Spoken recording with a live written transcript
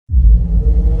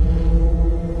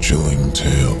Dark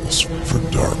tales for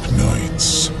dark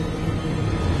nights.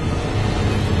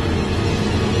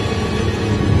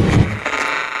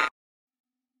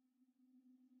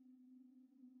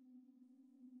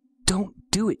 Don't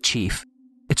do it, Chief.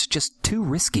 It's just too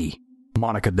risky,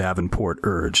 Monica Davenport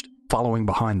urged, following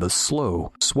behind the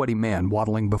slow, sweaty man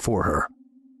waddling before her.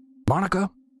 Monica,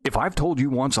 if I've told you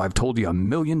once, I've told you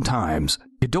 1,000,000 times.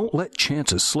 You don't let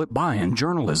chances slip by in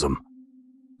journalism.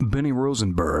 Benny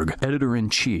Rosenberg,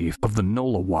 editor-in-chief of the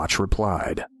NOLA Watch,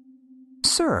 replied.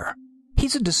 Sir,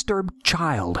 he's a disturbed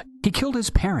child. He killed his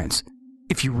parents.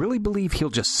 If you really believe he'll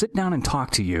just sit down and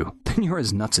talk to you, then you're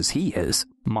as nuts as he is,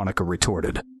 Monica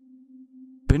retorted.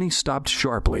 Benny stopped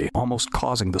sharply, almost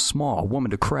causing the small woman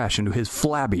to crash into his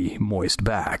flabby, moist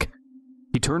back.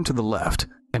 He turned to the left,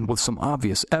 and with some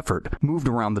obvious effort, moved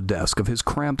around the desk of his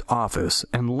cramped office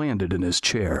and landed in his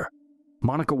chair.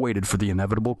 Monica waited for the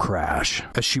inevitable crash,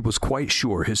 as she was quite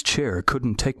sure his chair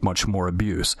couldn't take much more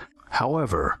abuse.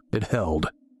 However, it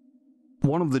held.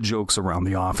 One of the jokes around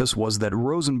the office was that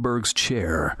Rosenberg's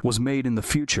chair was made in the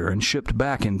future and shipped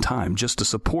back in time just to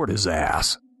support his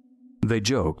ass. They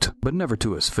joked, but never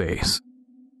to his face.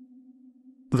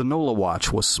 The NOLA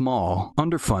Watch was small,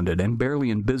 underfunded, and barely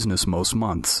in business most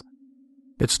months.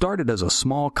 It started as a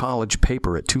small college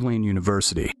paper at Tulane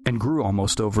University and grew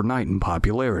almost overnight in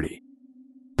popularity.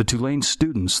 The Tulane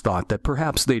students thought that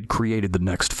perhaps they'd created the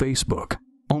next Facebook,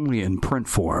 only in print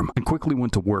form, and quickly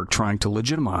went to work trying to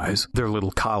legitimize their little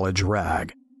college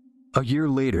rag. A year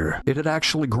later, it had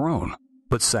actually grown,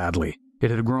 but sadly,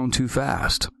 it had grown too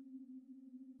fast.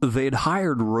 They had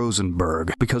hired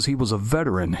Rosenberg because he was a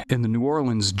veteran in the New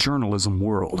Orleans journalism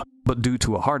world, but due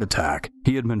to a heart attack,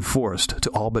 he had been forced to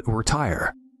all but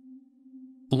retire.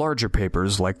 Larger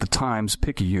papers like the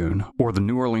Times-Picayune or the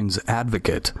New Orleans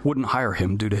Advocate wouldn't hire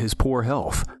him due to his poor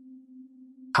health.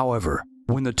 However,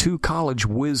 when the two college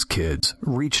whiz kids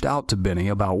reached out to Benny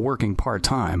about working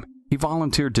part-time, he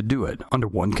volunteered to do it under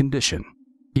one condition: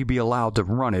 he'd be allowed to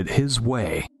run it his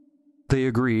way. They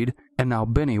agreed, and now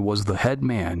Benny was the head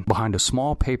man behind a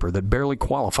small paper that barely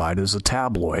qualified as a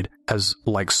tabloid, as,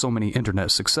 like so many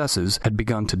internet successes, had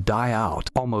begun to die out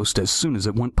almost as soon as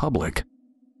it went public.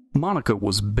 Monica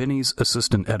was Benny's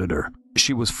assistant editor.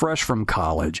 She was fresh from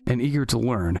college and eager to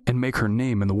learn and make her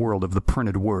name in the world of the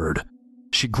printed word.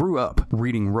 She grew up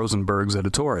reading Rosenberg's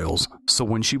editorials, so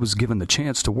when she was given the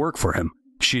chance to work for him,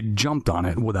 she'd jumped on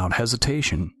it without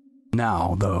hesitation.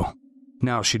 Now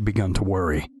she'd begun to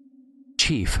worry.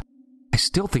 Chief, I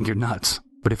still think you're nuts,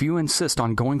 but if you insist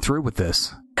on going through with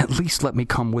this, at least let me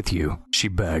come with you, she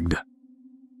begged.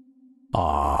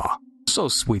 Ah, so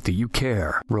sweet that you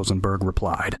care, Rosenberg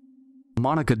replied.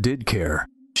 Monica did care.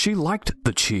 She liked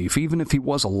the chief, even if he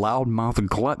was a loud-mouthed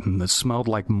glutton that smelled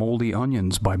like moldy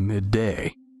onions by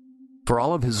midday. For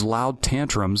all of his loud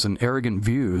tantrums and arrogant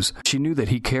views, she knew that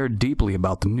he cared deeply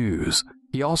about the news.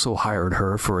 He also hired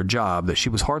her for a job that she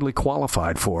was hardly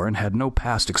qualified for and had no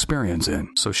past experience in,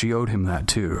 so she owed him that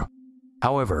too.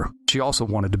 However, she also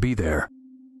wanted to be there.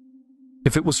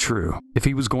 If it was true, if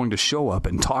he was going to show up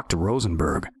and talk to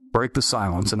Rosenberg, break the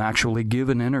silence and actually give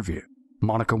an interview,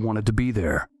 Monica wanted to be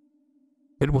there.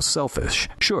 It was selfish,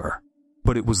 sure,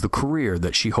 but it was the career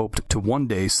that she hoped to one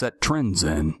day set trends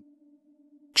in.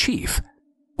 Chief,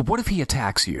 what if he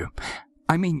attacks you?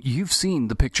 I mean, you've seen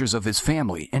the pictures of his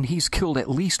family, and he's killed at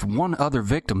least one other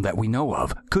victim that we know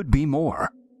of. Could be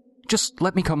more. Just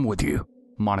let me come with you,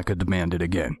 Monica demanded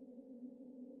again.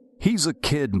 He's a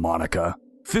kid, Monica.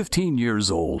 15 years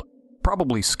old.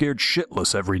 Probably scared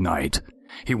shitless every night.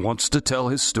 He wants to tell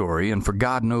his story, and for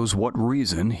God knows what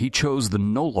reason, he chose the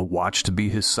NOLA Watch to be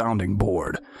his sounding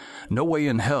board. No way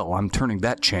in hell I'm turning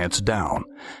that chance down.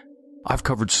 I've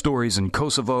covered stories in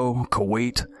Kosovo,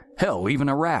 Kuwait, hell, even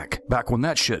Iraq, back when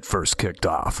that shit first kicked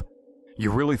off.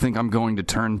 You really think I'm going to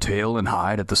turn tail and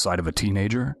hide at the sight of a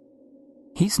teenager?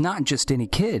 He's not just any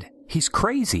kid. He's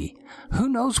crazy. Who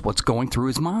knows what's going through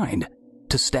his mind?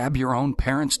 To stab your own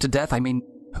parents to death? I mean,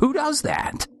 who does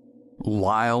that?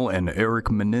 Lyle and Eric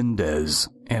Menendez.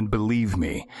 And believe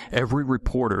me, every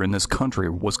reporter in this country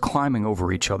was climbing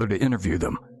over each other to interview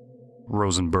them.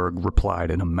 Rosenberg replied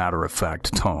in a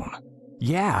matter-of-fact tone.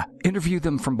 Yeah, interview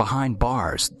them from behind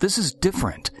bars. This is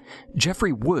different.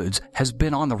 Jeffrey Woods has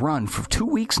been on the run for 2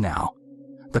 weeks now.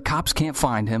 The cops can't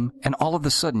find him, and all of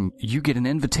a sudden you get an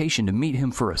invitation to meet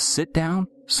him for a sit-down?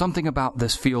 Something about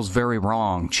this feels very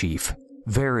wrong, Chief.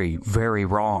 Very, very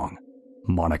wrong,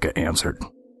 Monica answered.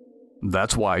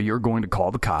 That's why you're going to call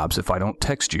the cops if I don't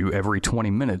text you every 20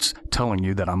 minutes telling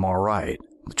you that I'm all right,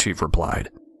 the chief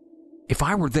replied. If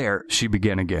I were there, she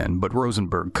began again, but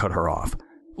Rosenberg cut her off.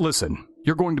 Listen,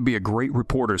 You're going to be a great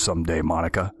reporter someday,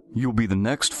 Monica. You'll be the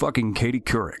next fucking Katie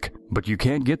Couric, but you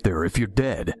can't get there if you're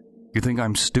dead. You think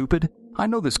I'm stupid? I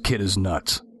know this kid is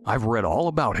nuts. I've read all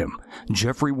about him.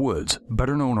 Jeffrey Woods,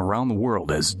 better known around the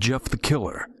world as Jeff the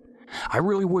Killer. I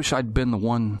really wish I'd been the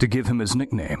one to give him his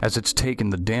nickname, as it's taken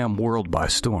the damn world by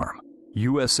storm.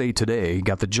 USA Today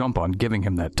got the jump on giving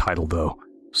him that title, though,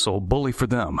 so bully for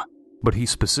them. But he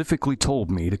specifically told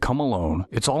me to come alone.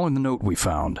 It's all in the note we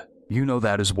found. You know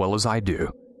that as well as I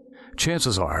do.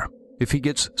 Chances are, if he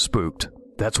gets spooked,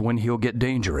 that's when he'll get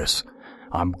dangerous.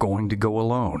 I'm going to go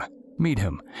alone. Meet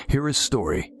him, hear his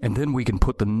story, and then we can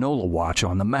put the NOLA Watch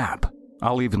on the map.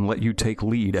 I'll even let you take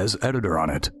lead as editor on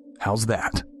it. How's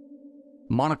that?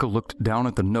 Monica looked down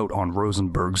at the note on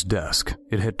Rosenberg's desk.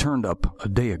 It had turned up a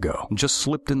day ago, just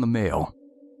slipped in the mail.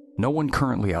 No one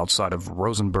currently outside of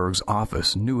Rosenberg's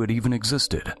office knew it even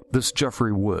existed. This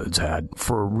Jeffrey Woods had,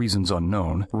 for reasons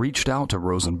unknown, reached out to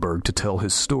Rosenberg to tell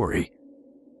his story.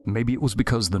 Maybe it was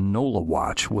because the NOLA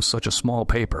Watch was such a small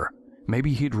paper.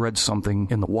 Maybe he'd read something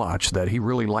in the watch that he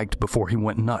really liked before he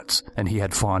went nuts, and he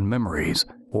had fond memories.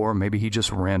 Or maybe he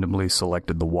just randomly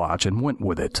selected the watch and went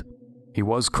with it. He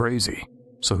was crazy,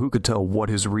 so who could tell what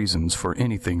his reasons for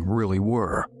anything really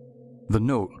were? The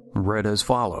note read as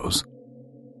follows.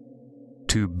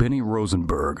 To Benny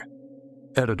Rosenberg,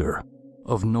 editor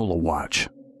of NOLA Watch.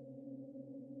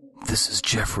 This is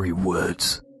Jeffrey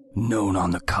Woods, known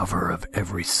on the cover of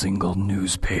every single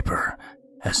newspaper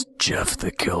as Jeff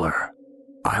the Killer.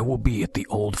 I will be at the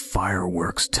old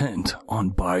fireworks tent on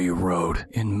Bayou Road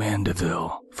in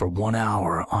Mandeville for 1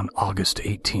 hour on August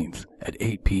 18th at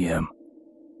 8 p.m.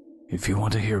 If you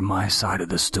want to hear my side of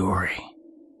the story,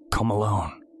 come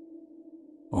alone.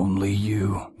 Only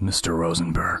you, Mr.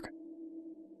 Rosenberg.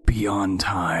 Beyond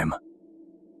time,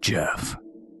 Jeff.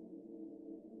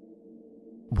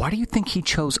 Why do you think he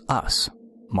chose us?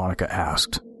 Monica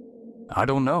asked. I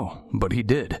don't know, but he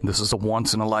did. This is a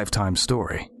once-in-a-lifetime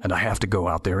story, and I have to go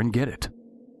out there and get it.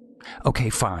 Okay,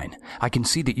 fine. I can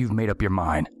see that you've made up your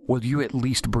mind. Will you at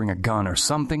least bring a gun or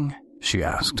something? She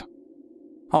asked.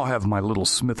 I'll have my little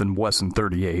Smith & Wesson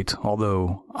 38,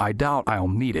 although I doubt I'll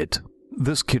need it.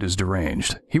 This kid is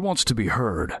deranged. He wants to be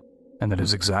heard, and that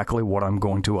is exactly what I'm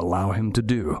going to allow him to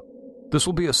do. This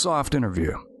will be a soft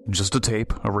interview. Just a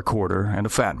tape, a recorder, and a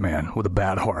fat man with a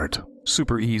bad heart.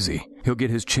 Super easy. He'll get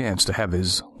his chance to have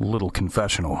his little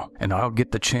confessional, and I'll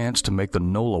get the chance to make the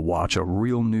NOLA Watch a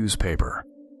real newspaper.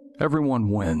 Everyone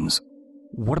wins.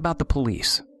 What about the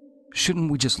police?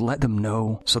 Shouldn't we just let them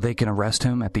know so they can arrest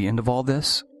him at the end of all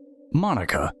this?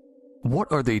 Monica,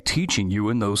 what are they teaching you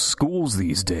in those schools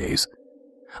these days?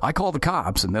 I call the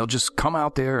cops and they'll just come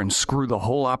out there and screw the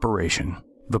whole operation.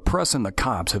 The press and the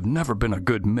cops have never been a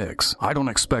good mix. I don't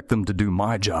expect them to do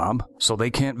my job, so they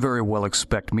can't very well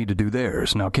expect me to do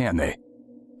theirs, now can they?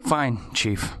 Fine,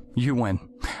 Chief. You win.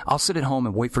 I'll sit at home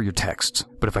and wait for your texts,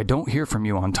 but if I don't hear from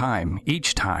you on time,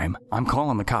 each time, I'm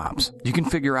calling the cops. You can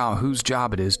figure out whose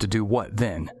job it is to do what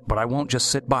then, but I won't just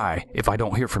sit by if I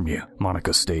don't hear from you,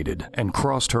 Monica stated, and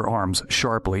crossed her arms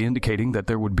sharply, indicating that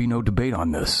there would be no debate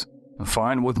on this.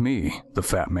 Fine with me, the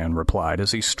fat man replied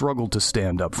as he struggled to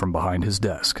stand up from behind his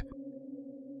desk.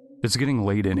 It's getting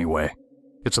late anyway.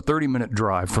 It's a 30-minute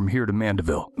drive from here to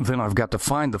Mandeville. Then I've got to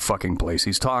find the fucking place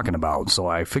he's talking about, so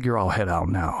I figure I'll head out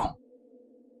now.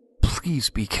 Please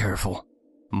be careful,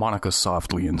 Monica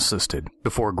softly insisted,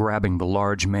 before grabbing the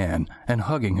large man and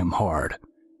hugging him hard.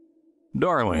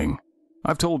 Darling,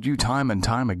 I've told you time and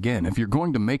time again, if you're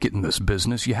going to make it in this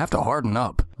business, you have to harden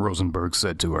up, Rosenberg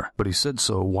said to her, but he said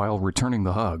so while returning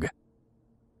the hug.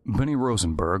 Benny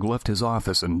Rosenberg left his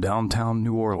office in downtown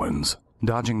New Orleans,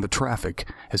 dodging the traffic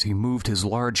as he moved his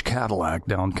large Cadillac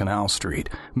down Canal Street,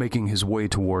 making his way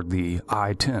toward the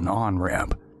I-10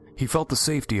 on-ramp. He felt the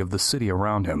safety of the city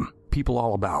around him, people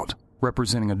all about,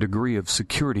 representing a degree of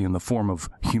security in the form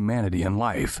of humanity and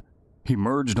life. He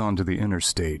merged onto the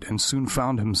interstate and soon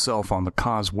found himself on the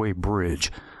Causeway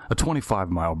Bridge, a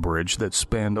 25-mile bridge that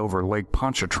spanned over Lake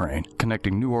Pontchartrain,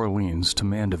 connecting New Orleans to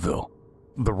Mandeville.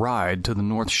 The ride to the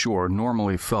North Shore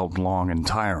normally felt long and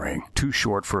tiring, too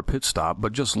short for a pit stop,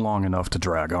 but just long enough to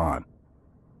drag on.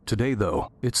 Today,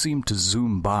 though, it seemed to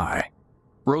zoom by.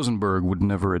 Rosenberg would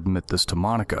never admit this to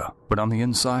Monica, but on the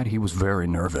inside he was very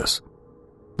nervous.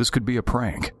 This could be a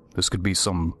prank. This could be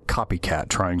some copycat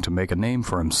trying to make a name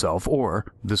for himself, or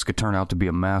this could turn out to be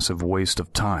a massive waste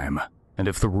of time. And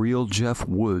if the real Jeff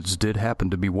Woods did happen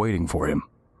to be waiting for him,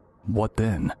 what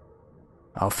then?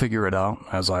 I'll figure it out,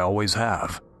 as I always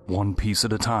have, one piece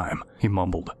at a time, he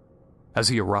mumbled, as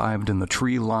he arrived in the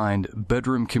tree-lined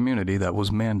bedroom community that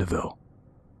was Mandeville.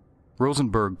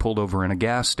 Rosenberg pulled over in a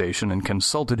gas station and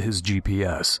consulted his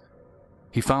GPS.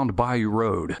 He found Bayou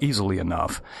Road easily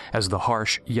enough, as the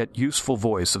harsh yet useful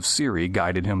voice of Siri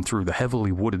guided him through the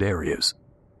heavily wooded areas.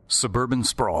 Suburban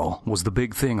sprawl was the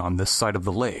big thing on this side of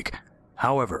the lake.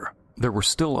 However, there were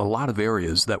still a lot of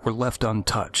areas that were left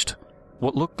untouched.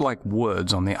 What looked like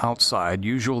woods on the outside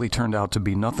usually turned out to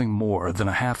be nothing more than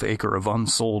a half-acre of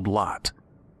unsold lot.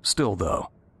 Still,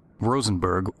 though,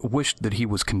 Rosenberg wished that he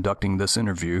was conducting this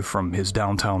interview from his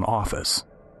downtown office.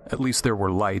 At least there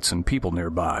were lights and people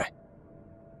nearby.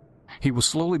 He was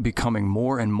slowly becoming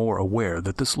more and more aware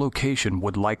that this location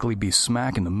would likely be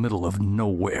smack in the middle of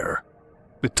nowhere.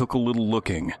 It took a little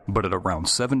looking, but at around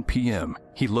 7 p.m.,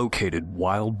 he located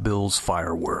Wild Bill's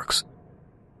Fireworks.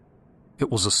 It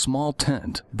was a small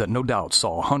tent that no doubt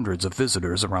saw hundreds of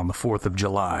visitors around the 4th of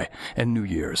July and New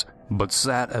Year's, but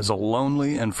sat as a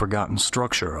lonely and forgotten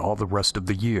structure all the rest of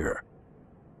the year.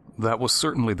 That was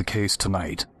certainly the case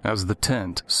tonight, as the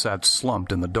tent sat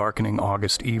slumped in the darkening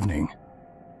August evening.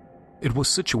 It was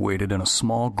situated in a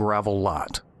small gravel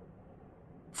lot.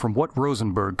 From what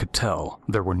Rosenberg could tell,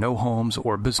 there were no homes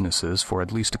or businesses for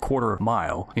at least a quarter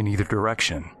mile in either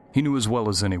direction. He knew as well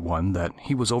as anyone that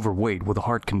he was overweight with a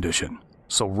heart condition,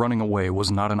 so running away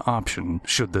was not an option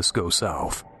should this go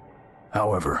south.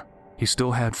 However, he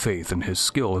still had faith in his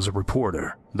skill as a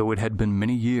reporter, though it had been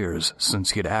many years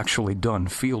since he had actually done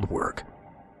field work.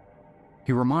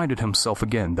 He reminded himself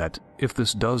again that if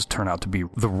this does turn out to be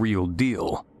the real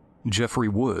deal, Jeffrey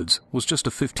Woods was just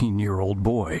a 15-year-old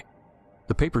boy.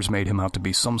 The papers made him out to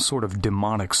be some sort of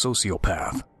demonic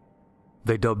sociopath.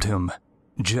 They dubbed him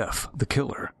Jeff the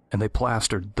Killer, and they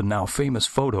plastered the now famous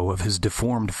photo of his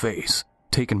deformed face,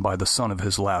 taken by the son of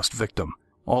his last victim,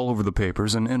 all over the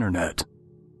papers and internet.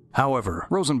 However,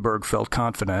 Rosenberg felt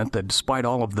confident that despite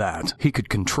all of that, he could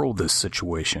control this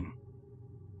situation.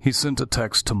 He sent a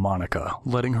text to Monica,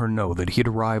 letting her know that he had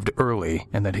arrived early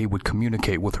and that he would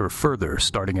communicate with her further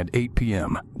starting at 8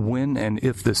 p.m., when and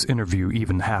if this interview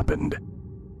even happened.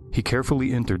 He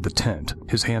carefully entered the tent,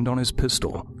 his hand on his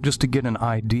pistol, just to get an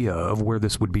idea of where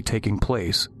this would be taking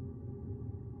place.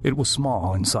 It was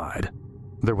small inside.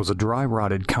 There was a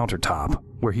dry-rotted countertop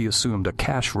where he assumed a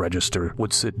cash register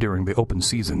would sit during the open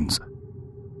seasons.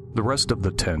 The rest of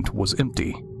the tent was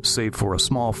empty, save for a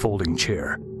small folding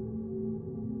chair.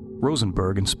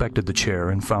 Rosenberg inspected the chair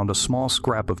and found a small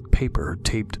scrap of paper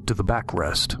taped to the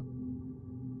backrest.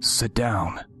 "Sit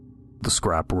down," the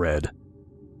scrap read.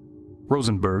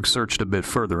 Rosenberg searched a bit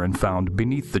further and found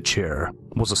beneath the chair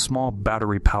was a small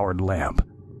battery-powered lamp.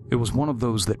 It was one of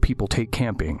those that people take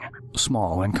camping,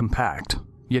 small and compact,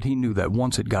 yet he knew that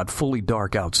once it got fully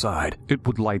dark outside, it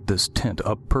would light this tent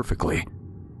up perfectly.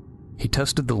 He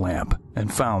tested the lamp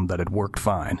and found that it worked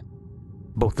fine.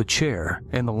 Both the chair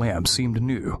and the lamp seemed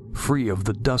new, free of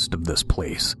the dust of this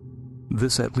place.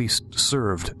 This at least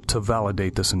served to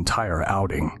validate this entire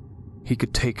outing. He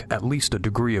could take at least a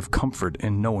degree of comfort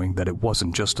in knowing that it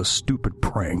wasn't just a stupid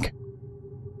prank.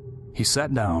 He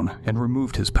sat down and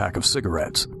removed his pack of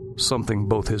cigarettes, something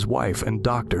both his wife and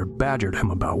doctor badgered him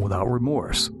about without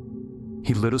remorse.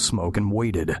 He lit a smoke and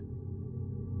waited.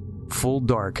 Full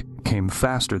dark came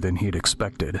faster than he had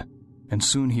expected, and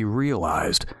soon he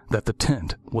realized that the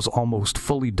tent was almost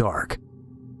fully dark.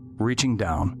 Reaching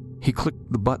down, he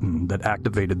clicked the button that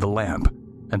activated the lamp,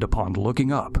 and upon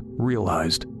looking up,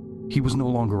 realized he was no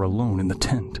longer alone in the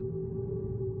tent.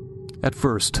 At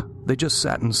first, they just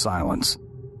sat in silence,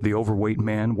 the overweight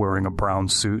man wearing a brown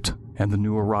suit, and the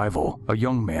new arrival, a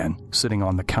young man, sitting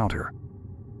on the counter.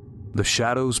 The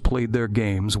shadows played their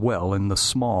games well in the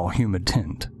small, humid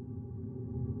tent.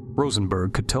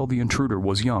 Rosenberg could tell the intruder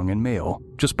was young and male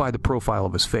just by the profile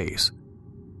of his face.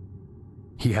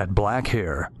 He had black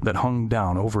hair that hung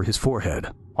down over his forehead,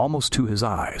 almost to his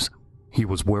eyes. He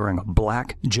was wearing a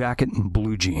black jacket and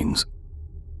blue jeans.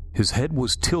 His head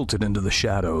was tilted into the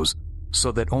shadows,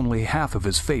 so that only half of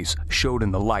his face showed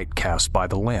in the light cast by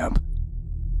the lamp.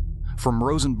 From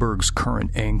Rosenberg's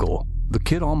current angle, the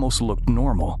kid almost looked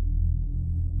normal.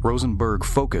 Rosenberg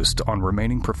focused on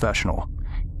remaining professional.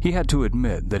 He had to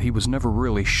admit that he was never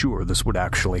really sure this would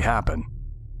actually happen.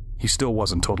 He still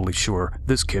wasn't totally sure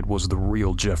this kid was the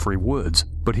real Jeffrey Woods,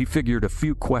 but he figured a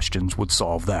few questions would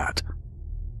solve that.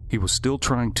 He was still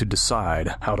trying to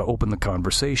decide how to open the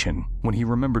conversation when he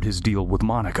remembered his deal with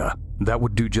Monica. That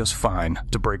would do just fine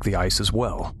to break the ice as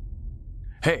well.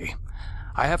 "Hey,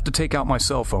 I have to take out my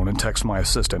cell phone and text my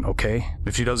assistant, okay?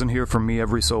 If she doesn't hear from me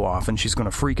every so often, she's going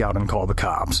to freak out and call the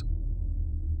cops."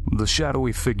 The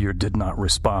shadowy figure did not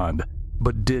respond,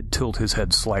 but did tilt his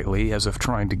head slightly as if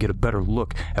trying to get a better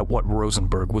look at what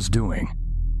Rosenberg was doing.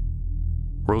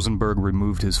 Rosenberg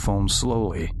removed his phone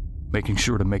slowly, making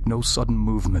sure to make no sudden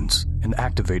movements, and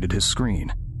activated his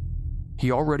screen. He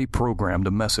already programmed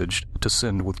a message to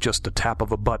send with just a tap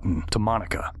of a button to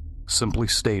Monica, simply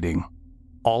stating,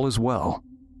 "All is well."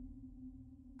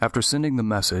 After sending the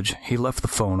message, he left the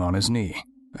phone on his knee,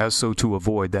 as so to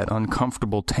avoid that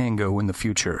uncomfortable tango in the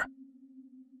future.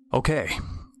 "Okay,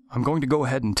 I'm going to go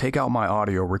ahead and take out my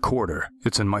audio recorder.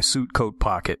 It's in my suit coat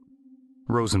pocket,"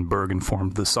 Rosenberg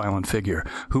informed the silent figure,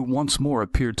 who once more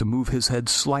appeared to move his head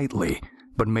slightly,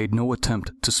 but made no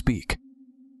attempt to speak.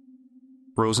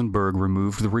 Rosenberg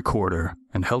removed the recorder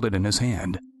and held it in his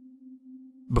hand.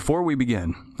 "Before we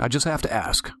begin, I just have to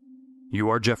ask. You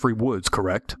are Jeffrey Woods,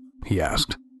 correct?" he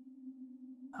asked.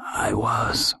 "I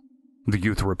was," the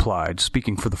youth replied,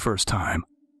 speaking for the first time.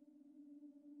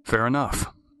 "Fair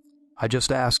enough. I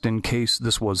just asked in case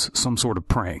this was some sort of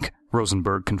prank,"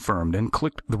 Rosenberg confirmed and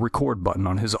clicked the record button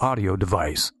on his audio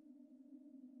device.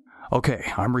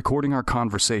 "Okay, I'm recording our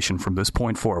conversation from this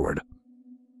point forward."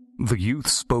 The youth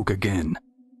spoke again.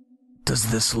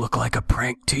 "Does this look like a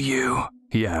prank to you?"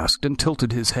 he asked and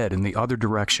tilted his head in the other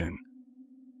direction.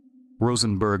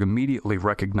 Rosenberg immediately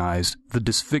recognized the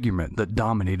disfigurement that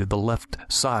dominated the left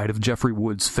side of Jeffrey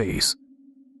Wood's face.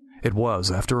 It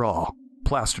was, after all,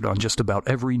 plastered on just about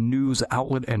every news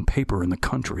outlet and paper in the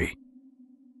country.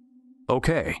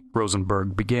 "Okay,"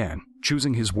 Rosenberg began,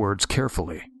 choosing his words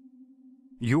carefully.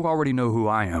 "You already know who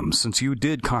I am, since you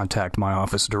did contact my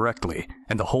office directly,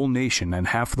 and the whole nation and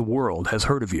half the world has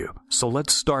heard of you. So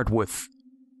let's start with—"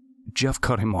 Jeff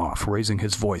cut him off, raising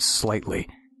his voice slightly.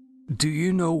 "Do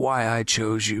you know why I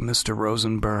chose you, Mr.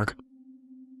 Rosenberg?"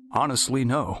 "Honestly,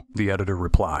 no," the editor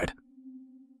replied.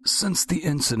 "Since the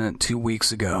incident 2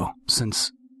 weeks ago,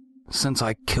 since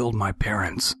I killed my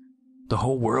parents, the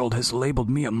whole world has labeled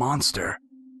me a monster.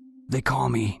 They call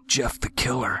me Jeff the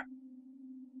Killer.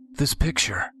 This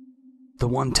picture, the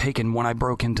one taken when I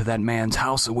broke into that man's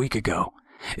house a week ago,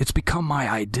 it's become my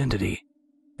identity,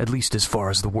 at least as far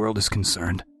as the world is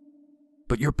concerned.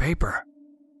 But your paper,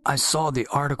 I saw the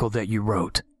article that you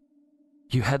wrote.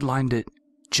 You headlined it,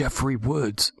 'Jeffrey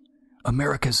Woods,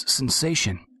 America's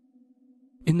Sensation.'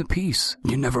 In the piece,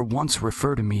 you never once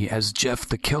referred to me as Jeff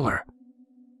the Killer.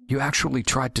 You actually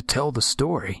tried to tell the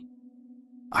story.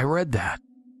 I read that,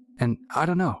 and I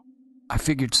don't know. I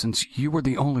figured since you were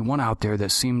the only one out there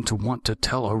that seemed to want to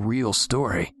tell a real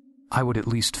story, I would at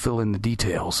least fill in the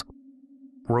details."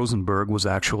 Rosenberg was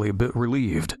actually a bit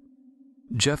relieved.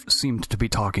 Jeff seemed to be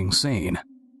talking sane.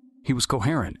 He was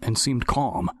coherent and seemed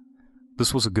calm.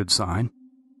 This was a good sign.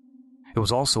 It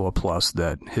was also a plus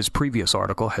that his previous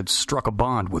article had struck a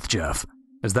bond with Jeff,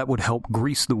 as that would help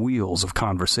grease the wheels of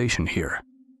conversation here.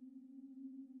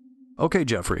 "Okay,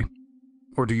 Jeffrey.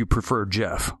 Or do you prefer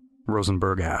Jeff?"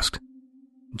 Rosenberg asked.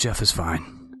 "Jeff is fine,"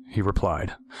 he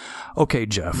replied. "Okay,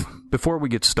 Jeff, before we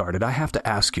get started, I have to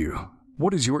ask you,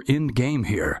 what is your end game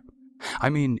here? I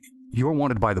mean, you're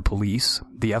wanted by the police,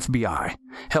 the FBI.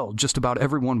 Hell, just about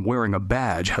everyone wearing a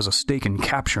badge has a stake in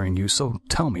capturing you, so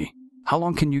tell me, how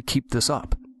long can you keep this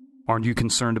up? Aren't you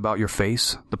concerned about your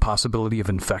face, the possibility of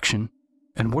infection?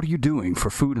 And what are you doing for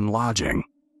food and lodging?"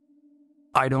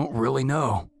 "I don't really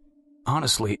know.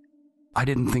 Honestly, I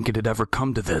didn't think it'd ever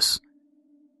come to this."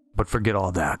 "But forget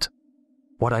all that.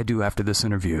 What I do after this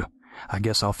interview, I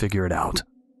guess I'll figure it out.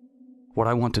 What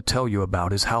I want to tell you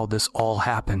about is how this all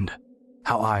happened.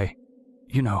 How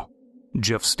you know,"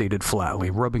 Jeff stated flatly,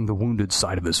 rubbing the wounded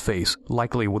side of his face,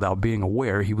 likely without being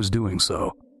aware he was doing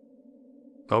so.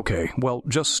 "Okay, well,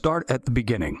 just start at the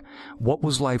beginning. What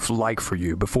was life like for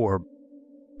you before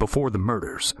the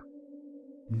murders?"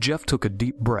 Jeff took a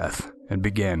deep breath and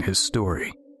began his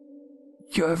story.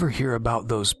 "You ever hear about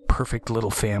those perfect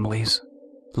little families?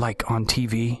 Like on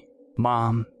TV?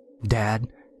 Mom, dad,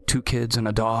 2 kids and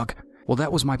a dog? Well,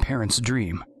 that was my parents'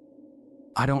 dream.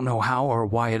 I don't know how or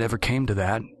why it ever came to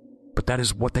that, but that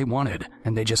is what they wanted,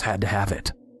 and they just had to have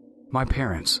it. My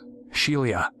parents,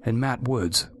 Sheila and Matt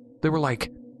Woods, they were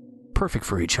like perfect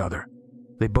for each other.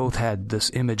 They both had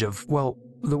this image of, well,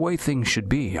 the way things should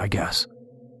be, I guess.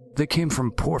 They came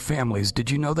from poor families, did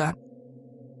you know that?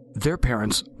 Their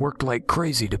parents worked like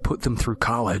crazy to put them through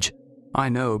college. I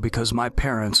know because my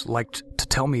parents liked to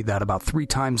tell me that about 3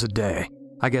 times a day.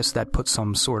 I guess that put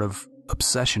some sort of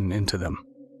obsession into them.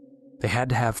 They had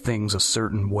to have things a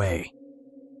certain way.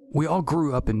 We all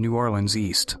grew up in New Orleans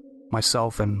East,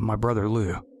 myself and my brother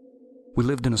Lou. We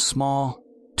lived in a small,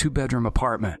 2-bedroom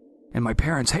apartment, and my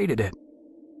parents hated it.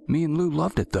 Me and Lou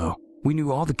loved it, though. We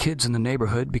knew all the kids in the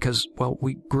neighborhood because, well,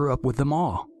 we grew up with them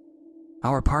all.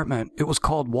 Our apartment, it was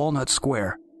called Walnut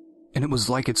Square, and it was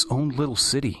like its own little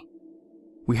city.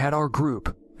 We had our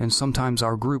group, and sometimes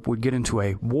our group would get into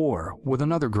a war with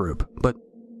another group, but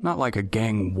not like a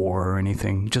gang war or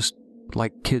anything, just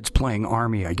like kids playing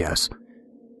army, I guess.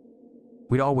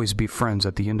 We'd always be friends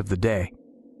at the end of the day.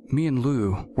 Me and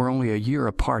Lou were only a year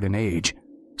apart in age,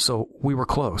 so we were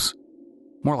close.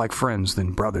 More like friends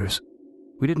than brothers.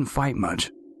 We didn't fight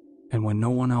much, and when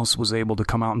no one else was able to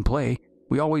come out and play,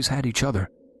 we always had each other.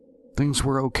 Things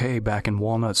were okay back in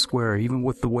Walnut Square, even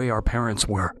with the way our parents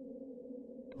were.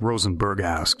 Rosenberg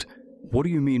asked, "What do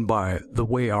you mean by the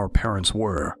way our parents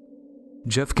were?"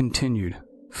 Jeff continued,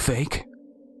 "Fake?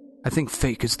 I think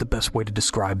fake is the best way to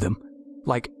describe them.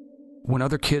 Like, when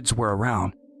other kids were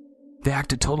around, they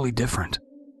acted totally different.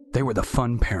 They were the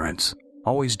fun parents,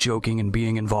 always joking and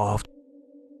being involved.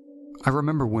 I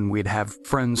remember when we'd have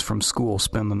friends from school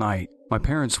spend the night, my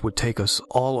parents would take us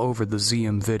all over the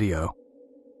ZM Video,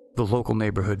 the local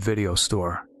neighborhood video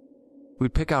store.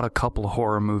 We'd pick out a couple of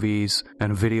horror movies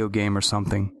and a video game or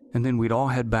something, and then we'd all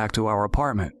head back to our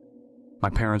apartment. My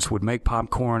parents would make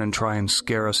popcorn and try and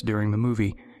scare us during the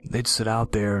movie. They'd sit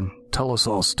out there and tell us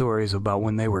all stories about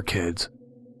when they were kids.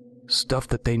 Stuff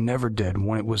that they never did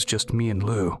when it was just me and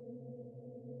Lou.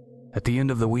 At the end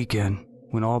of the weekend,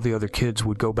 when all the other kids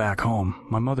would go back home,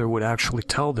 my mother would actually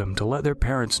tell them to let their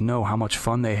parents know how much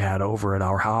fun they had over at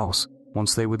our house.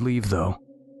 Once they would leave, though,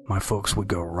 my folks would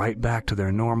go right back to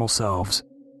their normal selves.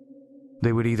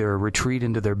 They would either retreat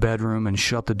into their bedroom and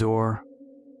shut the door,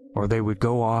 or they would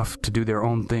go off to do their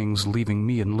own things, leaving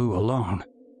me and Lou alone.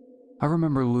 I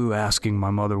remember Lou asking my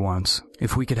mother once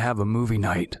if we could have a movie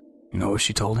night. You know what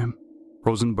she told him?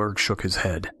 Rosenberg shook his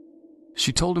head.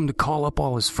 She told him to call up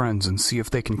all his friends and see if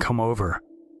they can come over.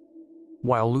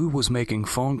 While Lou was making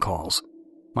phone calls,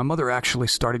 my mother actually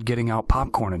started getting out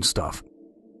popcorn and stuff.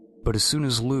 But as soon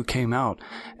as Lou came out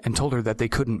and told her that they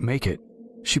couldn't make it,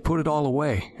 she put it all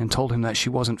away and told him that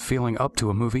she wasn't feeling up to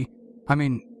a movie. I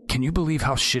mean, can you believe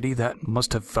how shitty that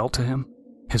must have felt to him?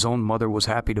 His own mother was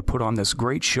happy to put on this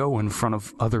great show in front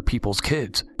of other people's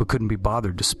kids, but couldn't be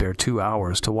bothered to spare 2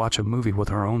 hours to watch a movie with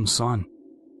her own son.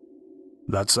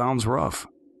 "That sounds rough,"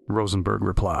 Rosenberg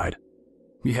replied.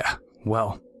 "Yeah,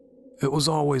 well, it was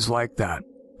always like that,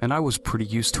 and I was pretty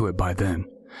used to it by then.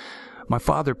 My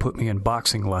father put me in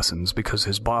boxing lessons because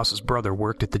his boss's brother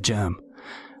worked at the gym.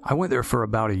 I went there for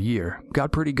about a year,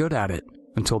 got pretty good at it,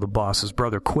 until the boss's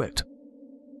brother quit.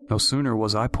 No sooner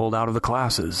was I pulled out of the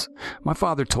classes. My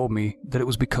father told me that it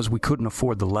was because we couldn't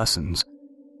afford the lessons,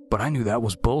 but I knew that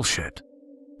was bullshit.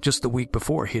 Just the week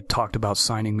before, he had talked about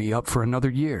signing me up for another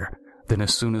year. Then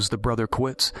as soon as the brother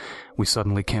quits, we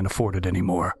suddenly can't afford it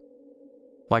anymore.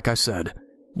 Like I said,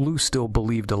 Lou still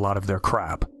believed a lot of their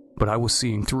crap, but I was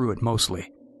seeing through it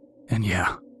mostly. And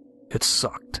yeah, it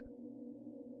sucked."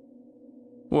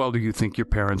 "Well, do you think your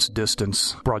parents'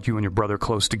 distance brought you and your brother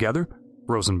close together?"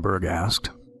 Rosenberg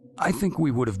asked. "I think we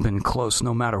would have been close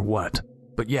no matter what.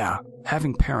 But yeah,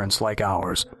 having parents like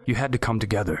ours, you had to come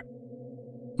together.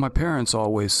 My parents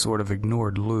always sort of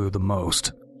ignored Lou the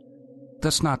most.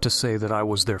 That's not to say that I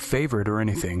was their favorite or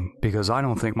anything, because I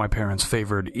don't think my parents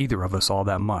favored either of us all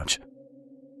that much.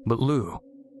 But Lou,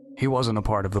 he wasn't a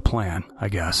part of the plan, I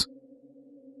guess."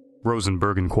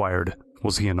 Rosenberg inquired,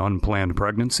 "Was he an unplanned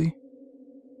pregnancy?"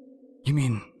 "You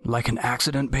mean like an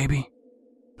accident baby?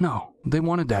 No, they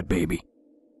wanted that baby.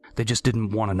 They just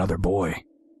didn't want another boy.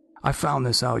 I found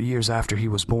this out years after he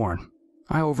was born.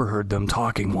 I overheard them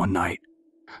talking one night.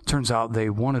 Turns out they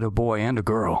wanted a boy and a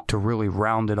girl to really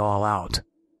round it all out.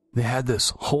 They had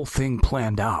this whole thing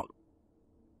planned out.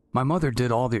 My mother did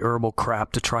all the herbal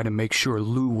crap to try to make sure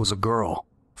Lou was a girl,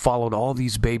 followed all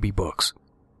these baby books.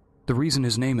 The reason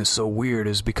his name is so weird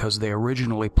is because they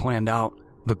originally planned out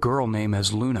the girl name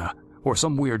as Luna, or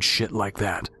some weird shit like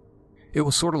that. It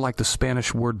was sort of like the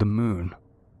Spanish word the moon.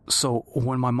 So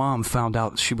when my mom found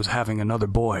out she was having another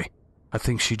boy, I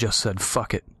think she just said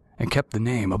fuck it and kept the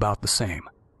name about the same.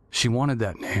 She wanted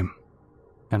that name,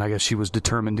 and I guess she was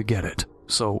determined to get it,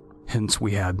 so hence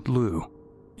we had Lou.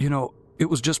 You know, it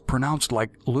was just pronounced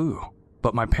like Lou,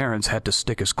 but my parents had to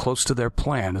stick as close to their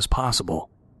plan as possible.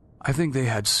 I think they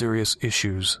had serious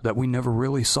issues that we never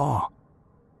really saw."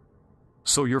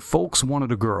 "So your folks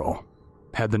wanted a girl,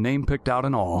 had the name picked out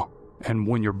and all, and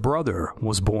when your brother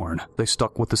was born, they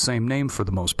stuck with the same name for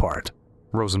the most part?"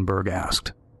 Rosenberg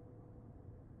asked.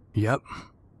 "Yep,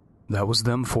 that was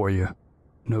them for you.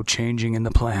 No changing in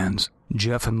the plans.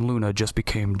 Jeff and Luna just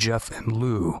became Jeff and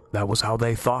Lou. That was how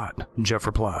they thought," Jeff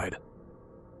replied.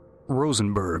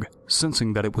 Rosenberg,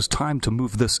 sensing that it was time to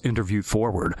move this interview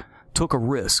forward, took a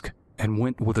risk and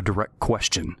went with a direct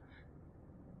question.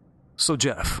 "So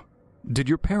Jeff, did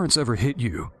your parents ever hit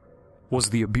you? Was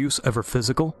the abuse ever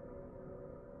physical?"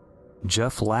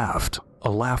 Jeff laughed, a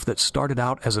laugh that started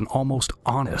out as an almost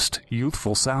honest,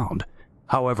 youthful sound.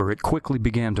 However, it quickly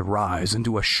began to rise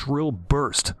into a shrill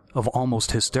burst of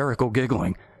almost hysterical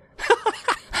giggling.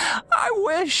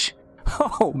 gosh!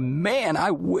 Oh man,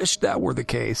 I wish that were the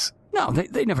case. No,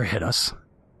 they never hit us.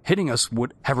 Hitting us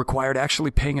would have required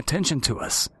actually paying attention to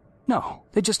us. No,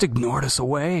 they just ignored us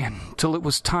away until it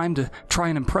was time to try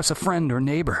and impress a friend or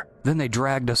neighbor. Then they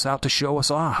dragged us out to show us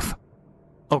off.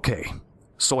 Okay,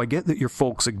 so I get that your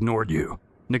folks ignored you,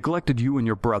 neglected you and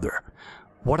your brother.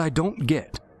 What I don't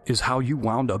get is how you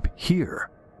wound up here,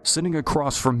 sitting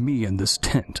across from me in this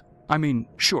tent. I mean,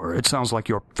 sure, it sounds like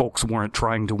your folks weren't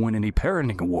trying to win any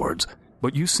parenting awards,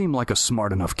 but you seem like a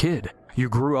smart enough kid. You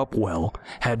grew up well,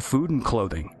 had food and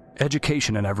clothing,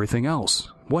 education and everything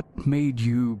else. What made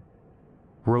you...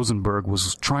 Rosenberg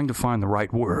was trying to find the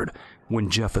right word when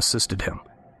Jeff assisted him.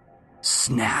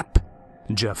 Snap?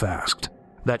 Jeff asked,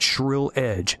 that shrill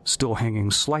edge still hanging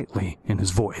slightly in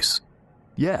his voice.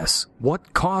 Yes,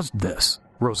 what caused this?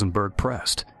 Rosenberg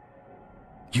pressed.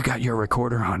 You got your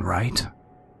recorder on, right?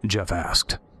 Jeff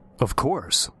asked. Of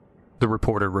course, the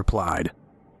reporter replied.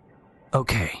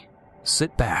 Okay,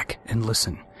 sit back and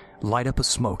listen. Light up a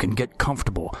smoke and get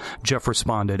comfortable, Jeff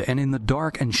responded, and in the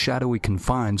dark and shadowy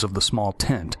confines of the small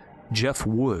tent, Jeff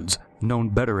Woods, known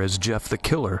better as Jeff the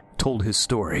Killer, told his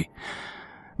story.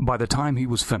 By the time he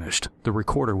was finished, the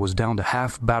recorder was down to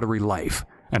half battery life,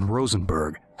 and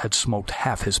Rosenberg had smoked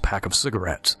half his pack of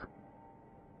cigarettes.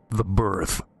 The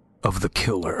birth of the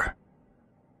killer.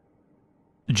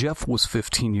 Jeff was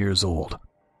 15 years old.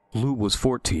 Lou was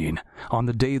 14, on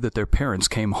the day that their parents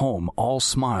came home, all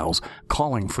smiles,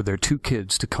 calling for their two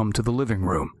kids to come to the living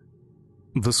room.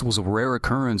 This was a rare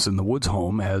occurrence in the Woods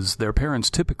home, as their parents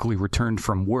typically returned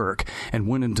from work and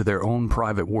went into their own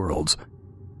private worlds.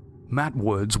 Matt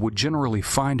Woods would generally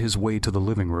find his way to the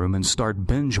living room and start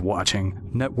binge-watching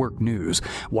network news,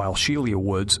 while Sheila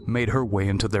Woods made her way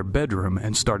into their bedroom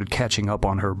and started catching up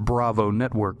on her Bravo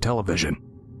network television.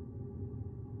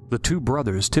 The two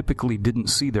brothers typically didn't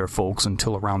see their folks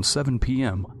until around 7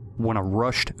 p.m., when a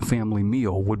rushed family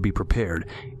meal would be prepared,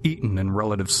 eaten in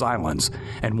relative silence,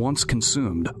 and once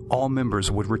consumed, all members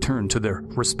would return to their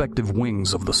respective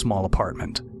wings of the small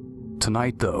apartment.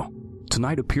 Tonight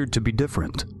appeared to be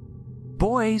different.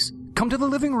 Boys, come to the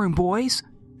living room, boys,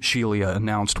 Sheila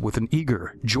announced with an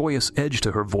eager, joyous edge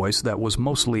to her voice that was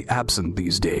mostly absent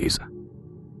these days.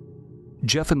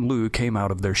 Jeff and Lou came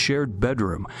out of their shared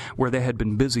bedroom, where they had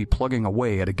been busy plugging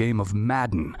away at a game of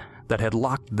Madden that had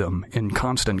locked them in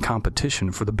constant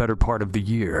competition for the better part of the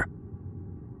year.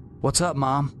 What's up,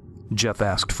 Mom? Jeff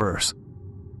asked first.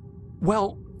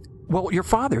 Well, your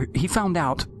father, he found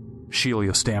out,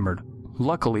 Sheila stammered.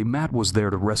 Luckily, Matt was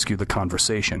there to rescue the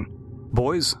conversation.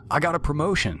 Boys, I got a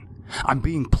promotion. I'm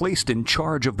being placed in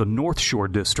charge of the North Shore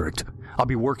District. I'll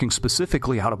be working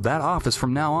specifically out of that office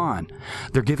from now on.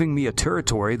 They're giving me a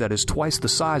territory that is twice the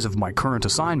size of my current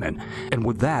assignment, and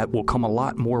with that will come a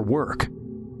lot more work.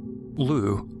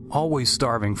 Lou, always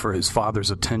starving for his father's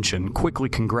attention, quickly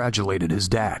congratulated his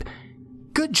dad.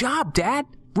 Good job, Dad!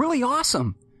 Really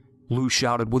awesome! Lou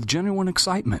shouted with genuine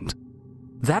excitement.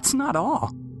 That's not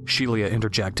all, Sheila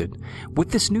interjected.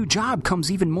 With this new job comes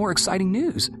even more exciting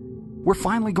news. We're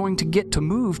finally going to get to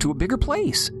move to a bigger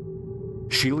place.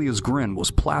 Sheila's grin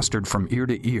was plastered from ear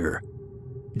to ear.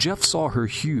 Jeff saw her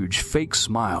huge, fake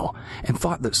smile and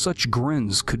thought that such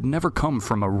grins could never come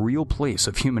from a real place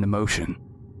of human emotion.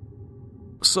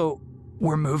 So,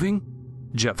 we're moving?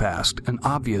 Jeff asked, an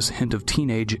obvious hint of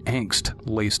teenage angst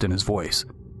laced in his voice.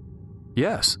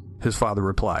 Yes, his father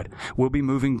replied. We'll be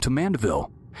moving to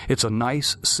Mandeville. It's a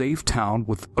nice, safe town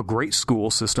with a great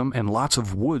school system and lots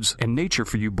of woods and nature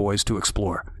for you boys to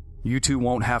explore. You two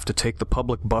won't have to take the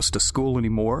public bus to school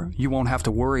anymore. You won't have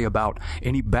to worry about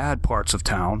any bad parts of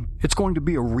town. It's going to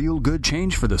be a real good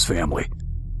change for this family.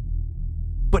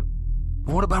 But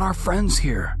what about our friends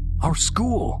here? Our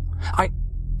school? I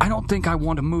don't think I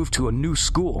want to move to a new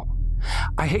school.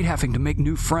 I hate having to make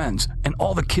new friends, and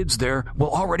all the kids there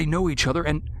will already know each other,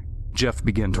 and... Jeff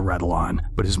began to rattle on,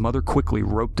 but his mother quickly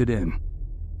roped it in.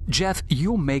 Jeff,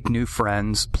 you'll make new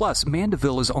friends. Plus,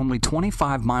 Mandeville is only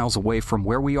 25 miles away from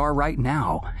where we are right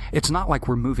now. It's not like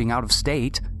we're moving out of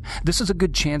state. This is a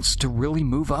good chance to really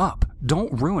move up.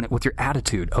 Don't ruin it with your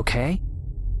attitude, okay?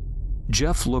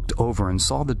 Jeff looked over and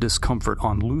saw the discomfort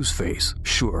on Lou's face.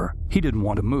 Sure, he didn't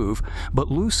want to move, but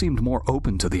Lou seemed more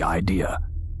open to the idea.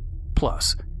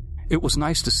 Plus, it was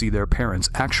nice to see their parents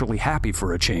actually happy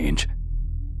for a change.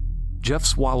 Jeff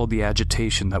swallowed the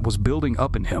agitation that was building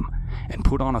up in him and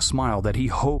put on a smile that he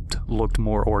hoped looked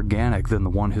more organic than the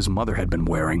one his mother had been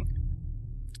wearing.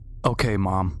 Okay,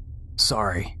 Mom.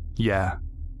 Sorry. Yeah.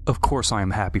 Of course I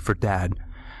am happy for Dad.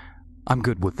 I'm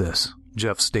good with this,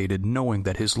 Jeff stated, knowing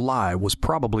that his lie was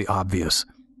probably obvious.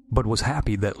 but was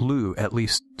happy that Lou at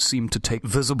least seemed to take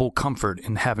visible comfort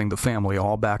in having the family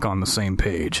all back on the same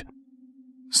page.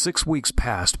 6 weeks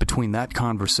passed between that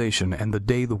conversation and the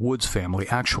day the Woods family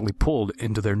actually pulled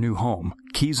into their new home,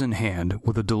 keys in hand,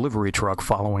 with a delivery truck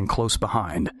following close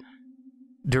behind.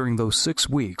 During those 6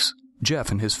 weeks,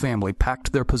 Jeff and his family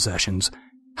packed their possessions,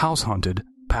 house hunted,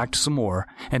 packed some more,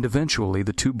 and eventually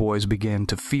the two boys began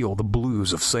to feel the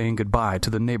blues of saying goodbye to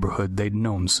the neighborhood they'd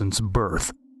known since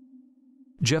birth.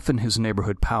 Jeff and his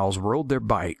neighborhood pals rode their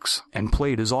bikes and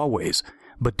played as always,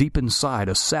 but deep inside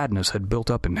a sadness had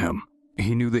built up in him.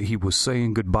 He knew that he was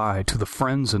saying goodbye to the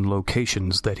friends and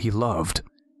locations that he loved.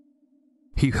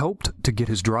 He hoped to get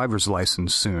his driver's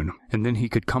license soon, and then he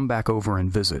could come back over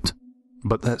and visit.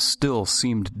 But that still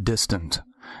seemed distant,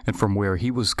 and from where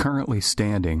he was currently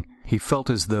standing, he felt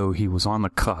as though he was on the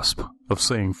cusp of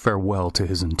saying farewell to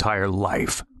his entire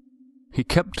life. He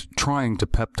kept trying to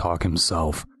pep-talk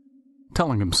himself,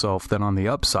 telling himself that on the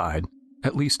upside,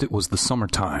 at least it was the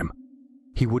summertime.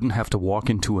 He wouldn't have to walk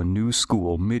into a new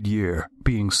school mid-year,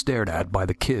 being stared at by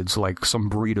the kids like some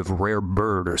breed of rare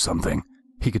bird or something.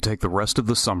 He could take the rest of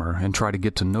the summer and try to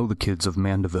get to know the kids of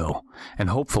Mandeville, and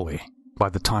hopefully, by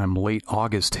the time late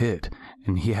August hit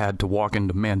and he had to walk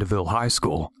into Mandeville High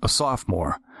School, a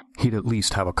sophomore, he'd at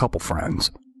least have a couple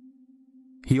friends.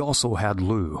 He also had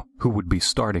Lou, who would be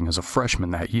starting as a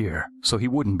freshman that year, so he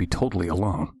wouldn't be totally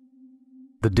alone.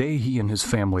 The day he and his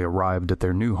family arrived at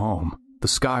their new home, the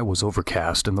sky was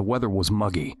overcast and the weather was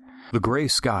muggy. The gray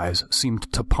skies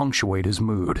seemed to punctuate his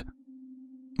mood.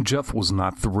 Jeff was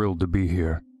not thrilled to be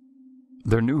here.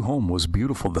 Their new home was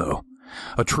beautiful, though,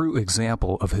 a true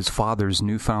example of his father's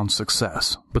newfound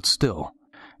success, but still,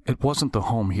 it wasn't the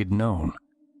home he'd known.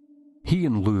 He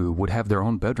and Lou would have their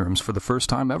own bedrooms for the first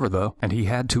time ever, though, and he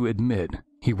had to admit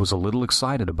he was a little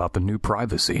excited about the new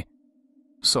privacy.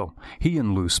 So, he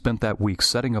and Lou spent that week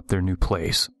setting up their new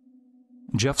place.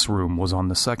 Jeff's room was on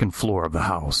the second floor of the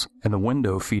house, and the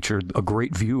window featured a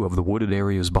great view of the wooded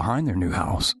areas behind their new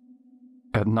house.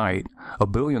 At night, a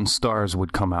billion stars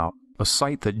would come out, a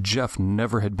sight that Jeff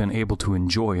never had been able to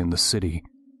enjoy in the city.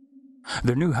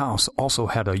 Their new house also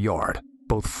had a yard,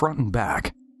 both front and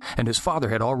back, and his father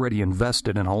had already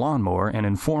invested in a lawnmower and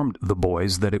informed the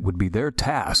boys that it would be their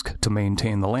task to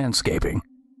maintain the landscaping.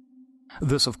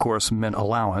 This, of course, meant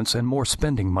allowance and more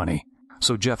spending money,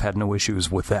 so Jeff had no issues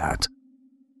with that.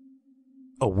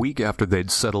 A week after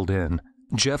they'd settled in,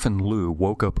 Jeff and Lou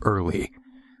woke up early.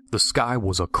 The sky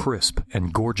was a crisp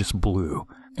and gorgeous blue,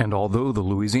 and although the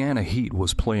Louisiana heat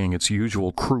was playing its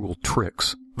usual cruel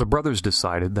tricks, the brothers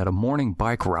decided that a morning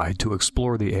bike ride to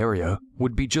explore the area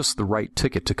would be just the right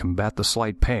ticket to combat the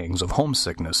slight pangs of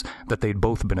homesickness that they'd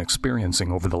both been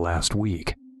experiencing over the last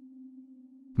week.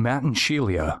 Matt and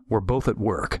Sheila were both at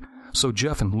work, so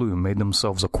Jeff and Lou made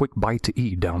themselves a quick bite to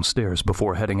eat downstairs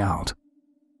before heading out.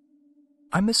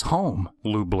 "I miss home,"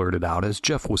 Lou blurted out as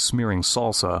Jeff was smearing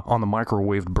salsa on the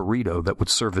microwaved burrito that would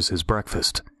serve as his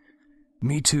breakfast.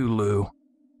 "Me too, Lou.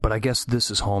 But I guess this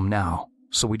is home now,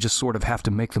 so we just sort of have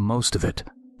to make the most of it,"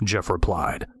 Jeff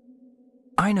replied.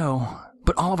 "I know,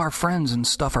 but all of our friends and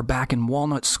stuff are back in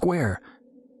Walnut Square.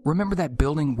 Remember that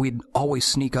building we'd always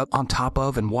sneak up on top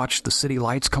of and watch the city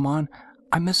lights come on?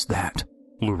 I miss that,"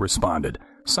 Lou responded,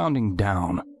 sounding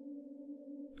down.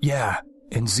 "Yeah.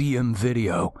 In ZM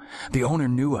Video, the owner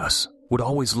knew us, would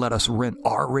always let us rent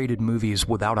R-rated movies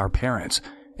without our parents,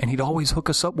 and he'd always hook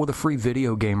us up with a free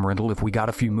video game rental if we got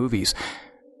a few movies.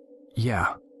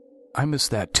 Yeah, I miss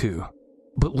that too.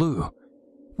 But Lou,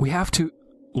 we have to..."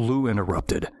 Lou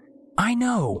interrupted. "I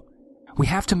know. We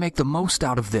have to make the most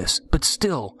out of this, but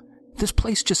still, this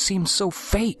place just seems so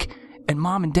fake, and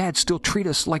Mom and Dad still treat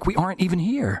us like we aren't even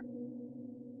here."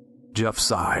 Jeff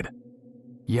sighed.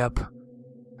 "Yep.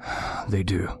 They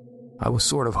do. I was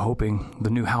sort of hoping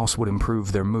the new house would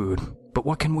improve their mood, but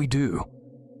what can we do?"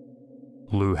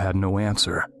 Lou had no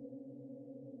answer.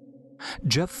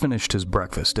 Jeff finished his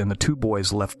breakfast and the two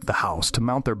boys left the house to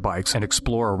mount their bikes and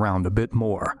explore around a bit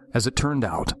more. As it turned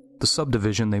out, the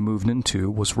subdivision they moved into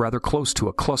was rather close to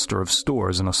a cluster of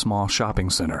stores in a small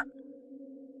shopping center.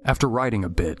 After riding a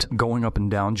bit, going up and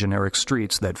down generic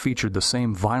streets that featured the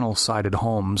same vinyl-sided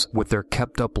homes with their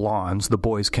kept-up lawns, the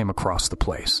boys came across the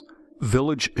place.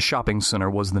 Village Shopping Center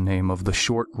was the name of the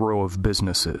short row of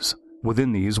businesses.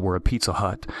 Within these were a Pizza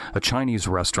Hut, a Chinese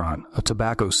restaurant, a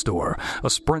tobacco store,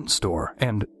 a Sprint store,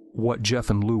 and, what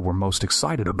Jeff and Lou were most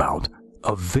excited about,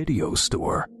 a video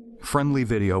store. Friendly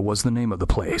Video was the name of the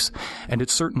place, and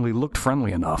it certainly looked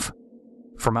friendly enough.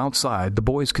 From outside, the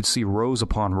boys could see rows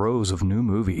upon rows of new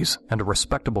movies and a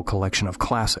respectable collection of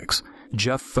classics.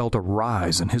 Jeff felt a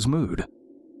rise in his mood.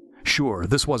 Sure,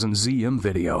 this wasn't ZM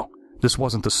Video, This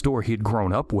wasn't the store he'd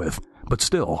grown up with, but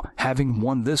still, having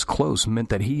one this close meant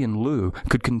that he and Lou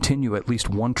could continue at least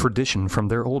one tradition from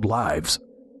their old lives.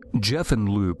 Jeff and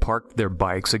Lou parked their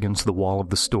bikes against the wall of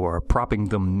the store, propping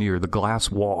them near the glass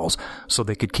walls so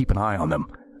they could keep an eye on them,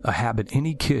 a habit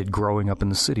any kid growing up in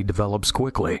the city develops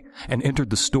quickly, and entered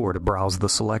the store to browse the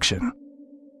selection.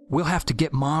 "We'll have to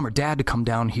get Mom or Dad to come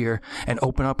down here and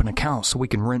open up an account so we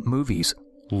can rent movies,"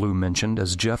 Lou mentioned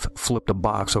as Jeff flipped a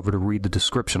box over to read the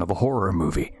description of a horror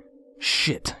movie.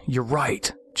 "Shit, you're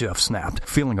right," Jeff snapped,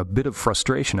 feeling a bit of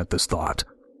frustration at this thought.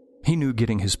 He knew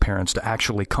getting his parents to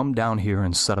actually come down here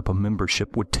and set up a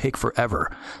membership would take forever,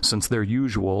 since their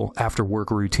usual after-work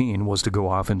routine was to go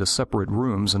off into separate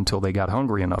rooms until they got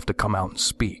hungry enough to come out and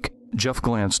speak. Jeff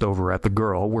glanced over at the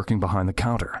girl working behind the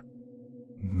counter.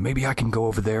 "Maybe I can go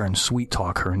over there and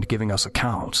sweet-talk her into giving us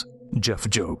accounts," Jeff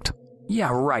joked.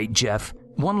 "Yeah, right, Jeff.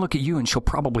 One look at you and she'll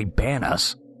probably ban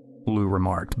us," Lou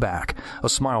remarked back, a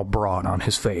smile broad on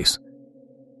his face.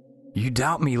 "You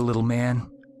doubt me, little man,"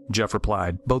 Jeff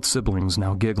replied, both siblings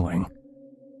now giggling.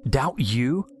 "Doubt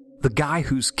you? The guy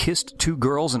who's kissed 2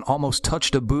 girls and almost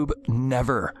touched a boob?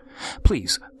 Never.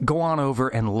 Please, go on over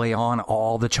and lay on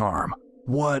all the charm."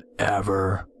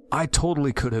 "Whatever. I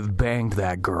totally could have banged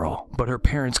that girl, but her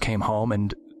parents came home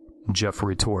and..." Jeff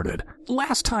retorted.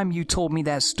 "Last time you told me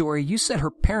that story, you said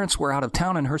her parents were out of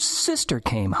town and her sister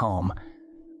came home."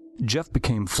 Jeff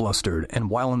became flustered, and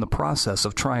while in the process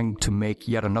of trying to make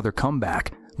yet another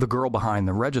comeback, the girl behind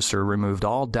the register removed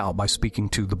all doubt by speaking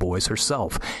to the boys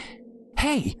herself.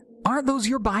 "Hey, aren't those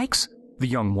your bikes?" the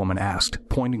young woman asked,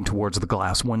 pointing towards the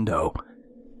glass window.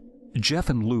 Jeff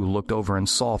and Lou looked over and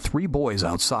saw 3 boys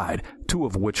outside, 2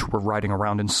 of which were riding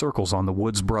around in circles on the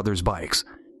Woods brothers' bikes.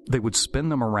 They would spin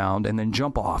them around and then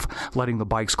jump off, letting the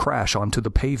bikes crash onto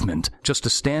the pavement, just to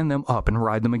stand them up and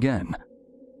ride them again.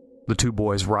 The 2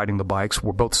 boys riding the bikes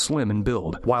were both slim in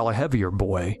build, while a heavier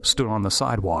boy stood on the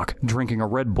sidewalk, drinking a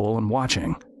Red Bull and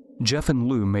watching. Jeff and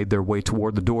Lou made their way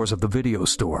toward the doors of the video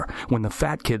store when the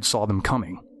fat kid saw them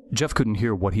coming. Jeff couldn't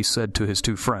hear what he said to his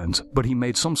 2 friends, but he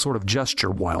made some sort of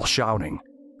gesture while shouting.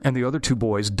 And the other 2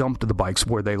 boys dumped the bikes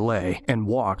where they lay and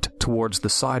walked towards the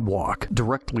sidewalk,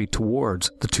 directly towards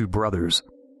the 2 brothers.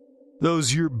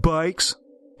 "Those your bikes?"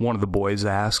 one of the boys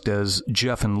asked as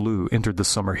Jeff and Lou entered the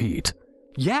summer heat.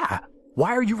 "Yeah,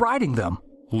 why are you riding them?"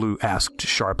 Lou asked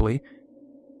sharply.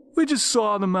 "We just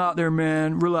saw them out there,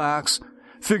 man. Relax.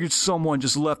 Figured someone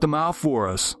just left them out for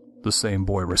us," the same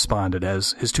boy responded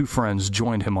as his 2 friends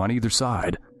joined him on either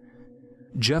side.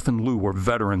 Jeff and Lou were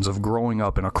veterans of growing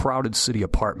up in a crowded city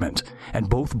apartment, and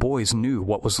both boys knew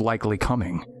what was likely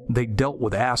coming. They'd dealt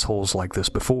with assholes like this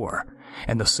before,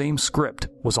 and the same script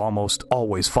was almost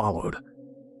always followed.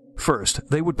 First,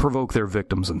 they would provoke their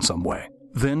victims in some way.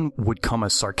 Then would come a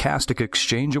sarcastic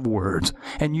exchange of words,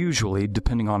 and usually,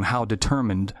 depending on how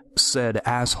determined said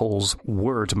assholes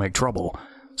were to make trouble,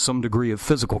 some degree of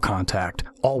physical contact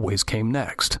always came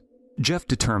next. Jeff,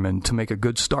 determined to make a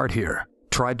good start here,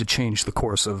 tried to change the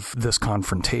course of this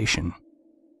confrontation.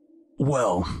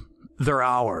 "Well, they're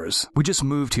ours. We just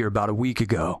moved here about a week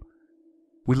ago.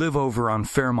 We live over on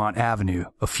Fairmont Avenue,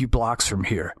 a few blocks from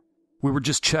here. We were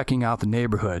just checking out the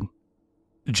neighborhood."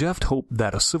 Jeff hoped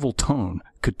that a civil tone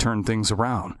could turn things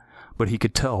around, but he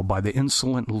could tell by the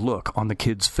insolent look on the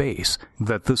kid's face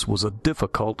that this was a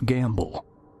difficult gamble.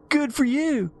 "Good for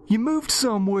you! You moved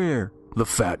somewhere," the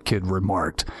fat kid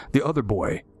remarked. The other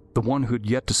boy, the one who'd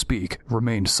yet to speak,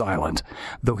 remained silent,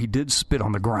 though he did spit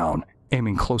on the ground,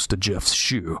 aiming close to Jeff's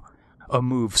shoe, a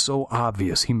move so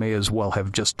obvious he may as well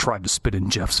have just tried to spit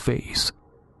in Jeff's face.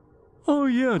 "Oh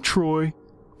yeah, Troy,"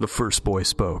 the first boy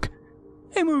spoke.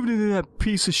 "I moved into that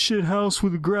piece of shit house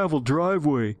with a gravel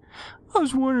driveway. I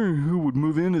was wondering who would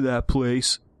move into that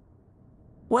place."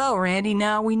 "Well, Randy,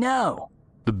 now we know,"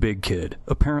 the big kid,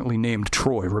 apparently named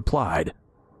Troy, replied.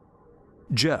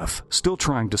 Jeff, still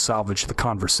trying to salvage the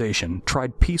conversation,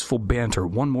 tried peaceful banter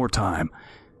one more time.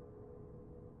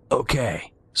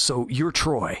 "Okay, so you're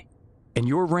Troy, and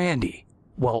you're Randy.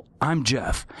 Well, I'm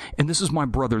Jeff, and this is my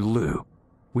brother Lou.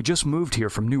 We just moved here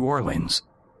from New Orleans."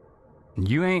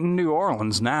 "You ain't in New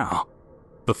Orleans now,"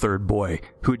 the third boy,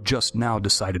 who had just now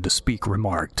decided to speak,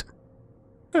 remarked.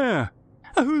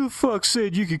 Who the fuck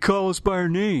said you could call us by our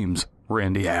names?"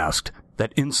 Randy asked,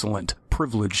 that insolent,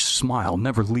 privileged smile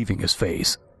never leaving his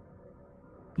face.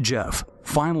 Jeff,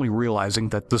 finally realizing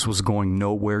that this was going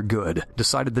nowhere good,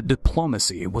 decided that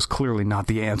diplomacy was clearly not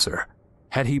the answer.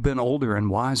 Had he been older and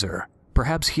wiser,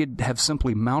 perhaps he'd have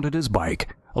simply mounted his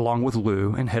bike, along with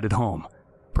Lou, and headed home.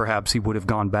 Perhaps he would have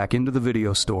gone back into the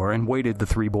video store and waited the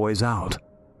 3 boys out.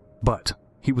 But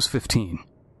he was 15,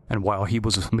 and while he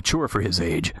was mature for his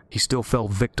age, he still fell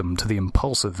victim to the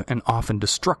impulsive and often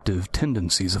destructive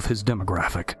tendencies of his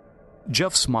demographic.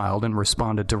 Jeff smiled and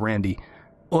responded to Randy,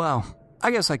 "Well,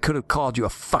 I guess I could have called you a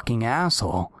fucking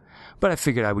asshole, but I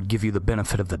figured I would give you the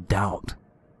benefit of the doubt."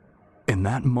 In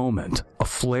that moment, a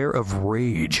flare of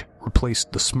rage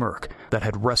replaced the smirk that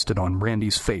had rested on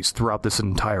Randy's face throughout this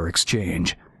entire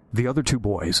exchange. The other two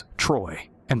boys, Troy,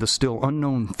 and the still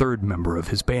unknown third member of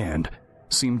his band,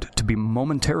 seemed to be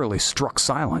momentarily struck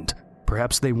silent.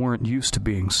 Perhaps they weren't used to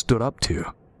being stood up to.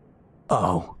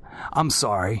 "Oh, I'm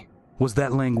sorry. Was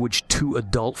that language too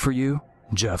adult for you?"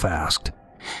 Jeff asked.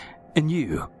 "And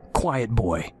you, quiet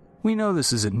boy, we know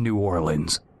this isn't New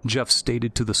Orleans," Jeff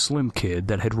stated to the slim kid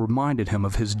that had reminded him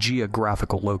of his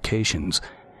geographical locations.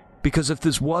 "Because if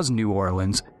this was New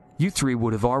Orleans, you three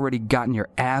would have already gotten your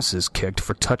asses kicked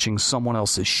for touching someone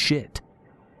else's shit."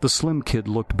 The slim kid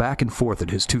looked back and forth at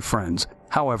his two friends.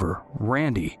 However,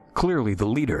 Randy, clearly the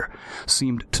leader,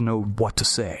 seemed to know what to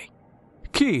say.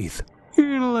 "Keith,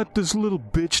 you're gonna let this little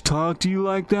bitch talk to you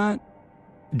like that?"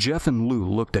 Jeff and Lou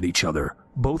looked at each other,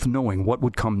 both knowing what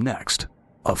would come next.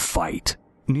 A fight.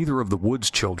 Neither of the Woods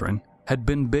children had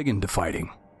been big into fighting,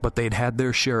 but they'd had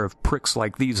their share of pricks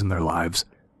like these in their lives.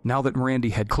 Now that Randy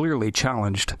had clearly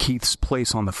challenged Keith's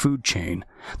place on the food chain,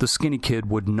 the skinny kid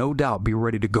would no doubt be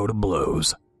ready to go to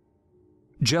blows.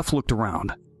 Jeff looked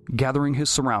around, gathering his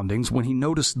surroundings, when he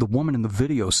noticed the woman in the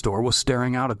video store was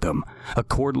staring out at them, a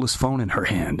cordless phone in her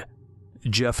hand.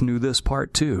 Jeff knew this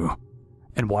part too,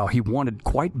 and while he wanted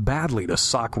quite badly to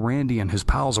sock Randy and his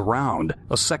pals around,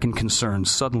 a second concern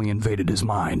suddenly invaded his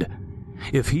mind.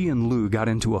 If he and Lou got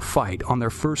into a fight on their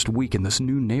first week in this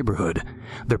new neighborhood,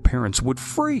 their parents would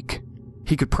freak.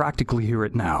 He could practically hear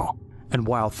it now, and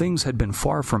while things had been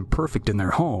far from perfect in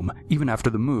their home, even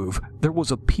after the move, there was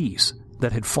a peace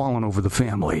that had fallen over the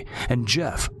family, and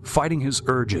Jeff, fighting his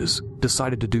urges,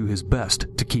 decided to do his best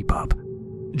to keep up.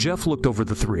 Jeff looked over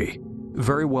the three,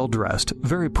 very well-dressed,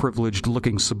 very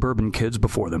privileged-looking suburban kids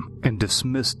before them, and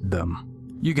dismissed them.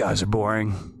 "You guys are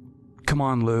boring. Come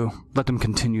on, Lou, let them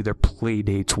continue their play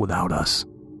dates without us."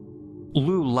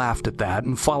 Lou laughed at that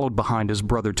and followed behind his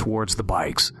brother towards the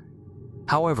bikes.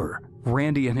 However,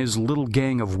 Randy and his little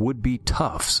gang of would-be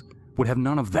toughs would have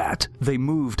none of that. They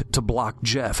moved to block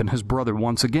Jeff and his brother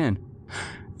once again.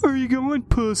 "Are you going,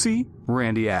 pussy?"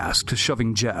 Randy asked,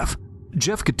 shoving Jeff.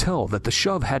 Jeff could tell that the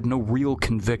shove had no real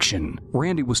conviction.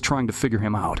 Randy was trying to figure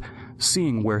him out.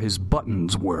 Seeing where his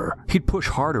buttons were, he'd push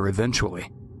harder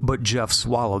eventually. But Jeff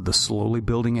swallowed the slowly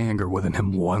building anger within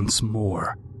him once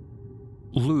more.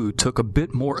 Lou took a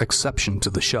bit more exception to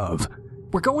the shove.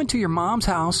 "We're going to your mom's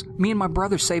house. Me and my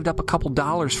brother saved up a couple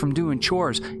dollars from doing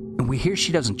chores, and we hear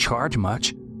she doesn't charge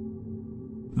much."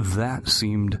 That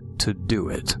seemed to do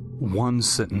it. One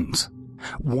sentence.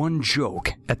 One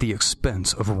joke at the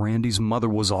expense of Randy's mother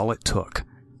was all it took.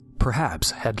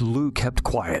 Perhaps had Lou kept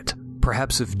quiet.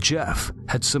 Perhaps if Jeff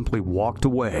had simply walked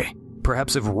away.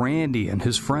 Perhaps if Randy and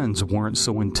his friends weren't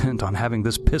so intent on having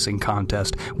this pissing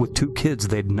contest with two kids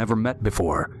they'd never met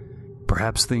before.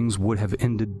 Perhaps things would have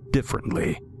ended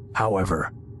differently.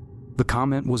 However, the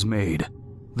comment was made.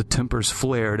 The tempers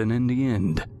flared, and in the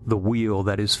end, the wheel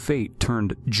that is fate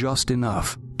turned just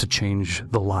enough to change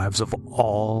the lives of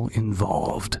all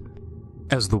involved.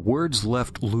 As the words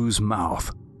left Lou's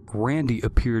mouth, Randy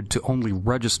appeared to only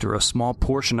register a small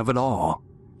portion of it all.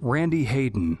 Randy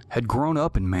Hayden had grown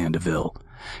up in Mandeville.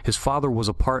 His father was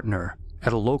a partner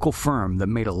at a local firm that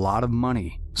made a lot of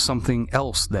money, something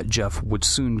else that Jeff would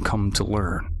soon come to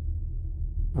learn.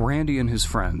 Randy and his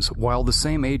friends, while the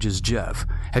same age as Jeff,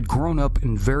 had grown up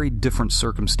in very different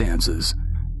circumstances.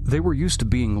 They were used to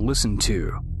being listened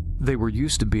to. They were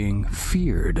used to being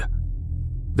feared.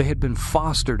 They had been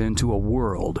fostered into a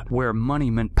world where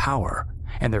money meant power,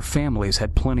 and their families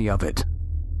had plenty of it.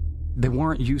 They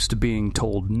weren't used to being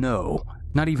told no,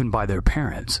 not even by their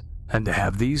parents. And to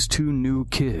have these two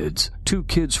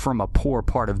kids from a poor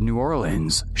part of New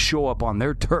Orleans, show up on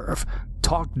their turf,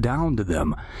 talk down to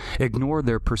them, ignore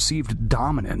their perceived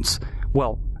dominance,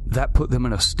 well, that put them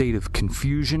in a state of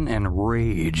confusion and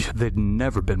rage they'd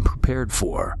never been prepared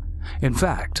for. In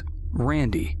fact,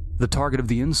 Randy, the target of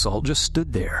the insult, just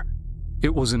stood there.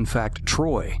 It was in fact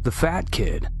Troy, the fat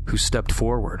kid, who stepped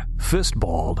forward,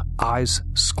 fist-balled, eyes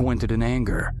squinted in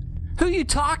anger. "Who you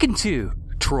talking to?"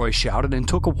 Troy shouted and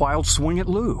took a wild swing at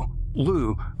Lou.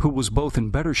 Lou, who was both in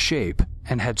better shape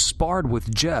and had sparred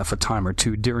with Jeff a time or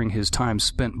two during his time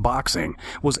spent boxing,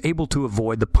 was able to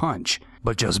avoid the punch,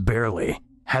 but just barely.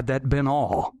 Had that been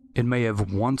all, it may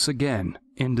have once again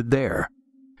ended there.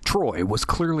 Troy was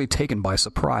clearly taken by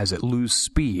surprise at Lou's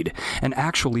speed and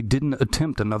actually didn't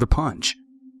attempt another punch.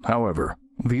 However,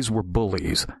 These were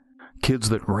bullies, kids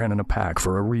that ran in a pack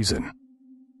for a reason.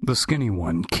 The skinny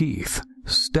one, Keith,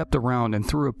 stepped around and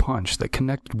threw a punch that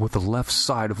connected with the left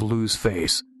side of Lou's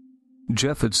face.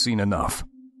 Jeff had seen enough.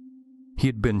 He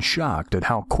had been shocked at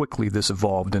how quickly this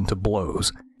evolved into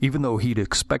blows, even though he'd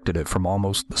expected it from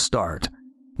almost the start.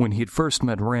 When he'd first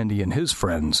met Randy and his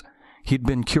friends, he'd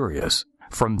been curious.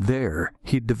 From there,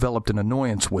 he'd developed an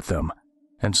annoyance with them,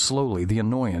 and slowly the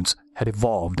annoyance had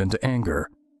evolved into anger.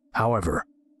 However,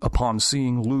 upon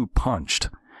seeing Lou punched,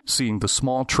 seeing the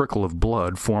small trickle of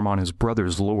blood form on his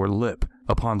brother's lower lip,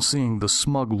 upon seeing the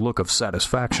smug look of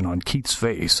satisfaction on Keith's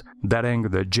face, that anger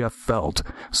that Jeff felt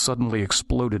suddenly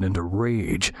exploded into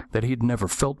rage that he'd never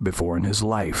felt before in his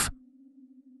life.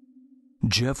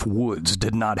 Jeff Woods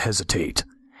did not hesitate.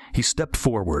 He stepped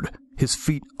forward, his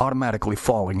feet automatically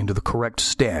falling into the correct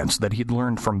stance that he'd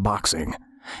learned from boxing,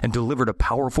 and delivered a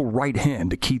powerful right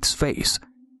hand to Keith's face.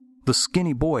 The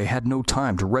skinny boy had no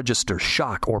time to register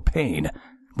shock or pain.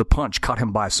 The punch caught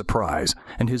him by surprise,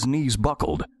 and his knees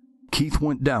buckled. Keith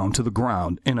went down to the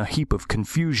ground in a heap of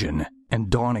confusion and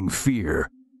dawning fear.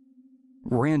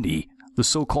 Randy, the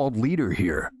so-called leader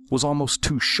here, was almost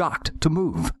too shocked to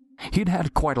move. He'd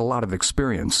had quite a lot of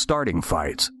experience starting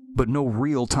fights, but no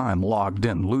real time logged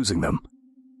in losing them.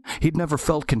 He'd never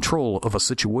felt control of a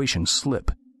situation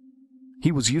slip.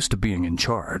 He was used to being in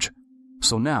charge.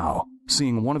 So now,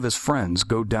 seeing one of his friends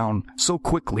go down so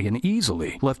quickly and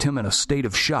easily left him in a state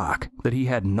of shock that he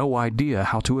had no idea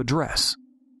how to address.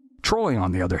 Troy,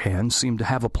 on the other hand, seemed to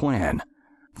have a plan.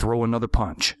 Throw another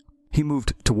punch. He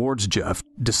moved towards Jeff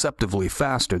deceptively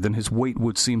faster than his weight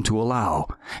would seem to allow,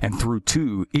 and threw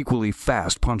 2 equally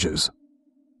fast punches.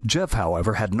 Jeff,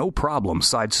 however, had no problem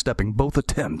sidestepping both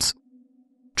attempts.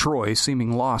 Troy,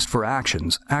 seeming lost for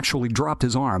actions, actually dropped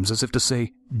his arms as if to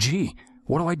say, "Gee,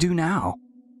 what do I do now?"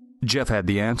 Jeff had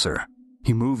the answer.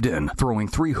 He moved in, throwing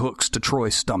 3 hooks to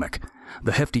Troy's stomach.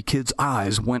 The hefty kid's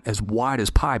eyes went as wide as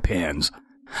pie pans.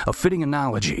 A fitting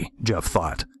analogy, Jeff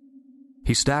thought.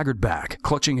 He staggered back,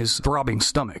 clutching his throbbing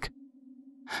stomach.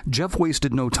 Jeff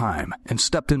wasted no time and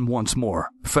stepped in once more,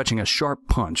 fetching a sharp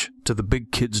punch to the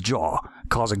big kid's jaw,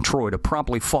 causing Troy to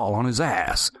promptly fall on his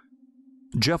ass.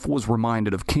 Jeff was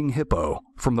reminded of King Hippo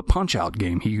from the Punch-Out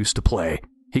game he used to play.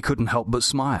 He couldn't help but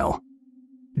smile.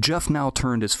 Jeff now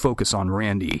turned his focus on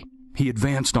Randy. He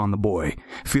advanced on the boy,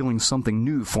 feeling something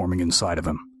new forming inside of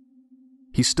him.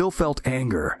 He still felt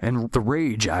anger, and the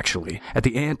rage, actually, at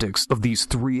the antics of these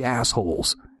 3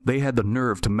 assholes. They had the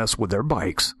nerve to mess with their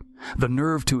bikes, the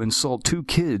nerve to insult 2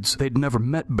 kids they'd never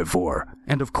met before,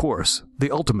 and of course,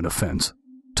 the ultimate offense,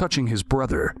 touching his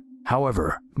brother.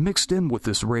 However, mixed in with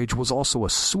this rage was also a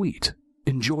sweet,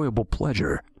 enjoyable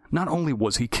pleasure. Not only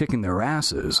was he kicking their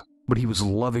asses, but he was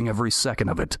loving every second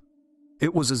of it.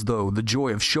 It was as though the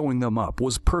joy of showing them up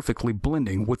was perfectly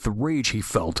blending with the rage he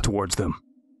felt towards them.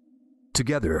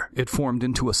 Together, it formed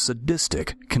into a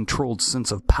sadistic, controlled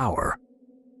sense of power.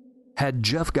 Had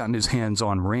Jeff gotten his hands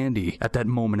on Randy at that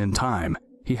moment in time,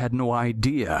 he had no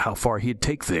idea how far he'd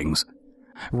take things.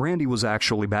 Randy was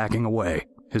actually backing away,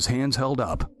 his hands held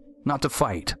up, not to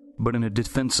fight, but in a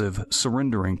defensive,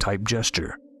 surrendering type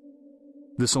gesture.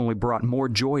 This only brought more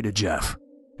joy to Jeff,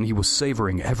 and he was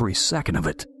savoring every second of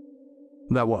it.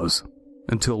 That was,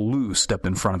 until Lou stepped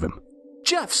in front of him.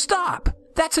 "Jeff, stop!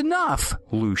 That's enough!"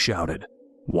 Lou shouted.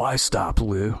 "Why stop,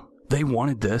 Lou? They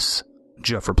wanted this,"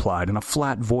 Jeff replied in a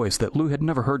flat voice that Lou had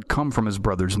never heard come from his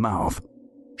brother's mouth.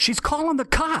 "She's calling the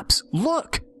cops!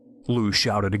 Look!" Lou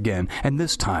shouted again, and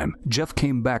this time, Jeff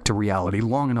came back to reality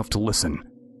long enough to listen.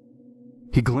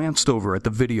 He glanced over at the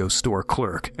video store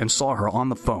clerk and saw her on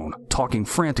the phone, talking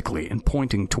frantically and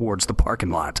pointing towards the parking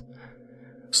lot.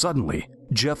 Suddenly,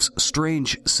 Jeff's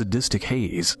strange, sadistic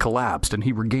haze collapsed and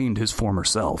he regained his former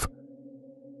self.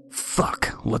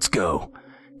 "Fuck, let's go,"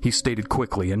 he stated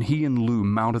quickly, and he and Lou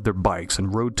mounted their bikes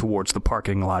and rode towards the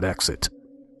parking lot exit.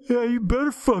 "Yeah, you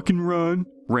better fucking run,"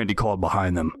 Randy called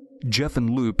behind them. Jeff and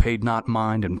Lou paid not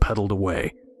mind and pedaled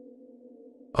away.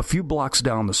 A few blocks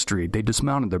down the street, they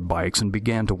dismounted their bikes and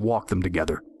began to walk them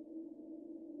together.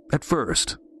 At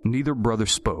first, neither brother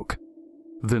spoke.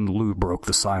 Then Lou broke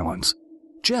the silence.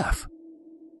 "Jeff,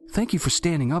 thank you for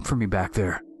standing up for me back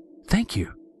there. Thank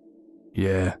you."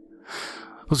 "Yeah,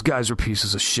 those guys were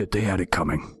pieces of shit. They had it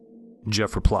coming,"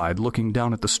 Jeff replied, looking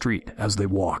down at the street as they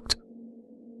walked.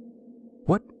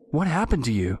 What happened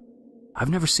to you? I've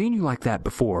never seen you like that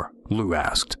before," Lou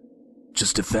asked.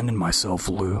 "Just defending myself,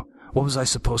 Lou. What was I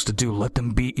supposed to do, let them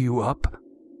beat you up?"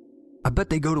 "I bet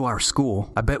they go to our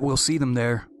school. I bet we'll see them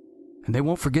there. And they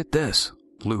won't forget this,"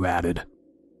 Lou added.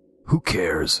 "Who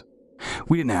cares?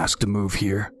 We didn't ask to move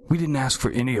here. We didn't ask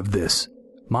for any of this.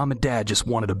 Mom and Dad just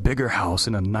wanted a bigger house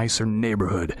in a nicer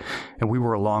neighborhood, and we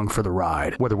were along for the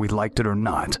ride, whether we liked it or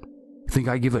not. Think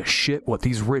I give a shit what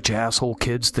these rich asshole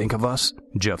kids think of us?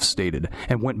 Jeff stated,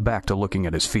 and went back to looking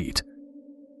at his feet.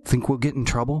 Think we'll get in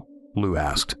trouble? Lou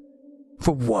asked.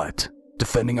 For what?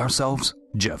 Defending ourselves?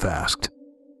 Jeff asked.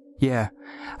 Yeah,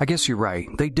 I guess you're right.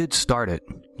 They did start it,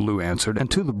 Lou answered,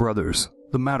 and to the brothers,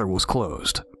 the matter was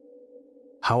closed.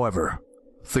 However,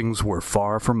 things were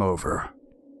far from over.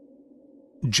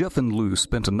 Jeff and Lou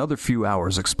spent another few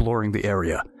hours exploring the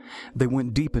area. They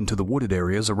went deep into the wooded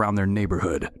areas around their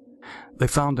neighborhood. They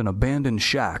found an abandoned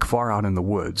shack far out in the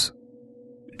woods.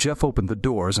 Jeff opened the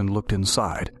doors and looked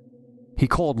inside. He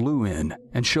called Lou in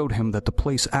and showed him that the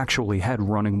place actually had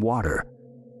running water.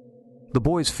 The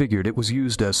boys figured it was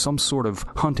used as some sort of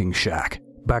hunting shack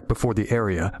back before the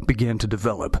area began to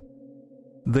develop.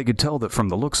 They could tell that from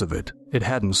the looks of it, it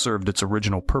hadn't served its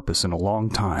original purpose in a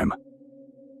long time.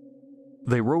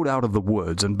 They rode out of the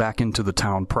woods and back into the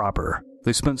town proper.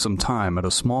 They spent some time at a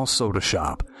small soda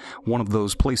shop, one of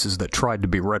those places that tried to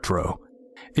be retro.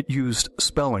 It used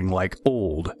spelling like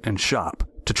old and shop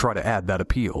to try to add that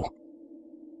appeal.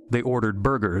 They ordered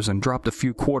burgers and dropped a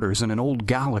few quarters in an old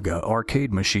Galaga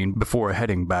arcade machine before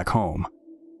heading back home.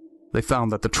 They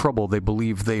found that the trouble they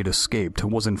believed they'd escaped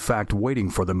was in fact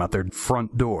waiting for them at their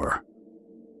front door.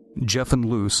 Jeff and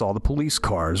Lou saw the police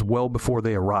cars well before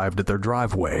they arrived at their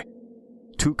driveway.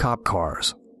 2 cop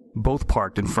cars, both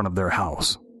parked in front of their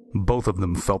house. Both of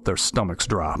them felt their stomachs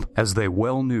drop, as they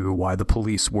well knew why the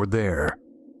police were there.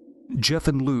 Jeff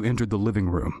and Lou entered the living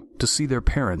room to see their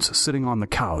parents sitting on the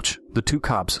couch, the 2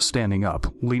 cops standing up,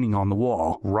 leaning on the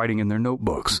wall, writing in their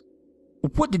notebooks.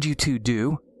 What did you 2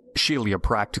 do? Shelia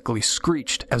practically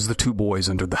screeched as the 2 boys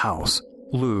entered the house.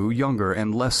 Lou, younger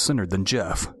and less centered than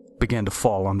Jeff, began to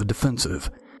fall on the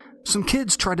defensive. Some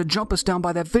kids tried to jump us down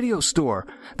by that video store.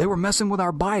 They were messing with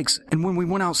our bikes, and when we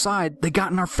went outside, they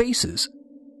got in our faces.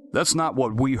 That's not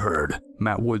what we heard,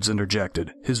 Matt Woods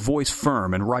interjected, his voice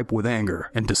firm and ripe with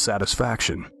anger and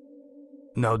dissatisfaction.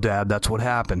 No, Dad, that's what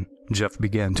happened, Jeff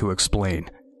began to explain.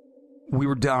 We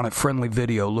were down at Friendly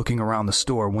Video looking around the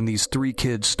store when these 3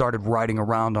 kids started riding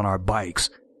around on our bikes.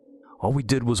 All we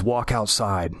did was walk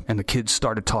outside, and the kids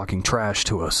started talking trash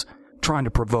to us, trying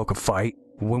to provoke a fight.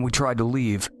 When we tried to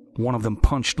leave, one of them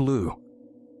punched Lou.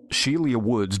 Shelia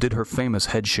Woods did her famous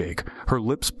headshake, her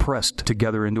lips pressed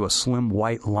together into a slim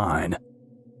white line.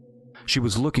 She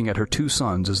was looking at her 2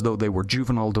 sons as though they were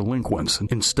juvenile delinquents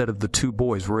instead of the 2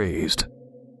 boys raised.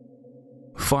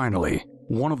 Finally,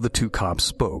 one of the 2 cops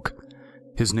spoke.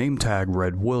 His name tag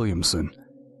read Williamson.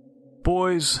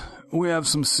 Boys, we have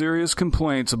some serious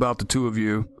complaints about the 2 of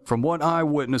you. From what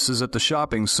eyewitnesses at the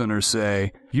shopping center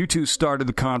say, you 2 started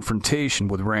the confrontation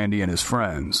with Randy and his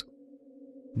friends.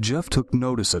 Jeff took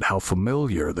notice at how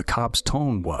familiar the cop's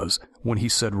tone was when he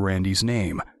said Randy's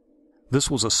name. This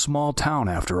was a small town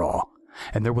after all,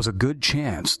 and there was a good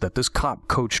chance that this cop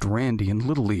coached Randy in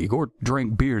Little League or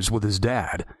drank beers with his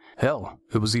dad. Hell,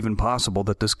 it was even possible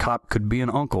that this cop could be an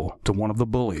uncle to one of the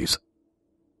bullies.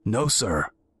 No, sir,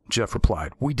 Jeff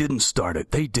replied. We didn't start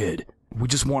it. They did. We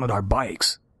just wanted our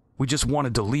bikes. We just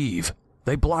wanted to leave.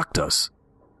 They blocked us.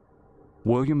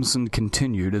 Williamson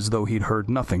continued as though he'd heard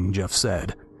nothing Jeff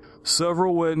said.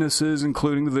 Several witnesses,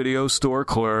 including the video store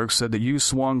clerk, said that you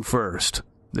swung first.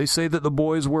 They say that the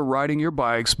boys were riding your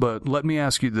bikes, but let me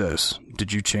ask you this.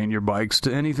 Did you chain your bikes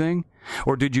to anything?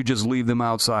 Or did you just leave them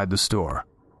outside the store?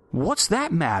 What's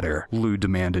that matter? Lou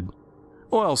demanded.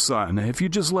 Well, son, if you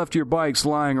just left your bikes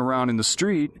lying around in the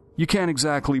street, you can't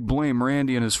exactly blame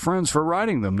Randy and his friends for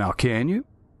riding them now, can you?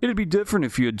 It'd be different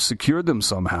if you had secured them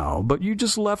somehow, but you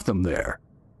just left them there.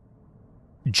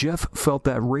 Jeff felt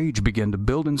that rage begin to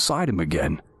build inside him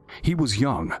again. He was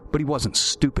young, but he wasn't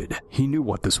stupid. He knew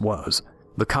what this was.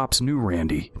 The cops knew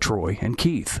Randy, Troy, and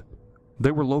Keith.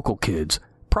 They were local kids,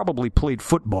 probably played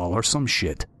football or some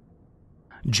shit.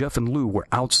 Jeff and Lou were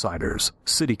outsiders,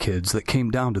 city kids that came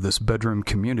down to this bedroom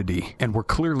community and were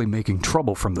clearly making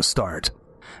trouble from the start.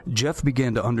 Jeff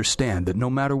began to understand that no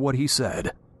matter what he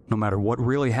said, no matter what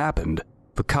really happened,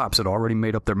 the cops had already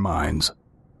made up their minds.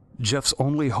 Jeff's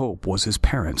only hope was his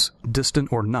parents,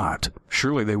 distant or not.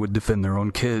 Surely they would defend their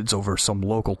own kids over some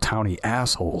local towny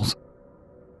assholes.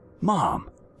 Mom,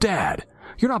 Dad,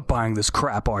 you're not buying this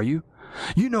crap, are you?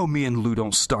 You know me and Lou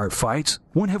don't start fights.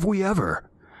 When have we ever?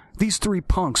 These 3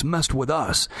 punks messed with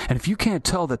us, and if you can't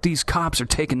tell that these cops are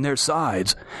taking their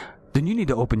sides, then you need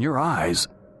to open your eyes.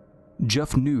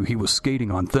 Jeff knew he was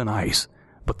skating on thin ice,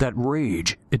 but that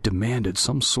rage, it demanded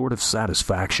some sort of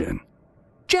satisfaction.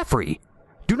 Jeffrey,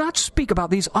 do not speak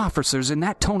about these officers in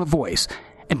that tone of voice,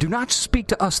 And do not speak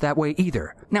to us that way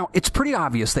either. Now, it's pretty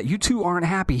obvious that you two aren't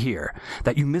happy here,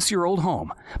 that you miss your old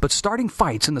home, but starting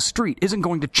fights in the street isn't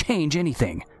going to change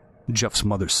anything. Jeff's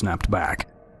mother snapped back.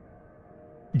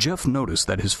 Jeff noticed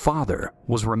that his father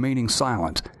was remaining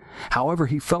silent. However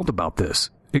he felt about this,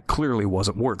 it clearly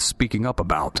wasn't worth speaking up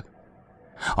about.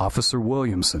 Officer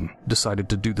Williamson decided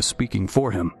to do the speaking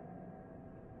for him.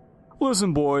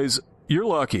 Listen, boys, you're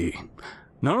lucky.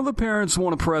 None of the parents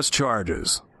want to press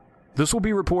charges. This will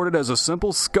be reported as a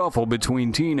simple scuffle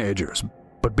between teenagers,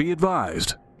 but be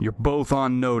advised, you're both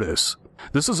on notice.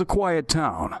 This is a quiet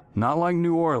town, not like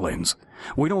New Orleans.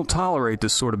 We don't tolerate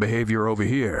this sort of behavior over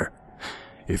here.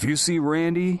 If you see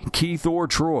Randy, Keith, or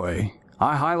Troy,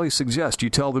 I highly suggest you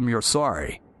tell them you're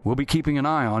sorry. We'll be keeping an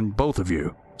eye on both of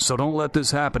you, so don't let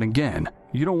this happen again.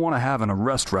 You don't want to have an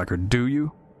arrest record, do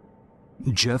you?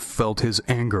 Jeff felt his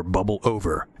anger bubble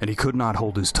over, and he could not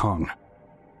hold his tongue.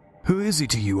 Who is he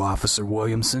to you, Officer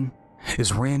Williamson?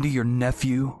 Is Randy your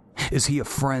nephew? Is he a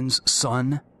friend's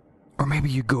son? Or maybe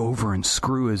you go over and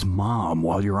screw his mom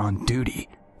while you're on duty.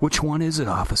 Which one is it,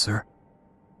 officer?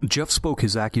 Jeff spoke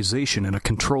his accusation in a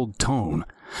controlled tone,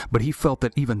 but he felt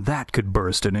that even that could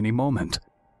burst at any moment.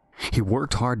 He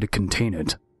worked hard to contain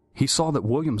it. He saw that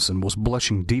Williamson was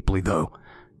blushing deeply, though.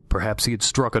 Perhaps he had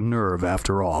struck a nerve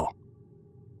after all.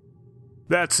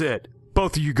 That's it.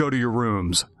 Both of you go to your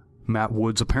rooms. Matt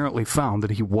Woods apparently found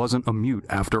that he wasn't a mute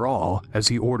after all, as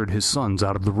he ordered his sons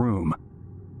out of the room.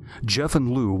 Jeff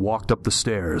and Lou walked up the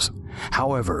stairs.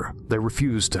 However, they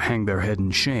refused to hang their head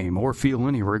in shame or feel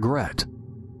any regret.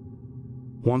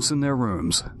 Once in their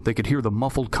rooms, they could hear the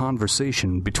muffled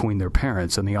conversation between their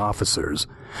parents and the officers.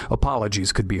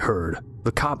 Apologies could be heard.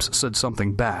 The cops said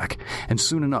something back, and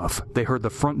soon enough, they heard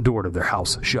the front door to their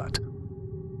house shut.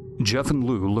 Jeff and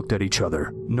Lou looked at each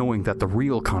other, knowing that the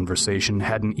real conversation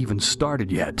hadn't even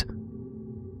started yet.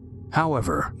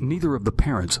 However, neither of the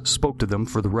parents spoke to them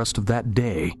for the rest of that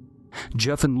day.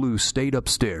 Jeff and Lou stayed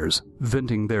upstairs,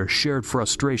 venting their shared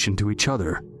frustration to each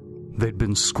other. They'd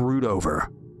been screwed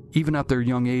over. Even at their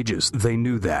young ages, they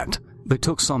knew that. They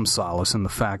took some solace in the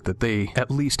fact that they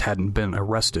at least hadn't been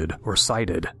arrested or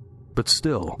cited. But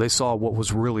still, they saw what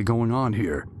was really going on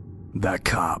here. That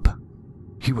cop.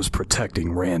 He was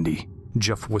protecting Randy,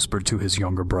 Jeff whispered to his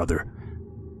younger brother.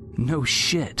 No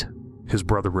shit, his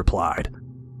brother replied.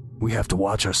 We have to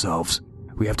watch ourselves.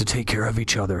 We have to take care of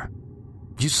each other.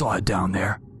 You saw it down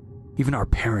there. Even our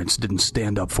parents didn't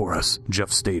stand up for us,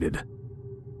 Jeff stated.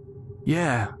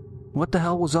 Yeah, what the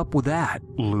hell was up with that?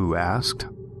 Lou asked.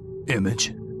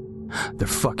 Image. Their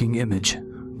fucking image.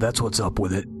 That's what's up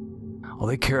with it. All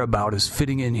they care about is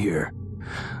fitting in here.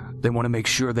 They want to make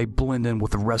sure they blend in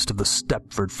with the rest of the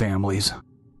Stepford families.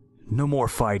 No more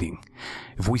fighting.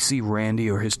 If we see Randy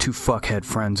or his two fuckhead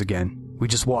friends again, we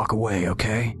just walk away,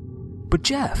 okay? But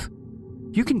Jeff,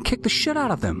 you can kick the shit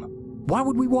out of them. Why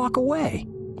would we walk away?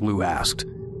 Lou asked.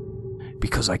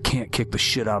 Because I can't kick the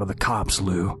shit out of the cops,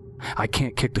 Lou. I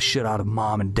can't kick the shit out of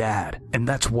Mom and Dad, and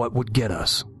that's what would get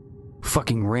us.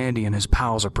 Fucking Randy and his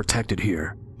pals are protected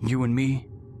here. You and me,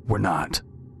 we're not.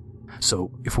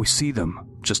 So if we see them,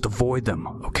 just avoid them,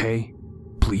 okay?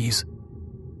 Please?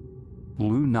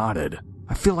 Lou nodded.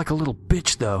 I feel like a little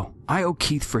bitch, though. I owe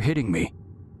Keith for hitting me.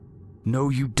 No,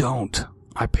 you don't.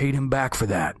 I paid him back for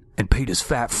that, and paid his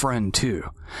fat friend, too.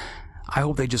 I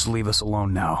hope they just leave us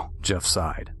alone now, Jeff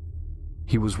sighed.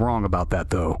 He was wrong about that,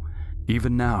 though.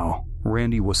 Even now,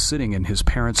 Randy was sitting in his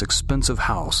parents' expensive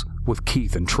house, with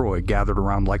Keith and Troy gathered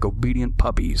around like obedient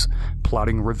puppies,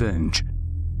 plotting revenge.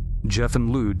 Jeff and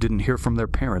Lou didn't hear from their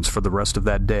parents for the rest of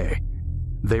that day.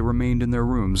 They remained in their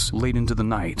rooms late into the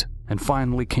night, and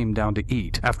finally came down to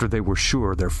eat after they were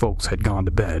sure their folks had gone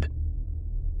to bed.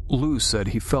 Lou said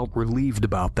he felt relieved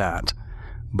about that,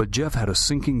 but Jeff had a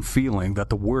sinking feeling that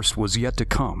the worst was yet to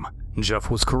come.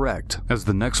 Jeff was correct, as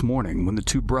the next morning when the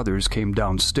two brothers came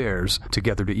downstairs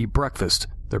together to eat breakfast,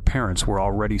 their parents were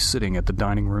already sitting at the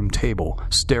dining room table,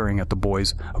 staring at the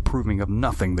boys, approving of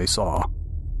nothing they saw.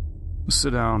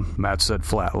 Sit down, Matt said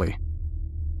flatly.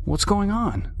 What's going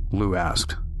on? Lou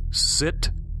asked. Sit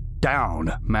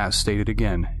down, Matt stated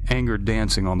again, anger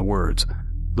dancing on the words.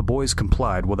 The boys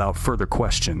complied without further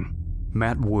question.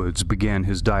 Matt Woods began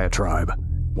his diatribe.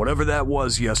 Whatever that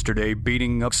was yesterday,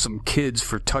 beating up some kids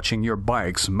for touching your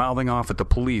bikes, mouthing off at the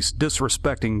police,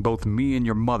 disrespecting both me and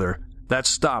your mother, that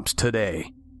stops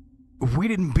today. We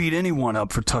didn't beat anyone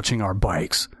up for touching our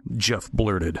bikes, Jeff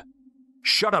blurted.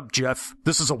 Shut up, Jeff.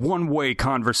 This is a one-way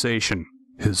conversation,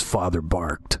 his father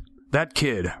barked. That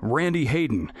kid, Randy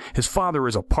Hayden, his father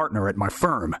is a partner at my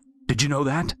firm. Did you know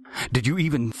that? Did you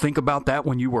even think about that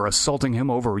when you were assaulting him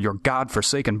over your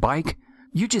godforsaken bike?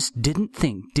 You just didn't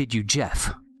think, did you,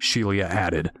 Jeff? Sheila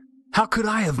added. How could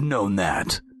I have known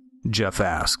that? Jeff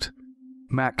asked.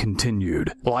 Matt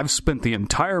continued. Well, I've spent the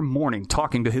entire morning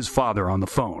talking to his father on the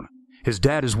phone. His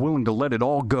dad is willing to let it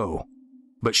all go.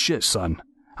 But shit, son,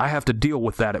 I have to deal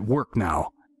with that at work now.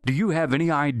 Do you have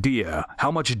any idea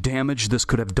how much damage this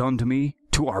could have done to me,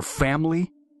 to our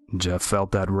family? Jeff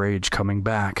felt that rage coming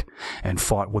back, and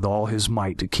fought with all his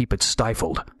might to keep it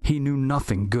stifled. He knew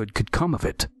nothing good could come of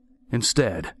it.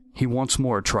 Instead, he once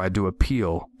more tried to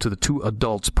appeal to the two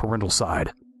adults' parental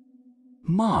side.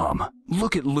 Mom,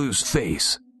 look at Lou's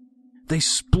face. They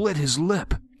split his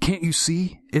lip. Can't you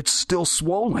see? It's still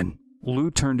swollen.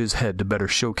 Lou turned his head to better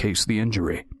showcase the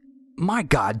injury. My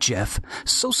God, Jeff,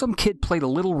 so some kid played a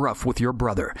little rough with your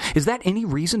brother. Is that any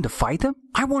reason to fight them?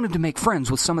 I wanted to make friends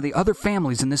with some of the other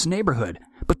families in this neighborhood,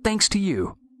 but thanks to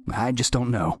you, I just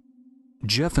don't know.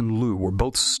 Jeff and Lou were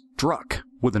both struck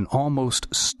with an almost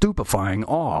stupefying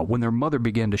awe when their mother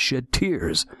began to shed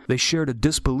tears. They shared a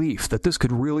disbelief that this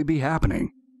could really be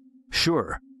happening.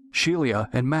 Sure, Sheila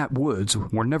and Matt Woods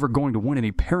were never going to win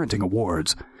any parenting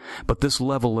awards, but this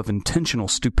level of intentional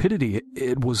stupidity,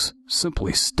 it was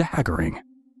simply staggering.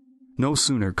 No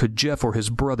sooner could Jeff or his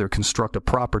brother construct a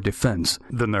proper defense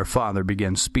than their father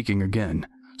began speaking again.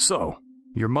 So,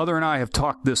 your mother and I have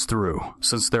talked this through.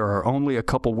 Since there are only a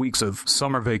couple weeks of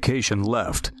summer vacation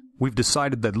left, we've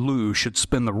decided that Lou should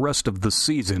spend the rest of the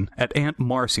season at Aunt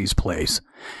Marcy's place.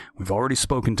 We've already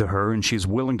spoken to her, and she's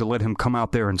willing to let him come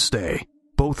out there and stay.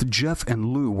 Both Jeff and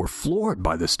Lou were floored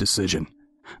by this decision.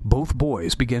 Both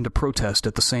boys began to protest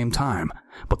at the same time,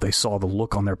 but they saw the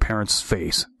look on their parents'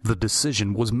 face. The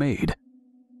decision was made.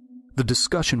 The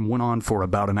discussion went on for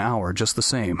about an hour just the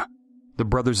same. The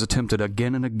brothers attempted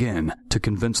again and again to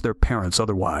convince their parents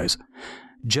otherwise.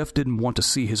 Jeff didn't want to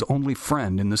see his only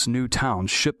friend in this new town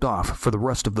shipped off for the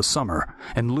rest of the summer,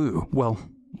 and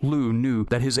Lou knew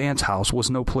that his aunt's house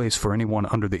was no place for anyone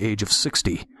under the age of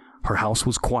 60. Her house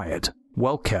was quiet,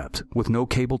 well kept, with no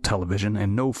cable television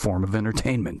and no form of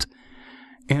entertainment.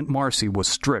 Aunt Marcy was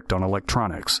strict on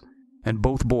electronics, and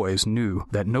both boys knew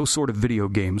that no sort of video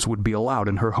games would be allowed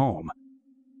in her home.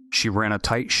 She ran a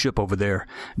tight ship over there,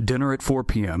 dinner at 4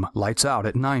 p.m., lights out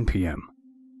at 9 p.m.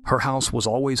 Her house was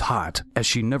always hot, as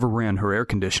she never ran her air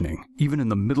conditioning, even in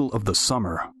the middle of the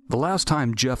summer. The last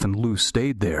time Jeff and Lou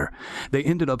stayed there, they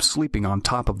ended up sleeping on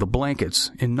top of the blankets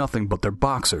in nothing but their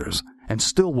boxers, and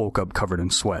still woke up covered in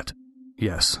sweat.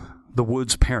 Yes, the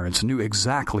Woods' parents knew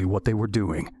exactly what they were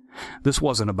doing. This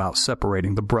wasn't about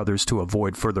separating the brothers to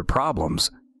avoid further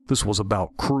problems. This was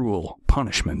about cruel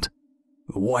punishment.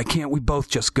 Why can't we both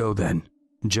just go then?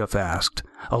 Jeff asked,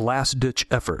 a last-ditch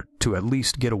effort to at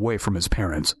least get away from his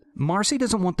parents. Marcy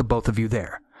doesn't want the both of you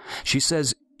there. She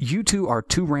says you two are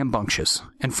too rambunctious,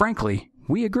 and frankly,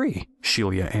 we agree,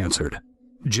 Sheila answered.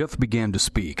 Jeff began to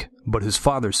speak, but his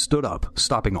father stood up,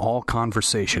 stopping all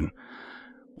conversation.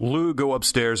 Lou, go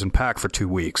upstairs and pack for 2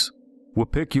 weeks. We'll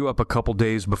pick you up a couple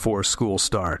days before school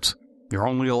starts. You're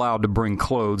only allowed to bring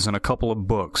clothes and a couple of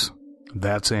books.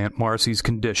 That's Aunt Marcy's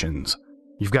conditions.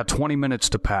 You've got 20 minutes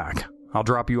to pack. I'll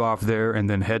drop you off there and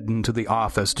then head into the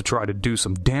office to try to do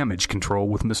some damage control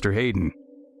with Mr. Hayden.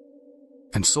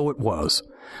 And so it was.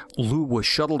 Lou was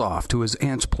shuttled off to his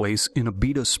aunt's place in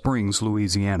Abita Springs,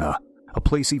 Louisiana, a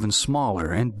place even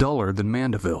smaller and duller than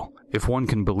Mandeville, if one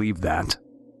can believe that.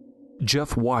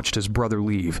 Jeff watched his brother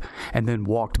leave and then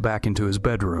walked back into his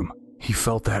bedroom. He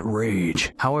felt that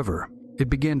rage. However, it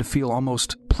began to feel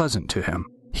almost pleasant to him.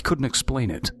 He couldn't explain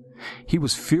it. He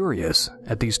was furious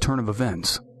at these turn of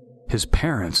events. His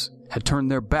parents had turned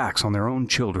their backs on their own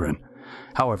children.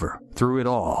 However, through it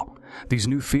all, these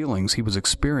new feelings he was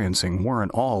experiencing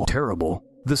weren't all terrible.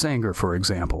 This anger, for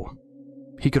example.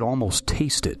 He could almost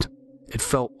taste it. It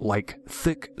felt like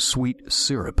thick, sweet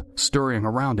syrup stirring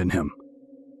around in him.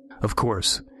 Of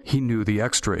course, he knew the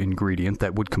extra ingredient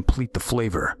that would complete the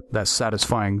flavor, that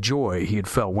satisfying joy he had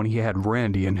felt when he had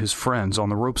Randy and his friends on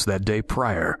the ropes that day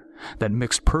prior, that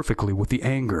mixed perfectly with the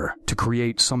anger to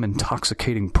create some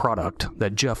intoxicating product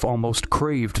that Jeff almost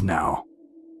craved now.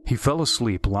 He fell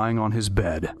asleep lying on his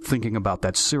bed, thinking about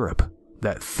that syrup,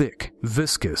 that thick,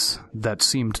 viscous, that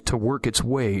seemed to work its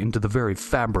way into the very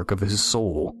fabric of his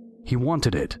soul. He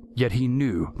wanted it, yet he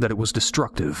knew that it was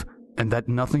destructive, and that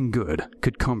nothing good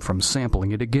could come from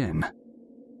sampling it again.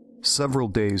 Several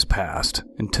days passed,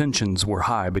 and tensions were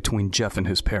high between Jeff and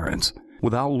his parents.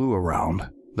 Without Lou around,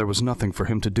 there was nothing for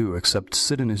him to do except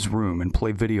sit in his room and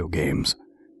play video games.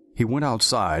 He went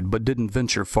outside, but didn't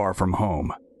venture far from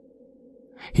home.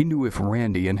 He knew if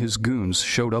Randy and his goons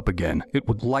showed up again, it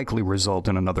would likely result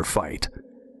in another fight.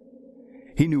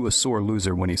 He knew a sore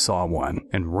loser when he saw one,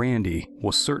 and Randy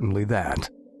was certainly that.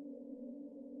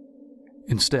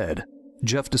 Instead,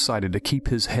 Jeff decided to keep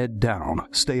his head down,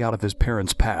 stay out of his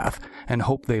parents' path, and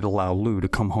hope they'd allow Lou to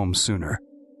come home sooner.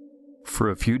 For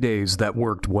a few days that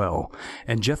worked well,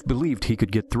 and Jeff believed he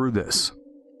could get through this.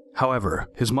 However,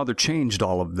 his mother changed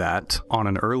all of that on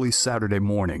an early Saturday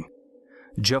morning.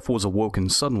 Jeff was awoken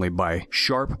suddenly by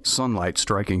sharp sunlight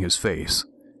striking his face.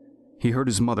 He heard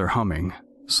his mother humming,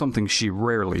 something she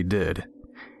rarely did.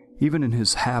 Even in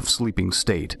his half-sleeping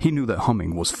state, he knew that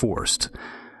humming was forced.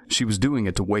 She was doing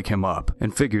it to wake him up,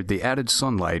 and figured the added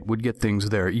sunlight would get things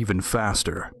there even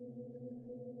faster.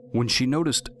 When she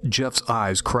noticed Jeff's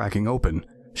eyes cracking open,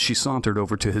 she sauntered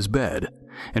over to his bed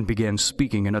and began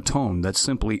speaking in a tone that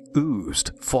simply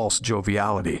oozed false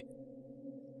joviality.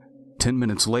 10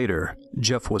 minutes later,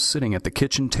 Jeff was sitting at the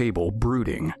kitchen table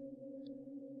brooding.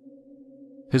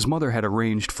 His mother had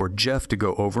arranged for Jeff to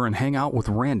go over and hang out with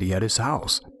Randy at his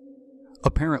house.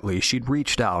 Apparently, she'd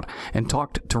reached out and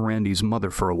talked to Randy's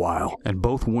mother for a while, and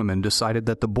both women decided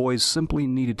that the boys simply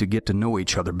needed to get to know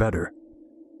each other better.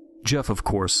 Jeff, of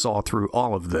course, saw through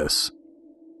all of this.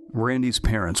 Randy's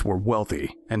parents were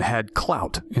wealthy and had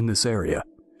clout in this area.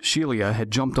 Sheila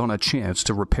had jumped on a chance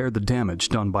to repair the damage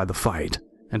done by the fight,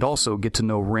 and also get to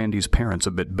know Randy's parents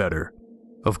a bit better.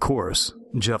 Of course,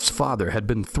 Jeff's father had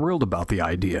been thrilled about the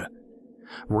idea.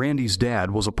 Randy's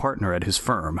dad was a partner at his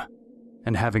firm,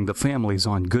 and having the families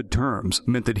on good terms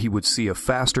meant that he would see a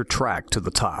faster track to the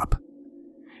top.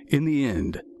 In the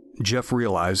end, Jeff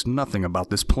realized nothing about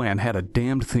this plan had a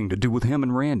damned thing to do with him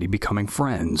and Randy becoming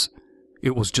friends.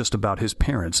 It was just about his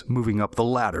parents moving up the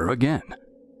ladder again.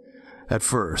 At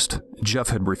first, Jeff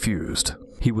had refused.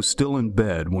 He was still in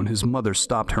bed when his mother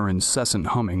stopped her incessant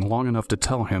humming long enough to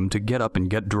tell him to get up and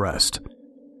get dressed.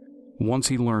 Once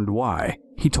he learned why,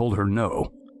 he told her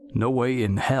no. No way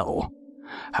in hell.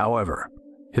 However,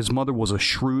 his mother was a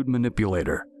shrewd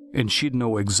manipulator, and she'd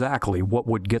know exactly what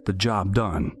would get the job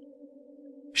done.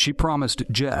 She promised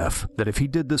Jeff that if he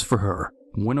did this for her,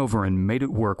 went over and made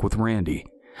it work with Randy,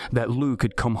 that Lou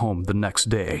could come home the next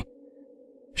day.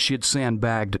 She had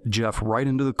sandbagged Jeff right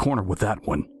into the corner with that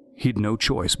one. He'd no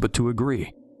choice but to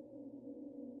agree.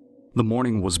 The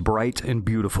morning was bright and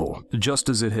beautiful, just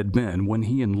as it had been when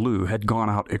he and Lou had gone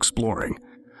out exploring.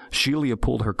 Sheila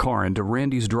pulled her car into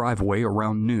Randy's driveway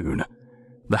around noon.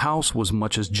 The house was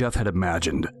much as Jeff had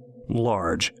imagined.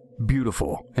 Large,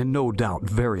 beautiful, and no doubt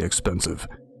very expensive.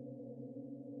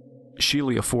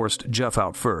 Sheila forced Jeff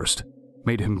out first,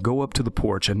 made him go up to the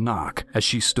porch and knock as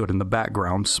she stood in the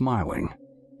background smiling.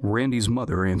 Randy's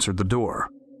mother answered the door.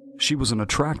 She was an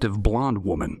attractive blonde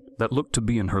woman that looked to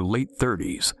be in her late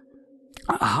 30s.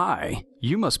 "Hi,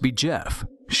 you must be Jeff,"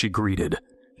 she greeted.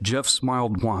 Jeff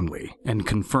smiled wanly and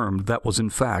confirmed that was in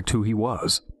fact who he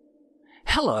was.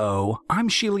 "Hello, I'm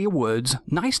Sheila Woods.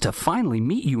 Nice to finally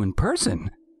meet you in person,"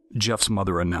 Jeff's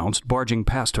mother announced, barging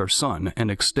past her son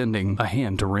and extending a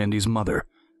hand to Randy's mother.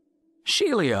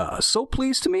 "Sheila, so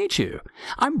pleased to meet you.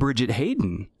 I'm Bridget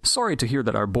Hayden. Sorry to hear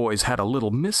that our boys had a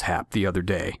little mishap the other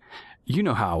day. You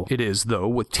know how it is, though,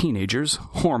 with teenagers,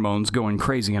 hormones going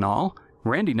crazy and all.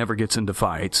 Randy never gets into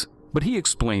fights, but he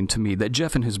explained to me that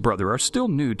Jeff and his brother are still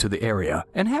new to the area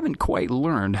and haven't quite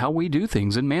learned how we do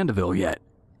things in Mandeville yet.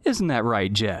 Isn't that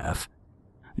right, Jeff?"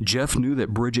 Jeff knew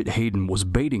that Bridget Hayden was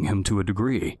baiting him to a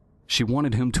degree. She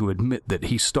wanted him to admit that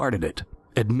he started it,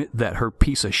 admit that her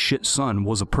piece of shit son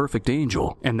was a perfect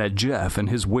angel, and that Jeff and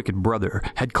his wicked brother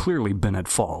had clearly been at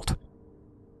fault.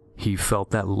 He felt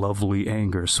that lovely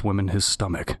anger swim in his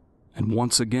stomach, and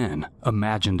once again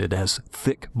imagined it as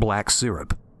thick black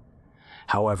syrup.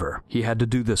 However, he had to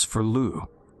do this for Lou.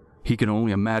 He could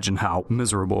only imagine how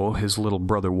miserable his little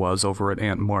brother was over at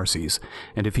Aunt Marcy's,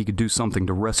 and if he could do something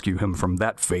to rescue him from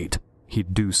that fate,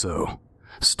 he'd do so.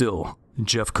 Still,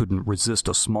 Jeff couldn't resist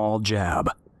a small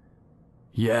jab.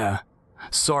 "Yeah,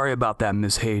 sorry about that,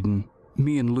 Miss Hayden.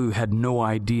 Me and Lou had no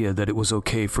idea that it was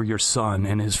okay for your son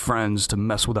and his friends to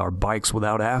mess with our bikes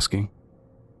without asking."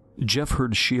 Jeff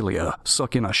heard Sheila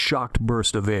suck in a shocked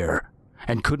burst of air,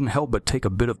 and couldn't help but take a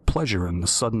bit of pleasure in the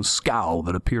sudden scowl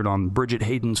that appeared on Bridget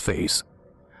Hayden's face.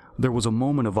 There was a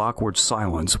moment of awkward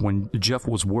silence when Jeff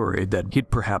was worried that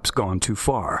he'd perhaps gone too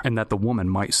far, and that the woman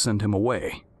might send him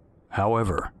away.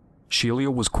 However, Sheila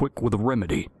was quick with a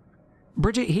remedy.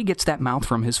 "Bridget, he gets that mouth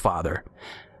from his father.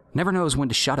 Never knows when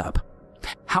to shut up.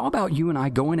 How about you and I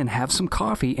go in and have some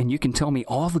coffee, and you can tell me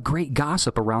all the great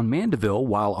gossip around Mandeville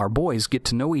while our boys get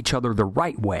to know each other the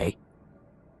right way?"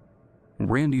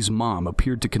 Randy's mom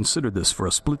appeared to consider this for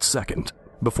a split second,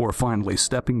 before finally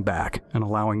stepping back and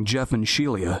allowing Jeff and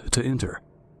Sheila to enter.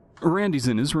 "Randy's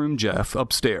in his room, Jeff,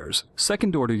 upstairs.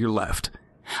 Second door to your left.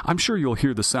 I'm sure you'll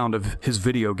hear the sound of his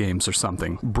video games or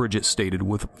something, Bridget stated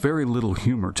with very little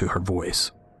humor to her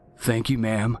voice. Thank you,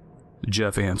 ma'am,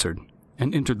 Jeff answered,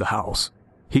 and entered the house.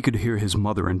 He could hear his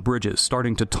mother and Bridget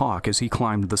starting to talk as he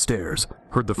climbed the stairs,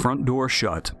 heard the front door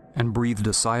shut, and breathed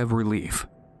a sigh of relief.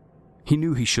 He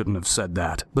knew he shouldn't have said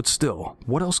that, but still,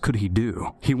 what else could he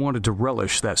do? He wanted to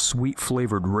relish that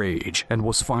sweet-flavored rage, and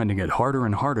was finding it harder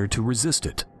and harder to resist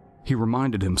it. He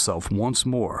reminded himself once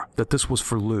more that this was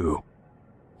for Lou.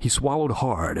 He swallowed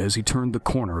hard as he turned the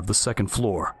corner of the second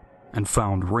floor, and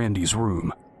found Randy's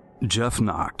room. Jeff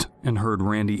knocked, and heard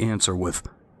Randy answer with,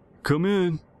 "Come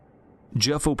in."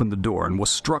 Jeff opened the door and was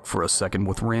struck for a second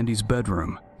with Randy's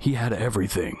bedroom. He had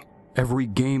everything. Every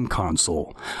game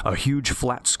console, a huge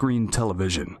flat-screen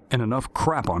television, and enough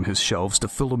crap on his shelves to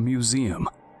fill a museum.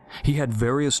 He had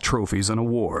various trophies and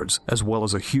awards, as well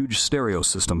as a huge stereo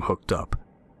system hooked up.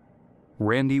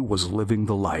 Randy was living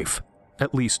the life,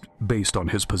 at least based on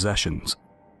his possessions.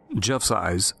 Jeff's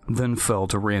eyes then fell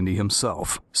to Randy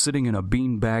himself, sitting in a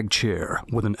beanbag chair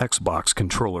with an Xbox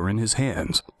controller in his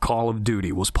hands. Call of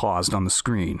Duty was paused on the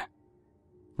screen.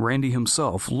 Randy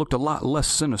himself looked a lot less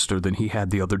sinister than he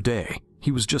had the other day.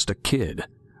 He was just a kid,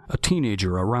 a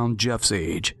teenager around Jeff's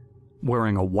age,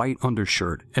 wearing a white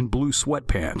undershirt and blue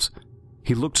sweatpants.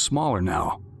 He looked smaller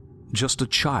now, just a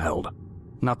child,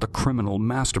 not the criminal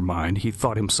mastermind he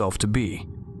thought himself to be.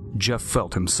 Jeff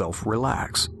felt himself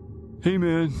relax. "Hey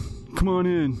man, come on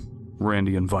in,"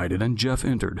 Randy invited, and Jeff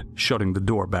entered, shutting the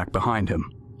door back behind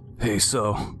him. "Hey,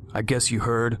 so, I guess you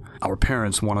heard? Our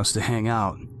parents want us to hang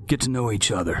out, get to know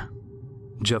each other,"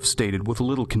 Jeff stated with a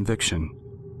little conviction.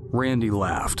 Randy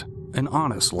laughed, an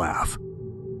honest laugh.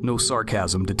 No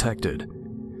sarcasm detected.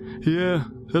 "Yeah,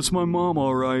 that's my mom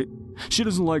all right. She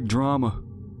doesn't like drama.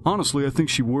 Honestly, I think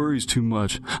she worries too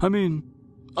much. I mean,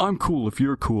 I'm cool if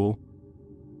you're cool."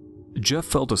 Jeff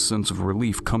felt a sense of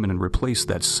relief come in and replace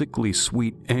that sickly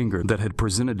sweet anger that had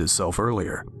presented itself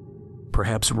earlier.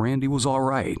 Perhaps Randy was all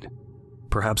right.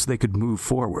 Perhaps they could move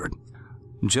forward.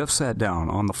 Jeff sat down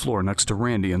on the floor next to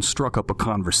Randy and struck up a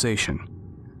conversation.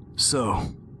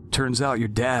 "So, turns out your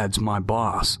dad's my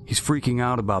boss. He's freaking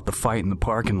out about the fight in the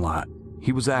parking lot.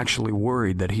 He was actually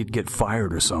worried that he'd get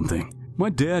fired or something." "My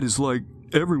dad is like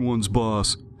everyone's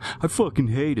boss. I fucking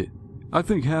hate it. I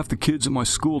think half the kids at my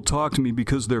school talk to me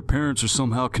because their parents are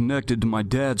somehow connected to my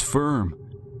dad's firm."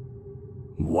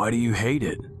 "Why do you hate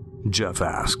it?" Jeff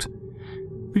asked.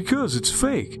 "Because it's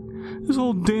fake. This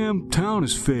whole damn town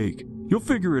is fake. You'll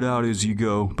figure it out as you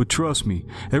go, but trust me,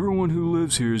 everyone who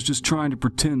lives here is just trying to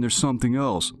pretend there's something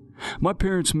else. My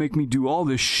parents make me do all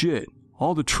this shit,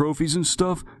 all the trophies and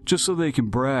stuff, just so they can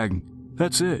brag.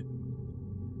 That's it."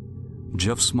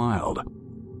 Jeff smiled.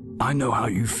 "I know how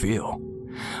you feel.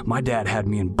 My dad had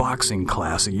me in boxing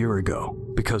class a year ago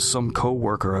because some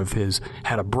co-worker of his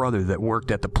had a brother that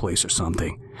worked at the place or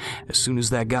something. As soon as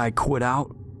that guy quit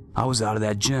out, I was out of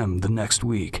that gym the next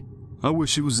week." "I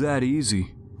wish it was that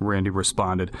easy," Randy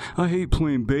responded. "I hate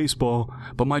playing baseball,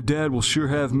 but my dad will sure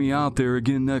have me out there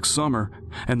again next summer,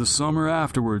 and the summer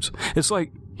afterwards. It's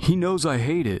like he knows I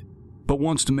hate it, but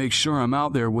wants to make sure I'm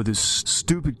out there with his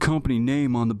stupid company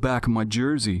name on the back of my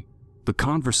jersey." The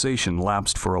conversation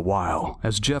lapsed for a while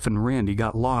as Jeff and Randy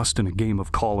got lost in a game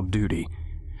of Call of Duty.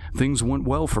 Things went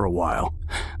well for a while.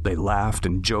 They laughed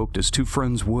and joked as two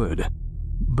friends would.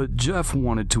 But Jeff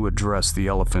wanted to address the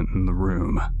elephant in the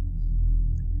room.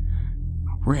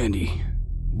 "Randy,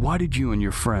 why did you and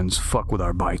your friends fuck with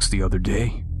our bikes the other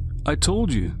day?" "I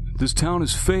told you, this town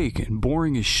is fake and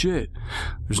boring as shit.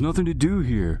 There's nothing to do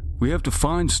here. We have to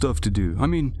find stuff to do. I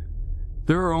mean,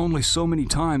 there are only so many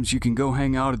times you can go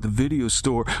hang out at the video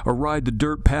store or ride the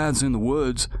dirt paths in the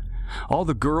woods. All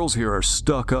the girls here are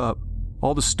stuck up.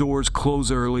 All the stores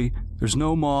close early. There's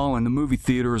no mall, and the movie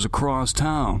theater is across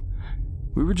town.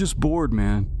 We were just bored,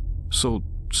 man. So,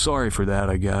 sorry for that,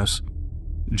 I guess."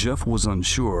 Jeff was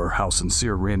unsure how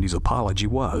sincere Randy's apology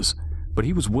was, but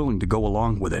he was willing to go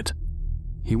along with it.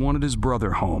 He wanted his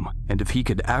brother home, and if he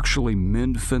could actually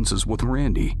mend fences with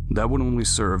Randy, that would only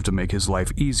serve to make his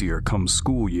life easier come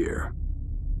school year.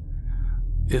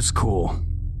 "It's cool,"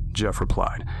 Jeff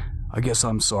replied. "I guess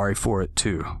I'm sorry for it,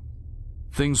 too.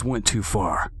 Things went too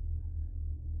far."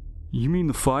 "You mean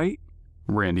the fight?"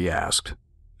 Randy asked.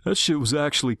 "That shit was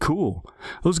actually cool.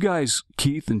 Those guys,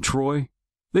 Keith and Troy,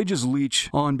 they just leech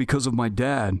on because of my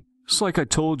dad. It's like I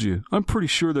told you, I'm pretty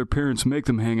sure their parents make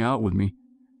them hang out with me."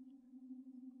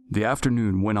 The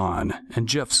afternoon went on, and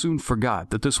Jeff soon forgot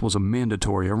that this was a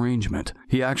mandatory arrangement.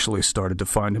 He actually started to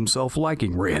find himself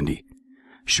liking Randy.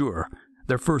 Sure,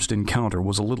 their first encounter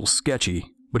was a little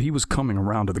sketchy, but he was coming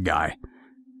around to the guy.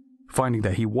 finding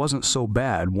that he wasn't so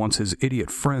bad once his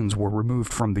idiot friends were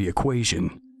removed from the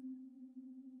equation.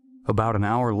 About an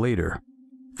hour later,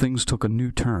 things took a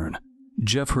new turn.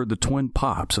 Jeff heard the twin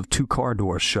pops of 2 car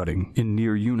doors shutting in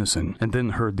near unison, and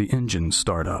then heard the engine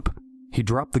start up. He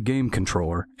dropped the game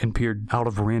controller and peered out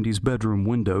of Randy's bedroom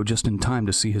window just in time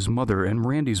to see his mother and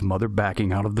Randy's mother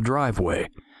backing out of the driveway.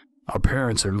 "Our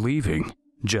parents are leaving,"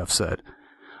 Jeff said.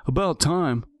 "About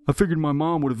time. I figured my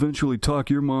mom would eventually talk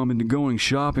your mom into going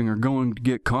shopping or going to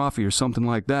get coffee or something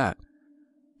like that."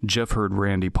 Jeff heard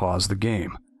Randy pause the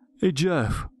game. "Hey,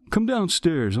 Jeff, come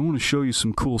downstairs. I want to show you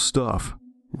some cool stuff,"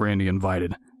 Randy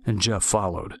invited, and Jeff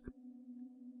followed.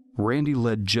 Randy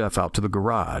led Jeff out to the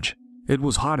garage. It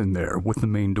was hot in there with the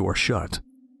main door shut.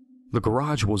 The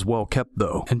garage was well kept,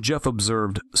 though, and Jeff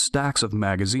observed stacks of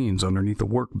magazines underneath a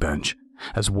workbench,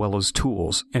 as well as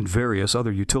tools and various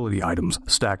other utility items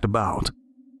stacked about.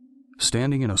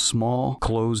 Standing in a small,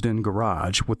 closed-in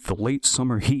garage with the late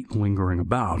summer heat lingering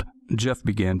about, Jeff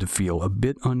began to feel a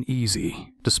bit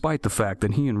uneasy. Despite the fact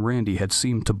that he and Randy had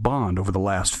seemed to bond over the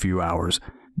last few hours,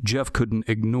 Jeff couldn't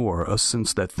ignore a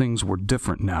sense that things were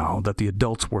different now that the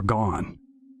adults were gone.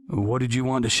 "What did you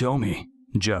want to show me?"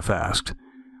 Jeff asked.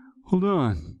 "Hold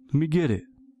on, let me get it,"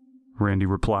 Randy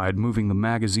replied, moving the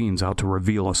magazines out to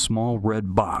reveal a small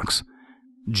red box.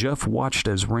 Jeff watched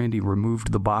as Randy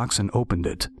removed the box and opened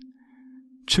it.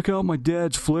 "Check out my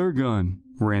dad's flare gun,"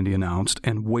 Randy announced,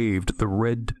 and waved the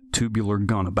red tubular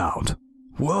gun about.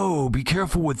 "Whoa, be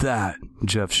careful with that,"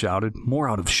 Jeff shouted, more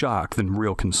out of shock than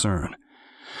real concern.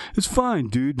 "It's fine,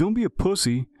 dude, don't be a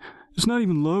pussy. It's not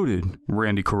even loaded,"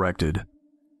 Randy corrected.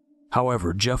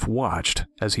 However, Jeff watched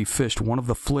as he fished one of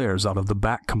the flares out of the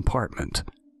back compartment.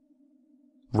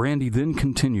 Randy then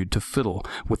continued to fiddle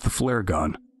with the flare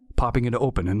gun, popping it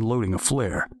open and loading a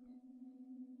flare.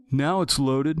 "Now it's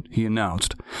loaded," he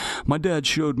announced. "My dad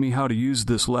showed me how to use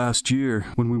this last year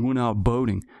when we went out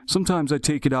boating. Sometimes I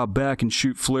take it out back and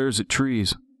shoot flares at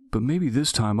trees, but maybe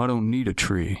this time I don't need a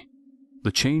tree."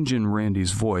 The change in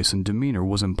Randy's voice and demeanor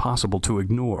was impossible to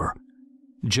ignore.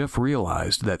 Jeff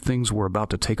realized that things were about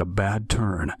to take a bad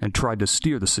turn and tried to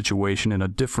steer the situation in a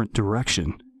different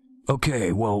direction.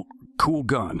 "Okay, well, cool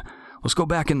gun. Let's go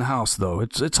back in the house, though.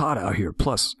 It's hot out here.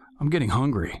 Plus, I'm getting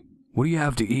hungry. What do you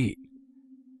have to eat?"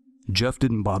 Jeff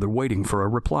didn't bother waiting for a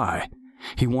reply.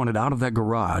 He wanted out of that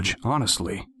garage.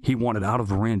 Honestly, he wanted out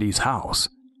of Randy's house.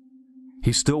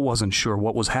 He still wasn't sure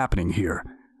what was happening here,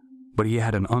 but he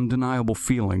had an undeniable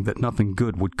feeling that nothing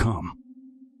good would come.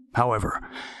 However,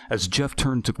 as Jeff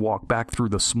turned to walk back through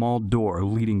the small door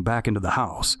leading back into the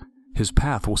house, his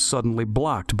path was suddenly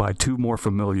blocked by 2 more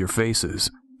familiar faces.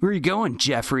 "Where are you going,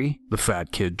 Jeffrey?" the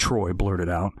fat kid Troy blurted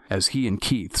out as he and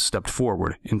Keith stepped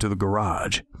forward into the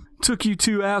garage. "Took you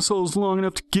 2 assholes long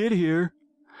enough to get here.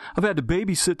 I've had to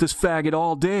babysit this faggot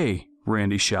all day,"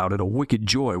 Randy shouted. A wicked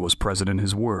joy was present in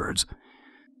his words.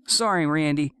 "Sorry,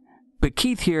 Randy, but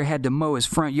Keith here had to mow his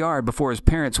front yard before his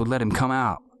parents would let him come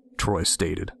out," Troy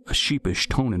stated, a sheepish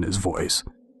tone in his voice.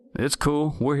 "It's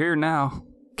cool, we're here now,"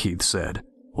 Keith said.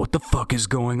 "What the fuck is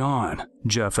going on?"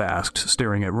 Jeff asked,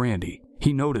 staring at Randy.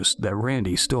 He noticed that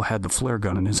Randy still had the flare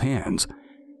gun in his hands.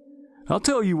 "I'll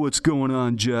tell you what's going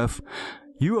on, Jeff.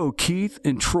 You owe Keith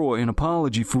and Troy an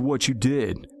apology for what you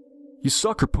did. You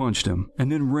sucker punched him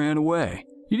and then ran away.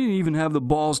 You didn't even have the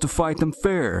balls to fight them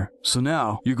fair. So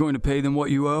now you're going to pay them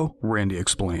what you owe?" Randy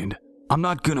explained. "I'm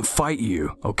not gonna fight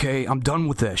you, okay? I'm done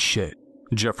with that shit,"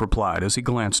 Jeff replied as he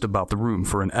glanced about the room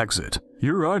for an exit.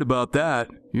 "You're right about that.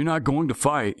 You're not going to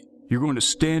fight. You're going to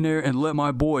stand there and let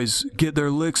my boys get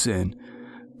their licks in.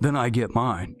 Then I get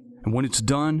mine. And when it's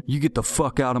done, you get the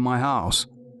fuck out of my house.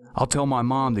 I'll tell my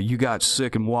mom that you got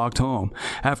sick and walked home.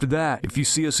 After that, if you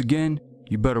see us again,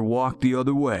 you better walk the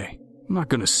other way. I'm not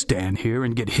gonna stand here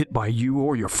and get hit by you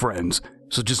or your friends.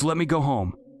 So just let me go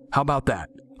home. How about that?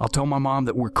 I'll tell my mom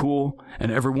that we're cool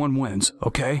and everyone wins,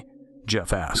 okay?"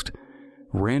 Jeff asked.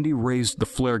 Randy raised the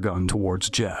flare gun towards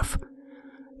Jeff.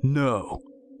 "No.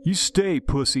 You stay,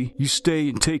 pussy. You stay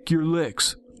and take your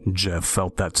licks." Jeff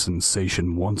felt that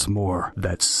sensation once more,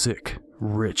 that sick,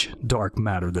 rich, dark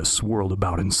matter that swirled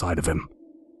about inside of him.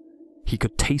 He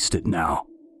could taste it now.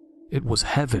 It was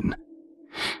heaven.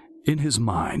 In his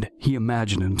mind, he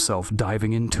imagined himself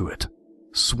diving into it,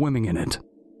 swimming in it,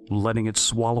 letting it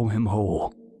swallow him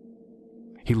whole.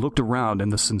 He looked around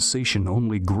and the sensation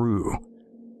only grew.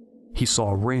 He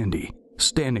saw Randy,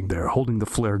 standing there holding the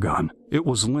flare gun. It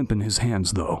was limp in his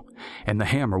hands, though, and the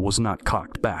hammer was not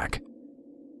cocked back.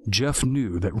 Jeff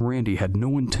knew that Randy had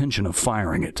no intention of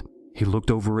firing it. He looked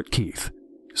over at Keith,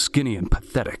 skinny and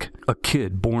pathetic, a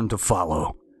kid born to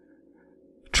follow.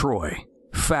 Troy,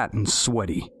 fat and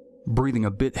sweaty, breathing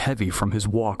a bit heavy from his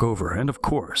walk over, and of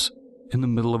course, in the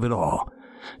middle of it all,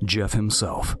 Jeff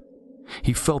himself.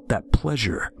 He felt that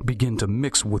pleasure begin to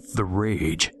mix with the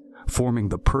rage, forming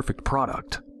the perfect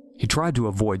product. He tried to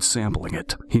avoid sampling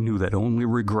it. He knew that only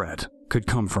regret could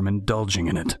come from indulging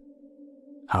in it.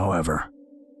 However,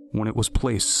 when it was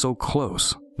placed so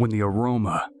close, when the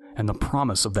aroma and the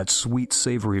promise of that sweet,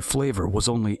 savory flavor was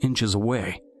only inches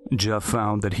away, Jeff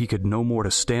found that he could no more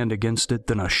to stand against it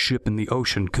than a ship in the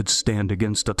ocean could stand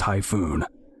against a typhoon.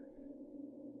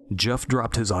 Jeff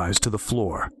dropped his eyes to the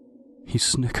floor. He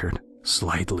snickered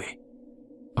slightly.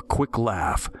 A quick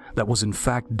laugh that was in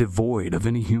fact devoid of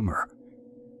any humor.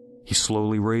 He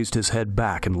slowly raised his head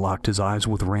back and locked his eyes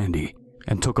with Randy,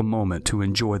 and took a moment to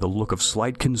enjoy the look of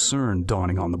slight concern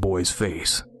dawning on the boy's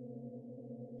face.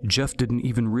 Jeff didn't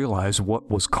even realize what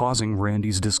was causing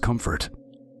Randy's discomfort.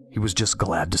 He was just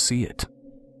glad to see it.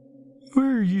 "Why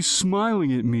are you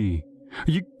smiling at me?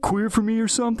 Are you queer for me or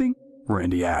something?"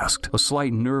 Randy asked, a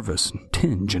slight nervous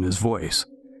tinge in his voice.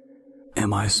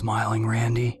 "Am I smiling,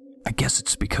 Randy? I guess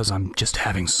it's because I'm just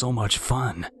having so much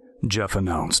fun," Jeff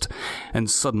announced, and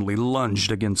suddenly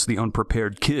lunged against the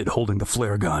unprepared kid holding the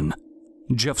flare gun.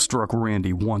 Jeff struck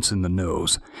Randy once in the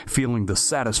nose, feeling the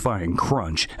satisfying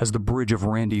crunch as the bridge of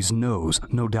Randy's nose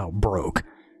no doubt broke.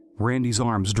 Randy's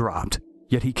arms dropped,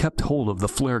 yet he kept hold of the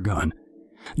flare gun.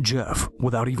 Jeff,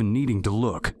 without even needing to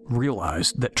look,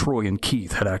 realized that Troy and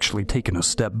Keith had actually taken a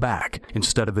step back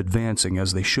instead of advancing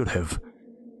as they should have.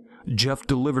 Jeff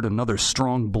delivered another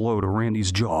strong blow to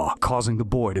Randy's jaw, causing the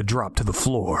boy to drop to the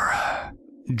floor.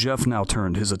 Jeff now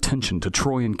turned his attention to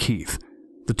Troy and Keith,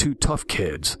 the two tough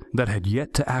kids that had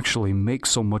yet to actually make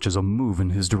so much as a move in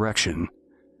his direction.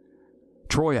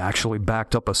 Troy actually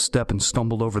backed up a step and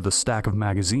stumbled over the stack of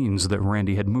magazines that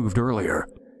Randy had moved earlier.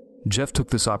 Jeff took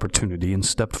this opportunity and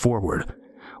stepped forward,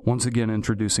 once again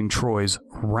introducing Troy's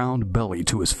round belly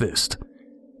to his fist.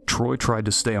 Troy tried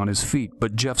to stay on his feet,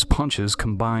 but Jeff's punches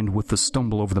combined with the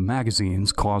stumble over the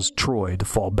magazines caused Troy to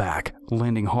fall back,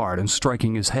 landing hard and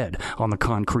striking his head on the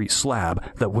concrete slab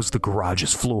that was the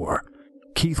garage's floor.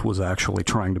 Keith was actually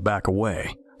trying to back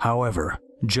away. However,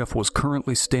 Jeff was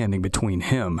currently standing between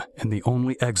him and the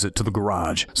only exit to the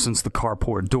garage since the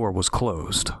carport door was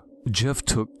closed. Jeff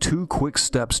took 2 quick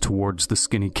steps towards the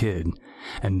skinny kid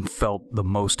and felt the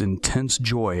most intense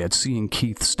joy at seeing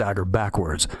Keith stagger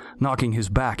backwards, knocking his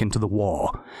back into the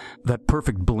wall. That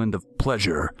perfect blend of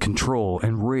pleasure, control,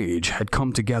 and rage had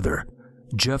come together.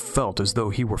 Jeff felt as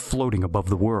though he were floating above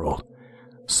the world.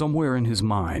 Somewhere in his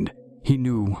mind, he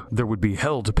knew there would be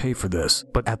hell to pay for this,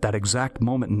 but at that exact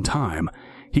moment in time,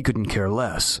 he couldn't care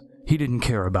less. He didn't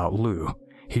care about Lou.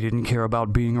 He didn't care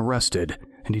about being arrested,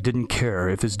 and he didn't care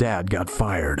if his dad got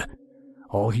fired.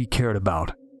 All he cared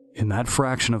about, in that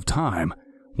fraction of time,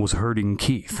 was hurting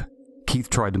Keith. Keith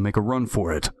tried to make a run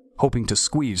for it, hoping to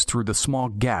squeeze through the small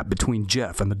gap between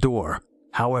Jeff and the door.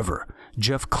 However,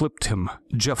 Jeff clipped him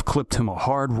a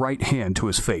hard right hand to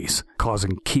his face,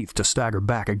 causing Keith to stagger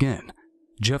back again.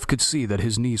 Jeff could see that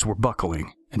his knees were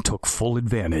buckling and took full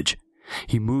advantage.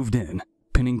 He moved in,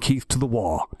 pinning Keith to the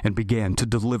wall, and began to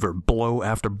deliver blow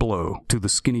after blow to the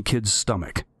skinny kid's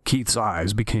stomach. Keith's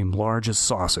eyes became large as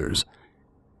saucers.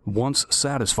 Once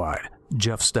satisfied,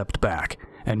 Jeff stepped back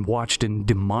and watched in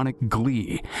demonic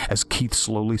glee as Keith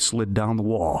slowly slid down the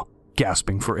wall,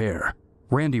 gasping for air.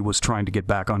 Randy was trying to get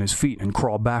back on his feet and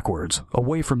crawl backwards,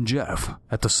 away from Jeff,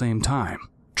 at the same time.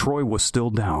 Troy was still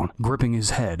down, gripping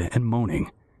his head and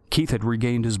moaning. Keith had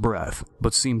regained his breath,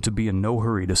 but seemed to be in no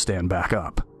hurry to stand back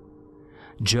up.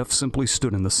 Jeff simply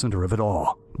stood in the center of it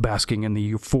all, basking in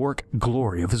the euphoric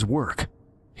glory of his work.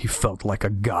 He felt like a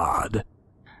god.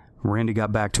 Randy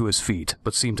got back to his feet,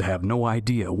 but seemed to have no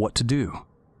idea what to do.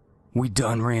 "We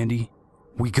done, Randy?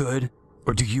 We good?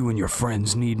 Or do you and your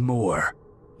friends need more?"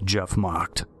 Jeff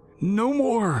mocked. "No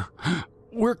more.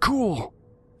 We're cool,"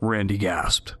 Randy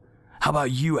gasped. "How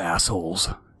about you assholes?"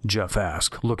 Jeff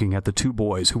asked, looking at the 2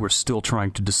 boys who were still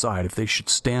trying to decide if they should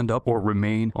stand up or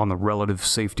remain on the relative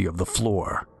safety of the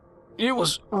floor. "It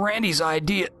was Randy's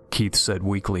idea," Keith said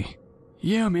weakly.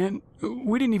 "Yeah, man,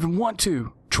 we didn't even want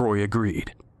to," Troy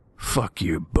agreed. "Fuck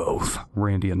you both,"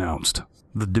 Randy announced.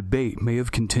 The debate may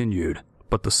have continued,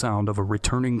 but the sound of a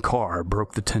returning car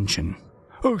broke the tension.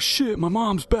 "Oh shit, my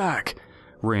mom's back,"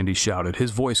 Randy shouted, his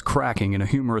voice cracking in a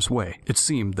humorous way. It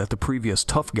seemed that the previous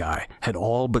tough guy had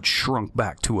all but shrunk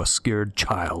back to a scared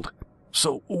child.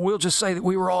 "So we'll just say that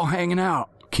we were all hanging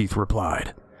out," Keith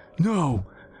replied. "No,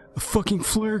 the fucking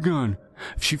flare gun.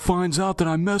 If she finds out that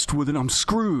I messed with it, I'm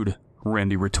screwed,"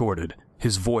 Randy retorted,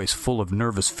 his voice full of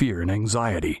nervous fear and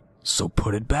anxiety. "So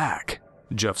put it back,"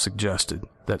 Jeff suggested.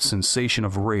 That sensation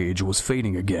of rage was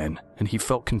fading again, and he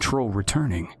felt control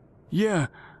returning. Yeah,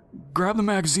 grab the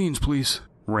magazines, please,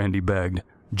 Randy begged.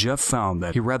 Jeff found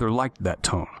that he rather liked that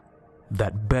tone.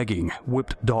 That begging,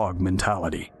 whipped dog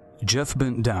mentality. Jeff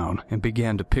bent down and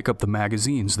began to pick up the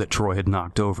magazines that Troy had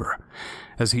knocked over.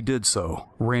 As he did so,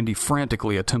 Randy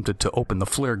frantically attempted to open the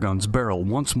flare gun's barrel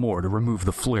once more to remove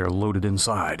the flare loaded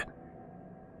inside.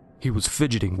 He was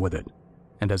fidgeting with it,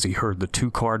 and as he heard the 2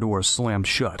 car doors slammed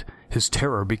shut, his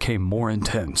terror became more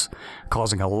intense,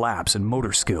 causing a lapse in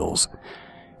motor skills.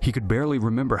 He could barely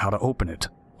remember how to open it,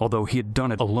 although he had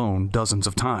done it alone dozens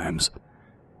of times.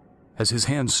 As his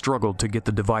hands struggled to get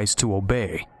the device to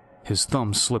obey, his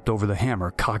thumb slipped over the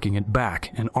hammer, cocking it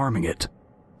back and arming it.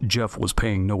 Jeff was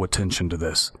paying no attention to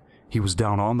this. He was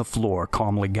down on the floor,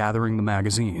 calmly gathering the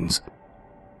magazines.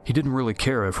 He didn't really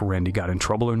care if Randy got in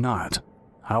trouble or not.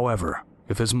 However,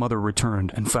 if his mother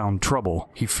returned and found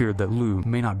trouble, he feared that Lou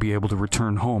may not be able to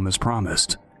return home as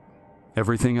promised.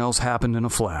 Everything else happened in a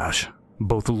flash,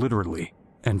 both literally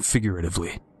and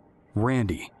figuratively.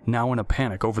 Randy, now in a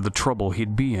panic over the trouble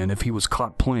he'd be in if he was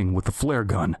caught playing with the flare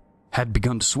gun, had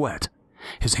begun to sweat.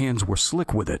 His hands were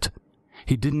slick with it.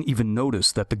 He didn't even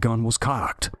notice that the gun was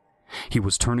cocked. He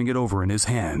was turning it over in his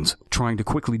hands, trying to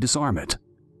quickly disarm it.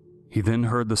 He then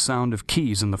heard the sound of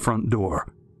keys in the front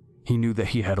door. He knew that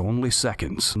he had only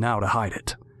seconds now to hide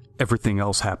it. Everything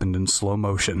else happened in slow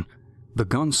motion. The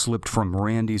gun slipped from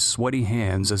Randy's sweaty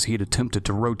hands as he had attempted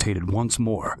to rotate it once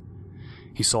more.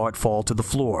 He saw it fall to the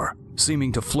floor,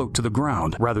 seeming to float to the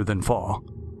ground rather than fall.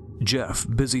 Jeff,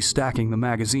 busy stacking the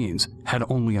magazines, had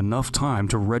only enough time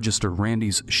to register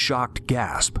Randy's shocked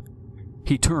gasp.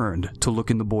 He turned to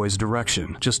look in the boy's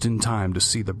direction, just in time to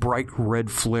see the bright red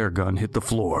flare gun hit the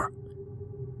floor.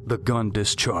 The gun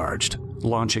discharged,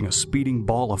 launching a speeding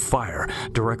ball of fire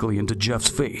directly into Jeff's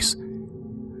face.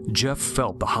 Jeff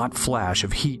felt the hot flash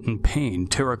of heat and pain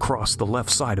tear across the left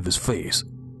side of his face.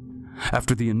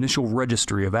 After the initial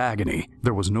registry of agony,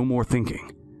 there was no more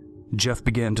thinking. Jeff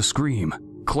began to scream,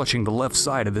 clutching the left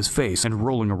side of his face and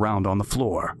rolling around on the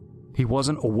floor. He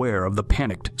wasn't aware of the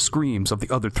panicked screams of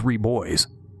the other 3 boys,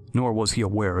 nor was he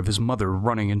aware of his mother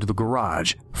running into the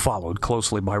garage, followed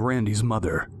closely by Randy's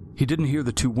mother. He didn't hear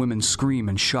the 2 women scream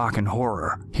in shock and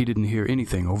horror. He didn't hear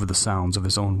anything over the sounds of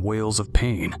his own wails of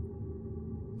pain.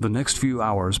 The next few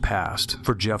hours passed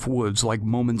for Jeff Woods like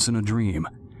moments in a dream.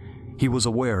 He was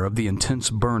aware of the intense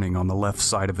burning on the left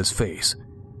side of his face.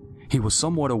 He was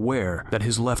somewhat aware that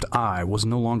his left eye was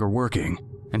no longer working,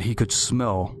 and he could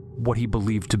smell what he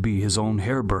believed to be his own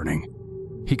hair burning.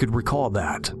 He could recall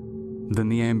that. Then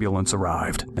the ambulance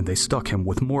arrived, and they stuck him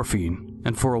with morphine,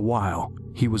 and for a while,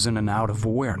 he was in and out of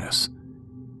awareness.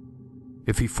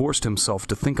 If he forced himself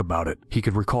to think about it, he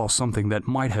could recall something that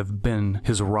might have been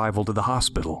his arrival to the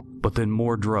hospital, but then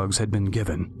more drugs had been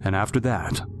given, and after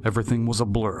that, everything was a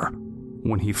blur.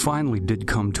 When he finally did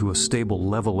come to a stable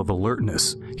level of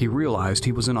alertness, he realized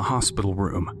he was in a hospital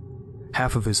room.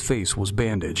 Half of his face was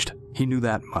bandaged. He knew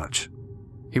that much.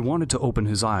 He wanted to open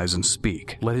his eyes and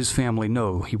speak, let his family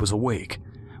know he was awake,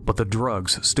 but the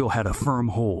drugs still had a firm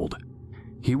hold.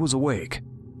 He was awake,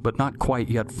 but not quite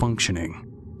yet functioning.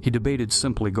 He debated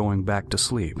simply going back to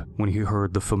sleep when he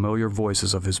heard the familiar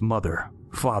voices of his mother,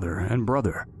 father, and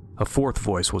brother. A 4th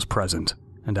voice was present,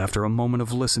 and after a moment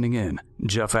of listening in,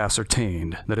 Jeff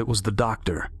ascertained that it was the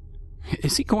doctor.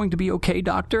 "Is he going to be okay,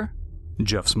 doctor?"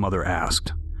 Jeff's mother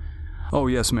asked. "Oh,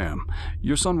 yes, ma'am.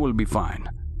 Your son will be fine.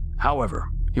 However,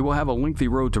 he will have a lengthy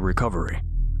road to recovery,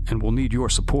 and will need your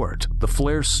support." The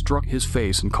flare struck his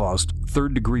face and caused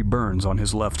 3rd-degree burns on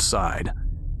his left side.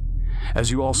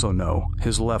 As you also know,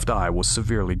 his left eye was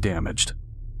severely damaged.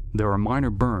 There are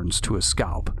minor burns to his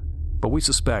scalp, but we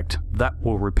suspect that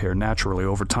will repair naturally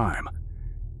over time.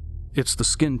 It's the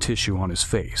skin tissue on his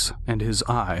face and his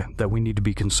eye that we need to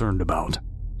be concerned about.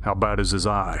 "How bad is his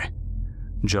eye?"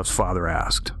 Jeff's father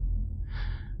asked.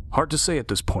 "Hard to say at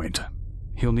this point.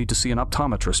 He'll need to see an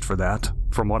optometrist for that.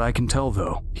 From what I can tell,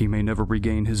 though, he may never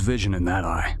regain his vision in that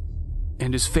eye."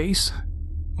 "And his face?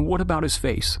 What about his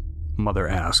face?" Mother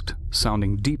asked,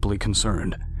 sounding deeply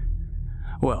concerned.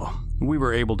 "Well, we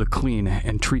were able to clean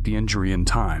and treat the injury in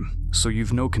time, so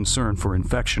you've no concern for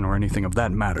infection or anything of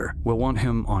that matter. We'll want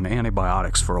him on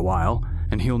antibiotics for a while,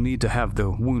 and he'll need to have the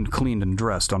wound cleaned and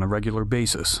dressed on a regular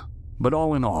basis. But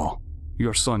all in all,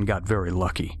 your son got very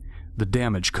lucky. The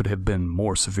damage could have been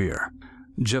more severe."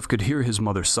 Jeff could hear his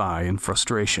mother sigh in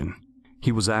frustration.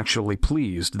 He was actually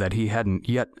pleased that he hadn't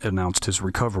yet announced his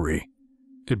recovery.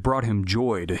 It brought him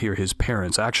joy to hear his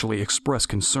parents actually express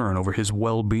concern over his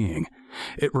well-being.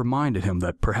 It reminded him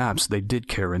that perhaps they did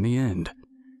care in the end.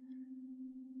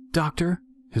 "Doctor,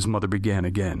 his mother began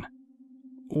again.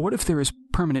 What if there is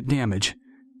permanent damage?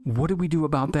 What do we do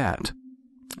about that?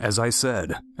 As I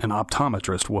said, an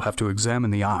optometrist will have to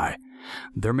examine the eye.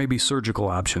 There may be surgical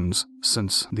options,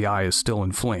 since the eye is still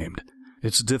inflamed.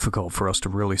 It's difficult for us to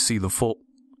really see the full...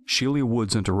 Sheila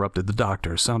Woods interrupted the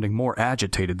doctor, sounding more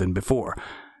agitated than before.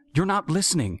 You're not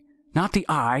listening. Not the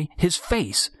eye, his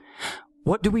face.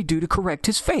 What do we do to correct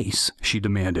his face? She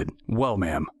demanded. Well,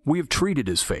 ma'am, we have treated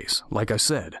his face. Like I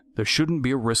said, there shouldn't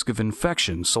be a risk of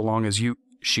infection so long as you...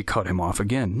 She cut him off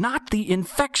again. Not the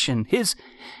infection, his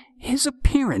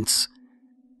appearance.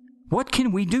 What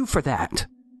can we do for that?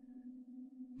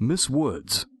 Miss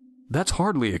Woods, that's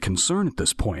hardly a concern at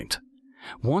this point.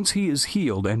 Once he is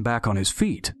healed and back on his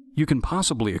feet, you can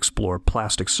possibly explore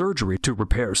plastic surgery to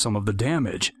repair some of the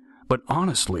damage. But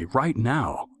honestly, right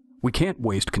now, we can't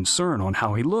waste concern on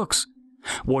how he looks.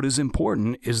 What is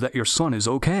important is that your son is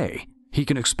okay. He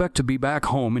can expect to be back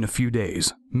home in a few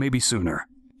days, maybe sooner.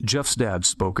 Jeff's dad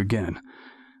spoke again.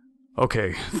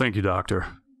 Okay, thank you, doctor.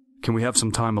 Can we have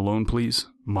some time alone, please?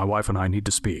 My wife and I need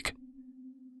to speak.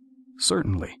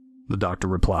 Certainly, the doctor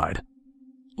replied.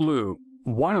 Lou,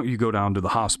 why don't you go down to the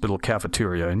hospital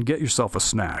cafeteria and get yourself a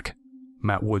snack?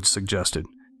 Matt Woods suggested.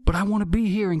 But I want to be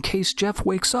here in case Jeff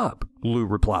wakes up, Lou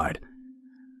replied.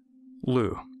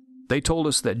 Lou, they told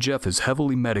us that Jeff is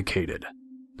heavily medicated.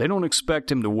 They don't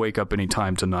expect him to wake up any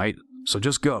time tonight, so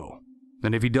just go.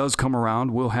 And if he does come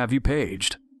around, we'll have you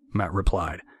paged, Matt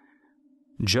replied.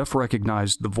 Jeff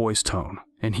recognized the voice tone,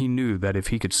 and he knew that if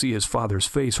he could see his father's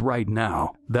face right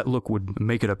now, that look would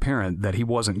make it apparent that he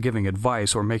wasn't giving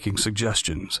advice or making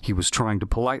suggestions. He was trying to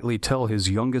politely tell his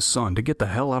youngest son to get the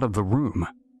hell out of the room.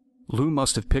 Lou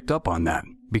must have picked up on that,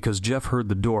 because Jeff heard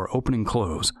the door open and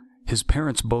close. His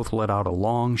parents both let out a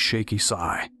long, shaky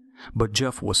sigh, but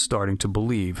Jeff was starting to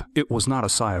believe it was not a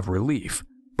sigh of relief,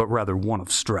 but rather one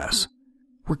of stress.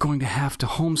 We're going to have to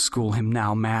homeschool him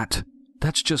now, Matt.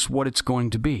 That's just what it's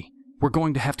going to be. We're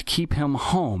going to have to keep him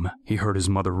home, he heard his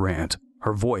mother rant,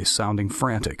 her voice sounding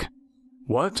frantic.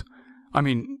 What? I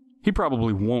mean, he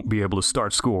probably won't be able to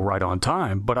start school right on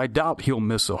time, but I doubt he'll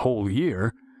miss a whole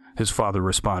year, his father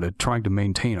responded, trying to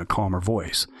maintain a calmer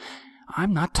voice.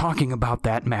 I'm not talking about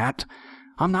that, Matt.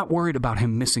 I'm not worried about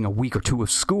him missing a week or two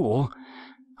of school.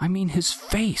 I mean his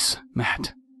face,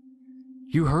 Matt.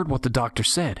 You heard what the doctor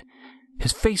said.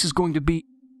 His face is going to be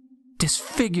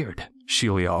disfigured,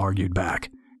 Sheila argued back.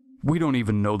 We don't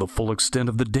even know the full extent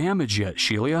of the damage yet,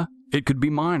 Sheila. It could be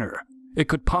minor. It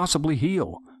could possibly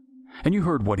heal. And you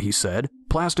heard what he said.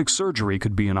 Plastic surgery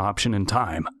could be an option in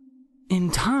time.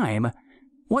 In time?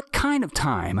 What kind of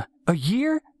time? A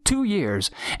year? 2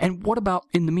 years? And what about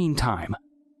in the meantime?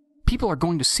 People are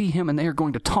going to see him and they are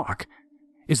going to talk.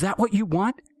 Is that what you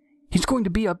want? He's going to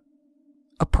be a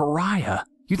pariah.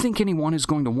 You think anyone is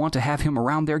going to want to have him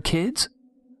around their kids?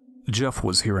 Jeff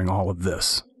was hearing all of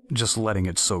this, just letting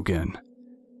it soak in.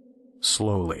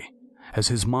 Slowly, as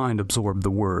his mind absorbed the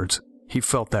words, he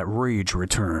felt that rage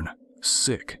return.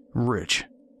 Sick, rich,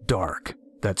 dark,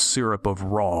 that syrup of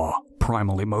raw,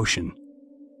 primal emotion.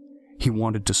 He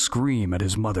wanted to scream at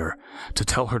his mother, to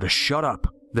tell her to shut up,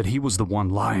 that he was the one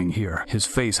lying here, his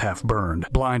face half burned,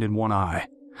 blind in one eye.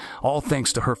 All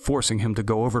thanks to her forcing him to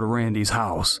go over to Randy's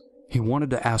house. He wanted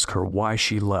to ask her why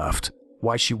she left,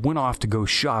 why she went off to go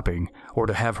shopping, or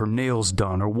to have her nails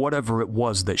done, or whatever it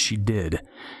was that she did.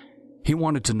 He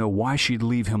wanted to know why she'd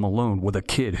leave him alone with a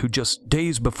kid who just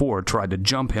days before tried to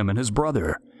jump him and his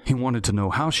brother. He wanted to know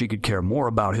how she could care more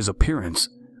about his appearance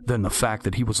than the fact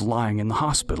that he was lying in the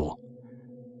hospital.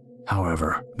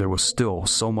 However, there was still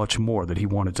so much more that he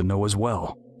wanted to know as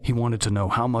well. He wanted to know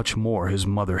how much more his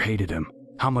mother hated him,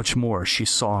 how much more she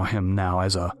saw him now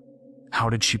as a, how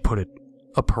did she put it,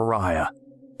 a pariah.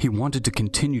 He wanted to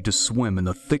continue to swim in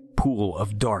the thick pool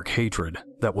of dark hatred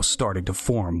that was starting to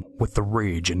form with the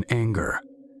rage and anger.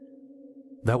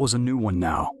 That was a new one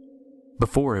now.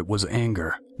 Before it was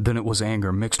anger, then it was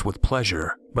anger mixed with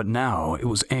pleasure, but now it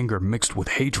was anger mixed with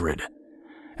hatred.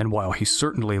 And while he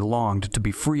certainly longed to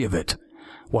be free of it,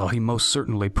 while he most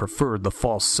certainly preferred the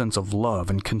false sense of love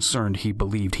and concern he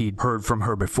believed he'd heard from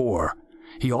her before,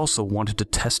 he also wanted to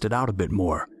test it out a bit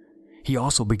more. He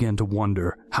also began to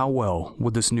wonder how well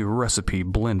would this new recipe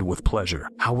blend with pleasure?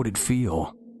 How would it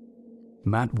feel?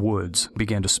 Matt Woods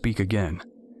began to speak again.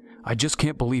 I just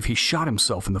can't believe he shot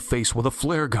himself in the face with a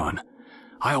flare gun.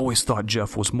 I always thought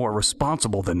Jeff was more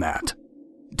responsible than that.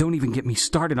 Don't even get me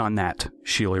started on that,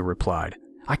 Sheila replied.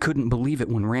 I couldn't believe it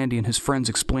when Randy and his friends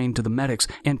explained to the medics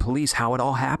and police how it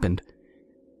all happened.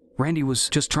 Randy was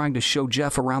just trying to show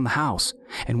Jeff around the house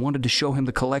and wanted to show him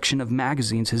the collection of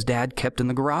magazines his dad kept in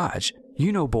the garage.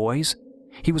 You know, boys.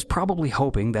 He was probably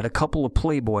hoping that a couple of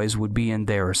playboys would be in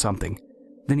there or something.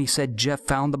 Then he said Jeff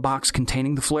found the box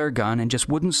containing the flare gun and just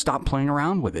wouldn't stop playing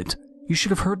around with it. You should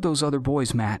have heard those other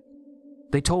boys, Matt.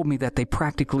 They told me that they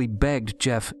practically begged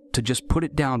Jeff to just put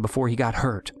it down before he got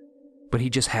hurt. But he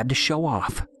just had to show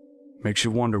off. Makes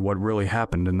you wonder what really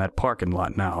happened in that parking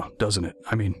lot now, doesn't it?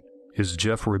 I mean, is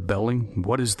Jeff rebelling?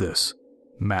 What is this?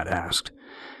 Matt asked.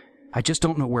 I just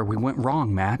don't know where we went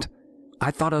wrong, Matt.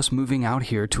 I thought us moving out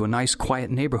here to a nice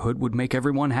quiet neighborhood would make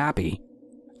everyone happy.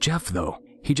 Jeff, though,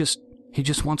 he just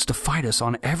wants to fight us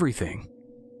on everything.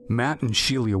 Matt and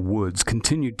Sheila Woods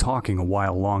continued talking a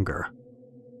while longer.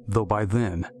 Though by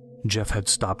then, Jeff had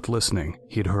stopped listening.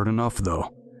 He had heard enough,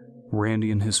 though.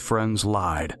 Randy and his friends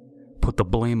lied, put the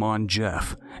blame on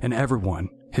Jeff, and everyone,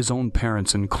 his own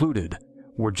parents included,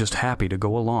 were just happy to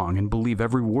go along and believe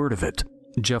every word of it.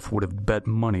 Jeff would have bet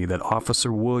money that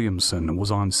Officer Williamson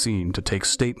was on scene to take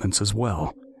statements as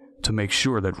well, to make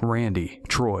sure that Randy,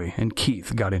 Troy, and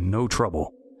Keith got in no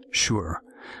trouble. Sure,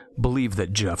 believe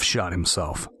that Jeff shot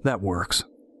himself. That works.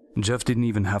 Jeff didn't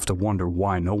even have to wonder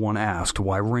why no one asked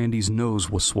why Randy's nose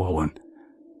was swollen.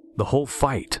 The whole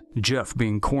fight, Jeff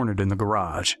being cornered in the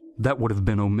garage, that would have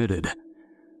been omitted.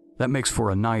 That makes for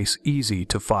a nice,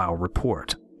 easy-to-file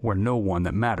report, where no one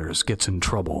that matters gets in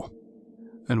trouble.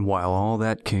 And while all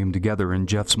that came together in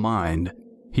Jeff's mind,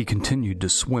 he continued to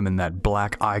swim in that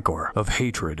black ichor of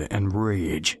hatred and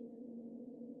rage.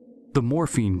 The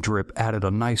morphine drip added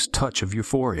a nice touch of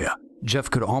euphoria. Jeff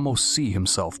could almost see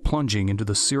himself plunging into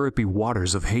the syrupy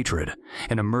waters of hatred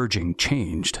and emerging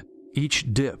changed. Each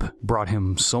dip brought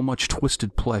him so much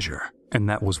twisted pleasure, and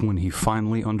that was when he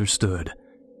finally understood.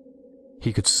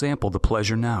 He could sample the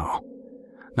pleasure now,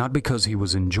 not because he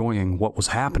was enjoying what was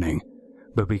happening,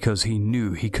 but because he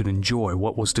knew he could enjoy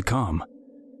what was to come.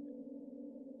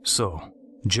 So,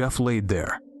 Jeff laid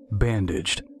there,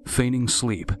 bandaged, feigning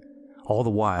sleep, all the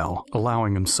while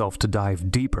allowing himself to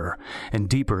dive deeper and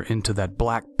deeper into that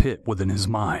black pit within his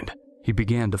mind. He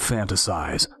began to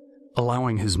fantasize,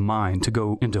 allowing his mind to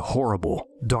go into horrible,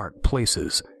 dark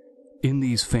places. In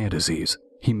these fantasies,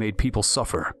 he made people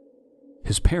suffer.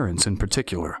 His parents in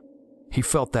particular. He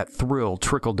felt that thrill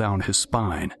trickle down his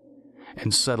spine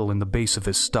and settle in the base of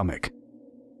his stomach.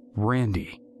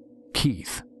 Randy,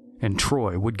 Keith, and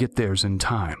Troy would get theirs in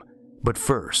time, but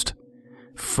first,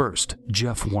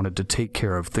 Jeff wanted to take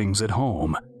care of things at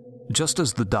home. Just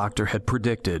as the doctor had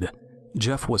predicted,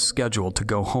 Jeff was scheduled to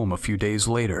go home a few days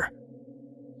later.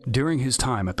 During his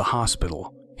time at the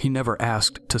hospital, he never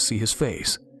asked to see his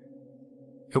face.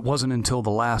 It wasn't until the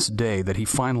last day that he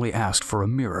finally asked for a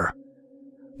mirror.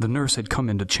 The nurse had come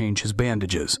in to change his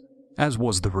bandages, as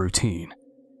was the routine.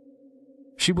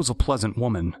 She was a pleasant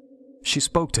woman. She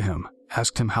spoke to him,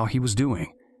 asked him how he was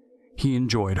doing. He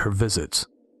enjoyed her visits.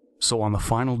 So on the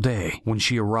final day, when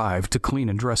she arrived to clean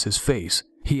and dress his face,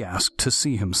 he asked to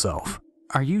see himself.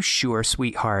 "Are you sure,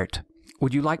 sweetheart?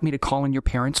 Would you like me to call in your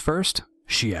parents first?"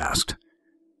 she asked.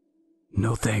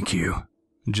 "No, thank you,"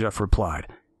 Jeff replied.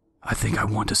 "I think I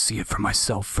want to see it for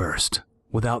myself first,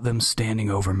 without them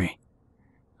standing over me."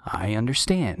 "I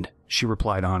understand," she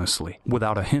replied honestly,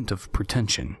 without a hint of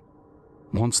pretension.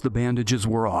 Once the bandages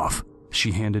were off,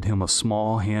 she handed him a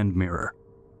small hand mirror.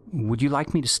 "Would you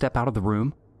like me to step out of the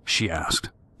room?" she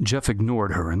asked. Jeff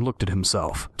ignored her and looked at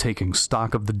himself, taking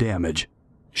stock of the damage.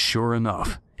 Sure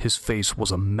enough, his face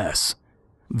was a mess.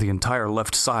 The entire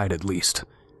left side, at least.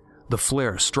 The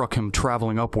flare struck him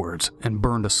traveling upwards and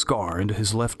burned a scar into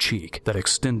his left cheek that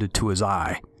extended to his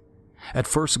eye. At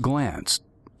first glance,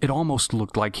 it almost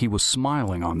looked like he was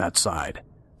smiling on that side.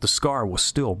 The scar was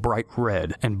still bright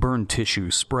red and burned tissue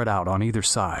spread out on either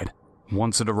side.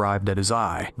 Once it arrived at his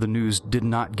eye, the news did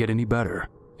not get any better.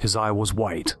 His eye was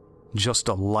white, just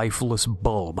a lifeless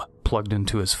bulb plugged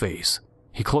into his face.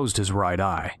 He closed his right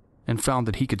eye and found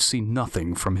that he could see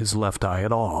nothing from his left eye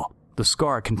at all. The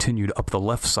scar continued up the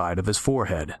left side of his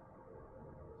forehead.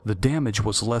 The damage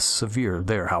was less severe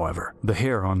there, however. The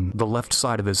hair on the left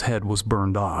side of his head was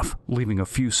burned off, leaving a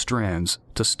few strands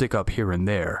to stick up here and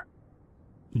there.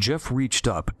 Jeff reached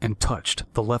up and touched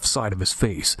the left side of his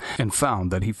face and found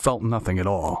that he felt nothing at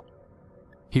all.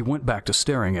 He went back to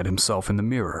staring at himself in the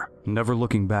mirror, never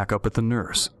looking back up at the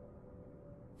nurse.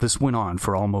 This went on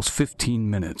for almost 15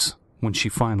 minutes, when she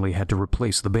finally had to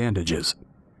replace the bandages.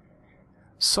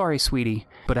 "Sorry, sweetie,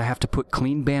 but I have to put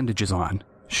clean bandages on,"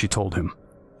 she told him.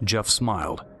 Jeff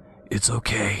smiled. "It's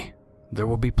okay. There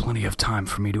will be plenty of time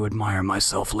for me to admire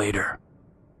myself later."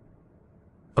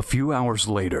 A few hours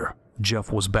later,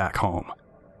 Jeff was back home.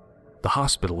 The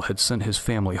hospital had sent his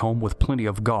family home with plenty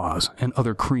of gauze and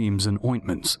other creams and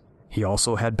ointments. He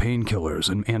also had painkillers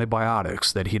and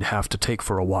antibiotics that he'd have to take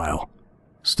for a while.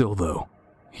 Still, though,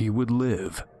 he would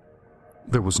live.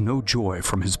 There was no joy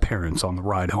from his parents on the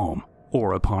ride home,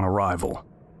 or upon arrival.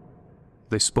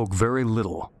 They spoke very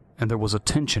little, and there was a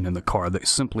tension in the car that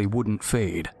simply wouldn't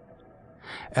fade.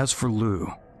 As for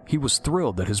Lou, he was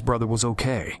thrilled that his brother was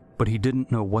okay, but he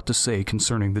didn't know what to say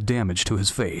concerning the damage to his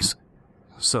face.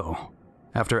 So,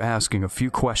 after asking a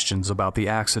few questions about the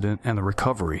accident and the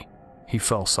recovery, he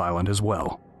fell silent as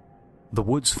well. The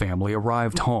Woods family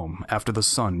arrived home after the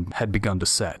sun had begun to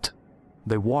set.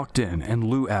 They walked in and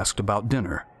Lou asked about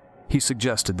dinner. He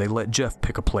suggested they let Jeff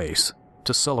pick a place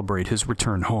to celebrate his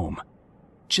return home.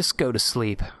 Just go to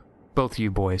sleep. Both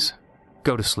you boys.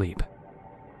 Go to sleep,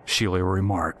 Sheila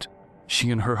remarked.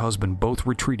 She and her husband both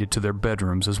retreated to their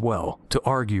bedrooms as well, to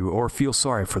argue or feel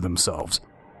sorry for themselves.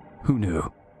 Who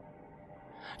knew?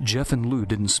 Jeff and Lou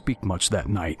didn't speak much that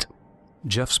night.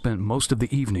 Jeff spent most of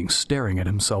the evening staring at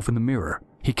himself in the mirror.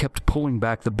 He kept pulling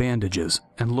back the bandages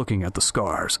and looking at the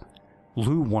scars.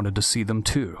 Lou wanted to see them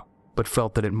too, but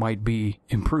felt that it might be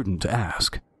imprudent to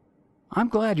ask. I'm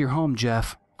glad you're home,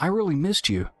 Jeff. I really missed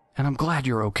you, and I'm glad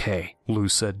you're okay, Lou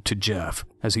said to Jeff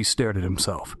as he stared at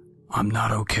himself. I'm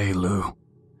not okay, Lou,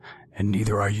 and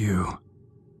neither are you.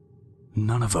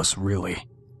 None of us, really.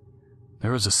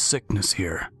 There is a sickness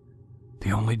here.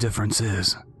 The only difference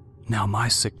is, now my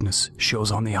sickness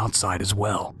shows on the outside as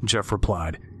well, Jeff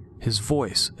replied, his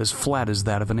voice as flat as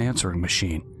that of an answering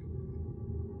machine.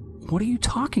 What are you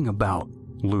talking about?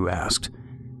 Lou asked.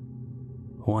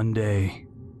 One day,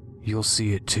 you'll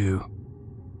see it too.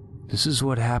 This is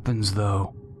what happens,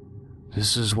 though.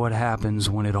 This is what happens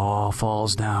when it all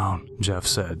falls down, Jeff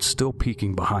said, still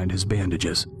peeking behind his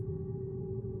bandages.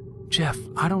 Jeff,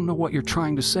 I don't know what you're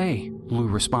trying to say, Lou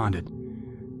responded.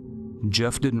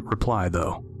 Jeff didn't reply,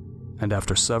 though, and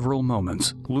after several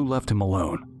moments, Lou left him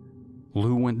alone.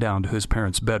 Lou went down to his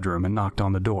parents' bedroom and knocked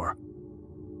on the door.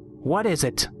 What is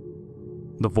it?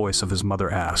 The voice of his mother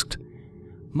asked.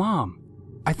 Mom,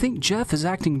 I think Jeff is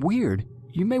acting weird.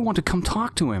 You may want to come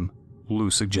talk to him, Lou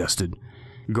suggested.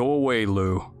 Go away,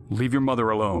 Lou. Leave your mother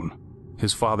alone,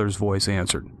 his father's voice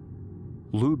answered.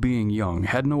 Lou, being young,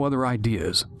 had no other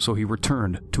ideas, so he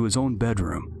returned to his own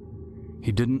bedroom.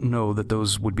 He didn't know that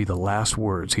those would be the last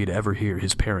words he'd ever hear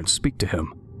his parents speak to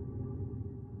him.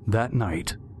 That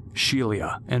night,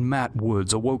 Sheila and Matt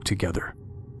Woods awoke together.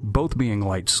 Both being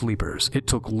light sleepers, it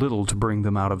took little to bring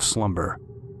them out of slumber.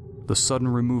 The sudden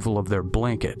removal of their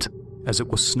blanket, as it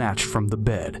was snatched from the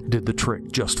bed, did the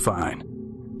trick just fine.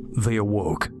 They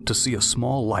awoke to see a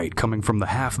small light coming from the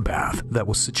half-bath that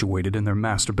was situated in their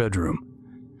master bedroom.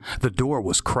 The door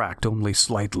was cracked only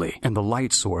slightly, and the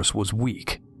light source was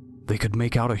weak. They could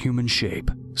make out a human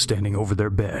shape standing over their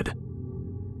bed.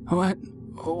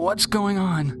 What's going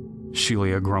on?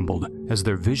 Sheila grumbled as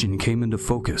their vision came into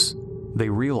focus. They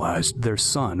realized their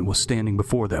son was standing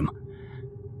before them.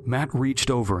 Matt reached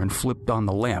over and flipped on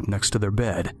the lamp next to their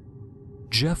bed.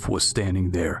 Jeff was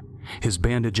standing there, his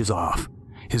bandages off,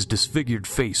 his disfigured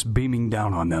face beaming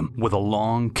down on them, with a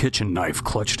long kitchen knife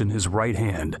clutched in his right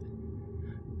hand.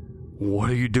 What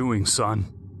are you doing,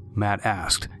 son? Matt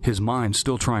asked, his mind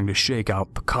still trying to shake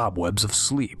out the cobwebs of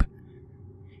sleep.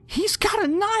 He's got a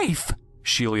knife!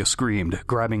 Sheila screamed,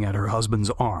 grabbing at her husband's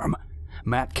arm.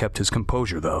 Matt kept his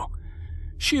composure, though.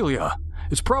 Sheila,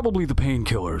 it's probably the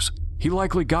painkillers. He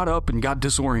likely got up and got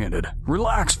disoriented.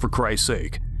 Relax, for Christ's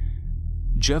sake.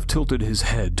 Jeff tilted his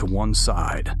head to one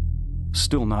side.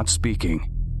 Still not speaking,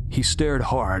 he stared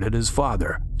hard at his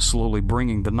father, slowly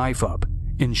bringing the knife up,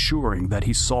 ensuring that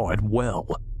he saw it well.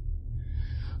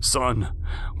 Son,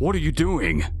 what are you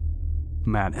doing?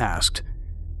 Matt asked.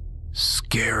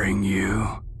 Scaring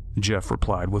you, Jeff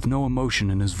replied with no emotion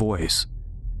in his voice.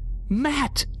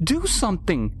 Matt, do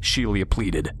something, Sheila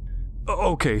pleaded.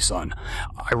 Okay, son.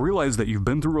 I realize that you've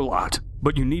been through a lot,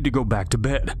 but you need to go back to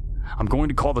bed. I'm going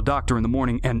to call the doctor in the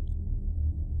morning and...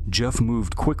 Jeff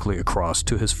moved quickly across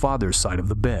to his father's side of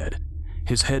the bed,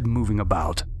 his head moving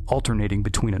about, alternating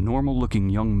between a normal-looking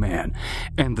young man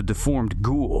and the deformed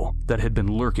ghoul that had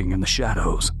been lurking in the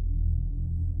shadows.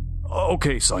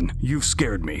 Okay, son, you've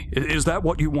scared me. Is that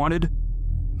what you wanted?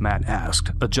 Matt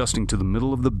asked, adjusting to the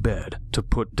middle of the bed to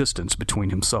put distance between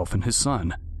himself and his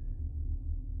son.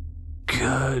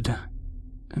 Good.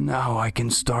 Now I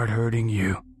can start hurting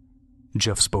you.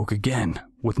 Jeff spoke again,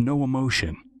 with no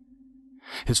emotion.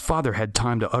 His father had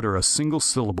time to utter a single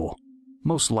syllable,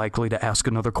 most likely to ask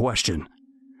another question,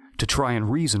 to try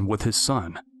and reason with his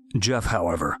son. Jeff,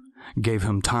 however, gave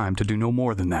him time to do no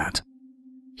more than that.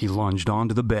 He lunged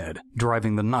onto the bed,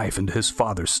 driving the knife into his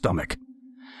father's stomach.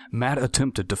 Matt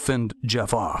attempted to fend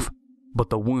Jeff off, but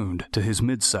the wound to his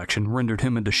midsection rendered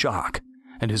him into shock,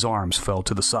 and his arms fell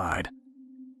to the side.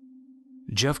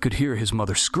 Jeff could hear his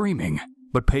mother screaming,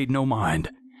 but paid no mind.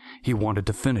 He wanted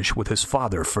to finish with his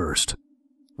father first.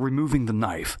 Removing the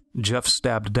knife, Jeff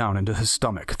stabbed down into his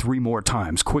stomach 3 more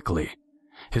times quickly.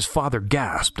 His father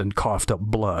gasped and coughed up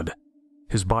blood.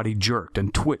 His body jerked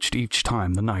and twitched each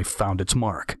time the knife found its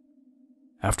mark.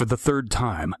 After the 3rd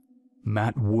time,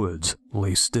 Matt Woods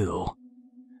lay still.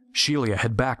 Sheila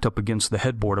had backed up against the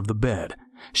headboard of the bed.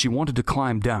 She wanted to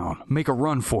climb down, make a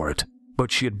run for it,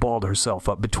 but she had balled herself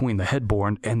up between the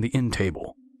headboard and the end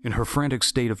table. In her frantic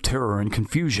state of terror and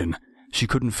confusion, she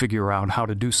couldn't figure out how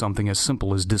to do something as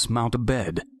simple as dismount a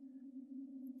bed.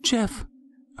 Jeff,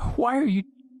 why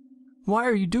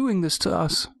are you doing this to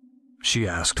us? She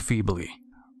asked feebly.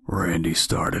 Randy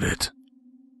started it.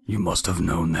 You must have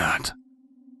known that,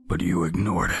 but you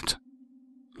ignored it.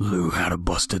 Lou had a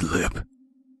busted lip.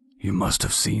 You must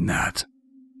have seen that,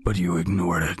 but you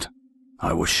ignored it.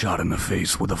 I was shot in the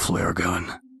face with a flare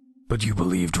gun, but you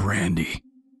believed Randy.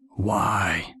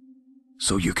 Why?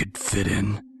 So you could fit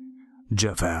in?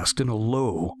 Jeff asked in a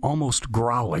low, almost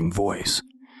growling voice.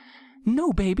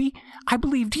 No, baby, I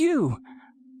believed you.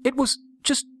 It was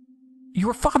just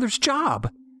your father's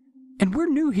job. And we're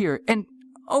new here, and,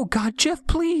 oh God, Jeff,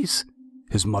 please,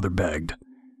 his mother begged.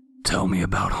 Tell me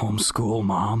about homeschool,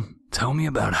 Mom. Tell me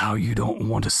about how you don't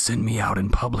want to send me out in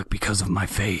public because of my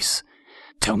face.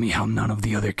 Tell me how none of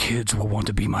the other kids will want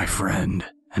to be my friend,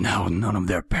 and how none of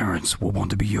their parents will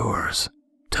want to be yours.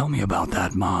 Tell me about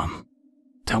that, Mom.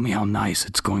 Tell me how nice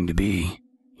it's going to be,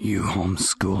 you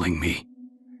homeschooling me.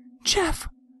 Jeff,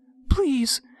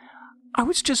 please, I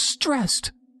was just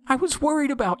stressed. I was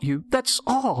worried about you, that's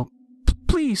all.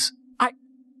 Please,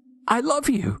 I love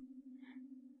you.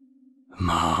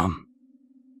 Mom,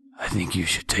 I think you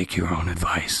should take your own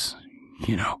advice.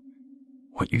 You know,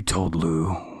 what you told Lou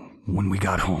when we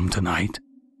got home tonight.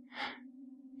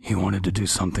 He wanted to do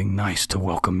something nice to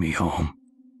welcome me home.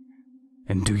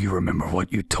 And do you remember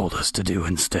what you told us to do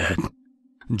instead?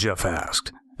 Jeff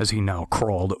asked, as he now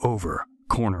crawled over,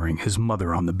 cornering his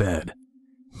mother on the bed.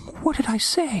 What did I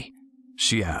say?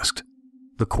 She asked,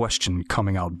 the question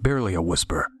coming out barely a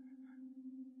whisper.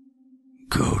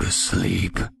 Go to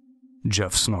sleep,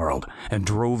 Jeff snarled, and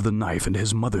drove the knife into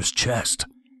his mother's chest.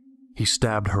 He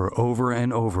stabbed her over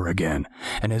and over again,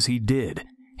 and as he did,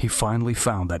 he finally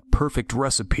found that perfect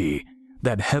recipe,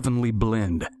 that heavenly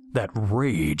blend, that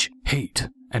rage, hate,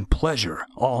 and pleasure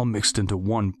all mixed into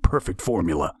one perfect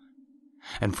formula.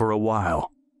 And for a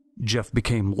while, Jeff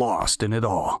became lost in it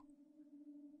all.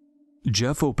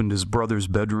 Jeff opened his brother's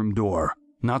bedroom door,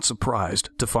 not surprised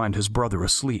to find his brother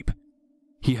asleep.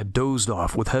 He had dozed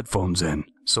off with headphones in,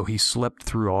 so he slept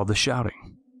through all the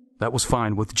shouting. That was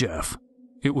fine with Jeff.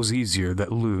 It was easier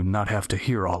that Lou not have to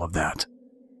hear all of that.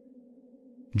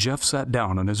 Jeff sat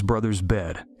down on his brother's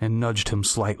bed and nudged him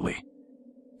slightly.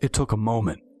 It took a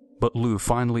moment, but Lou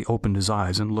finally opened his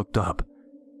eyes and looked up.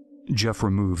 Jeff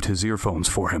removed his earphones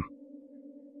for him.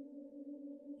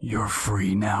 You're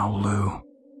free now, Lou,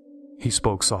 he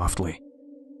spoke softly.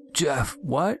 Jeff,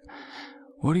 what?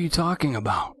 What are you talking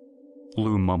about?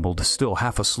 Lou mumbled, still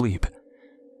half asleep.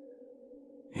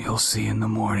 You'll see in the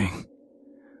morning.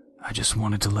 I just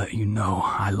wanted to let you know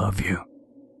I love you.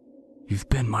 You've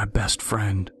been my best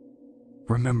friend.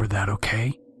 Remember that,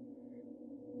 okay?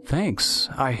 Thanks.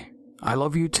 I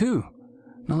love you too.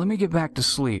 Now let me get back to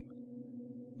sleep,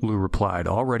 Lou replied,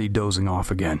 already dozing off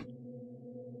again.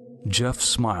 Jeff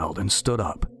smiled and stood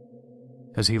up.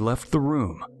 As he left the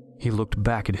room, he looked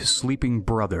back at his sleeping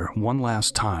brother one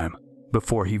last time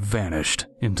before he vanished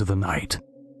into the night.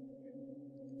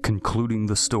 Concluding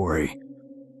the story.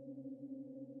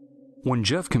 When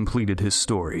Jeff completed his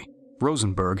story,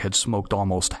 Rosenberg had smoked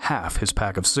almost half his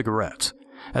pack of cigarettes,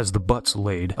 as the butts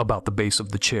laid about the base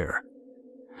of the chair.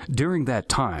 During that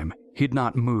time, he'd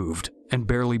not moved and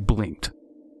barely blinked.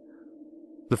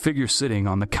 The figure sitting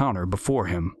on the counter before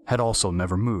him had also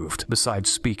never moved,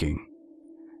 besides speaking.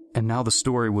 And now the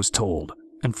story was told,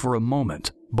 and for a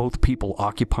moment, both people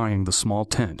occupying the small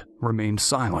tent remained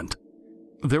silent.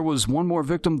 There was one more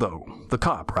victim, though, the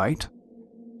cop, right?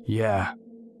 Yeah,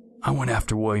 I went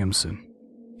after Williamson.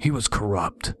 He was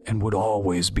corrupt and would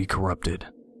always be corrupted.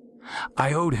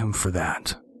 I owed him for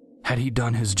that. Had he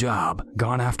done his job,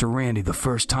 gone after Randy the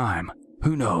first time,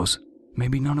 who knows,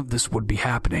 maybe none of this would be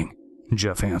happening,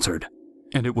 Jeff answered.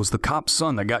 And it was the cop's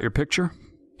son that got your picture?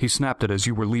 He snapped it as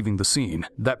you were leaving the scene,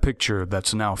 that picture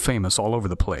that's now famous all over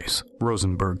the place,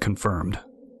 Rosenberg confirmed.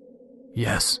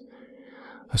 Yes,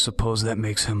 I suppose that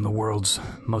makes him the world's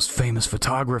most famous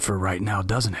photographer right now,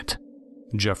 doesn't it?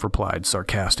 Jeff replied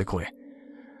sarcastically.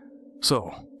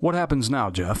 So, what happens now,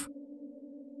 Jeff?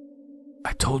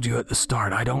 I told you at the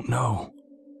start, I don't know.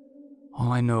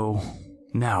 All I know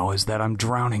now is that I'm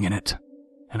drowning in it,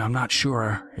 and I'm not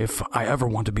sure if I ever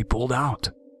want to be pulled out."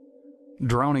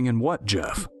 "Drowning in what,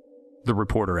 Jeff?" the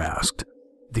reporter asked.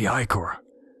 "The ichor.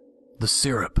 The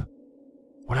syrup.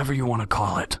 Whatever you want to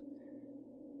call it.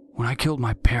 When I killed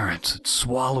my parents, it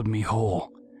swallowed me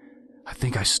whole. I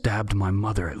think I stabbed my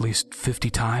mother at least 50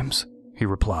 times, he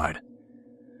replied.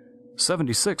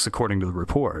 76, according to the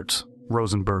reports,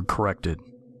 Rosenberg corrected.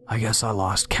 I guess I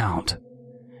lost count.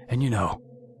 And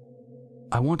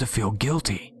I want to feel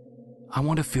guilty. I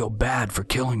want to feel bad for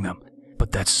killing them.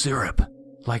 But that syrup,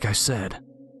 like I said,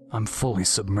 I'm fully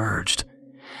submerged.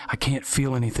 I can't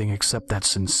feel anything except that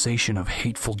sensation of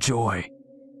hateful joy.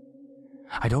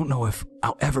 I don't know if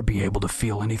I'll ever be able to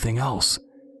feel anything else,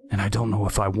 and I don't know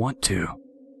if I want to,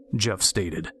 Jeff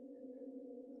stated.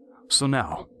 So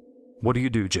now, what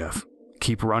do, Jeff?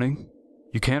 Keep running?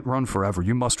 You can't run forever.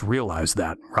 You must realize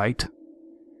that, right?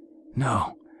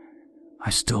 No, I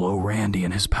still owe Randy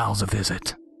and his pals a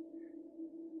visit.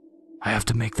 I have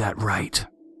to make that right.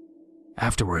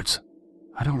 Afterwards,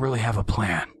 I don't really have a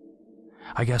plan.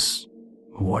 I guess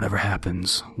whatever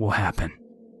happens will happen.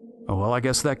 Well, I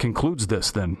guess that concludes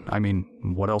this then. I mean,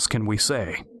 what else can we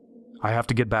say? I have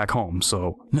to get back home,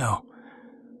 so... No.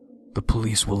 The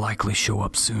police will likely show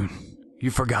up soon.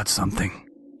 You forgot something.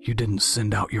 You didn't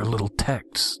send out your little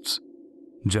texts,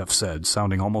 Jeff said,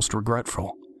 sounding almost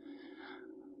regretful.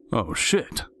 Oh,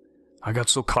 shit. I got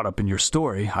so caught up in your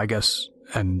story, I guess,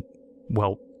 and,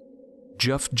 well...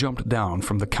 Jeff jumped down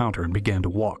from the counter and began to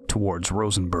walk towards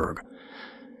Rosenberg.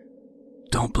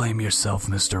 Don't blame yourself,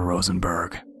 Mr.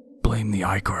 Rosenberg. Blame the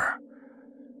ichor.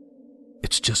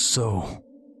 It's just so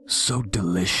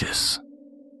delicious.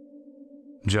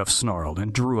 Jeff snarled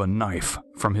and drew a knife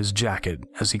from his jacket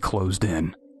as he closed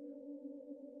in.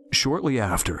 Shortly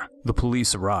after, the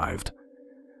police arrived.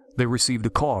 They received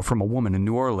a call from a woman in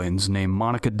New Orleans named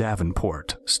Monica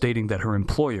Davenport, stating that her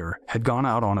employer had gone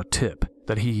out on a tip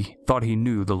that he thought he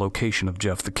knew the location of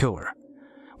Jeff the killer.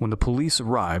 When the police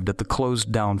arrived at the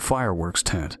closed-down fireworks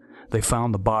tent, they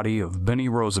found the body of Benny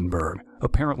Rosenberg,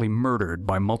 apparently murdered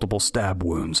by multiple stab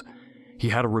wounds. He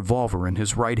had a revolver in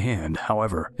his right hand,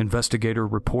 however, investigator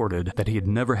reported that he had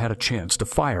never had a chance to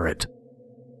fire it.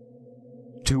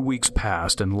 2 weeks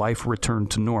passed and life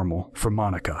returned to normal for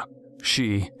Monica.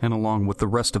 She, and along with the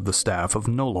rest of the staff of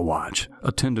NOLA Watch,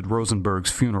 attended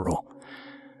Rosenberg's funeral.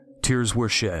 Tears were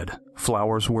shed,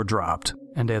 flowers were dropped,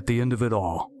 and at the end of it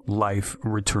all, life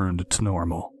returned to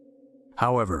normal.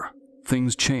 However,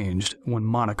 things changed when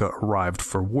Monica arrived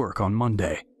for work on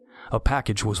Monday. A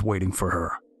package was waiting for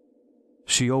her.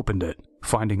 She opened it,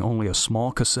 finding only a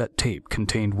small cassette tape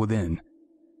contained within.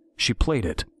 She played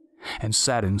it, and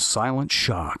sat in silent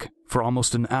shock for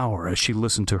almost an hour as she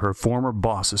listened to her former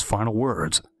boss's final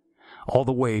words, all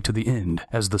the way to the end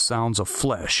as the sounds of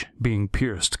flesh being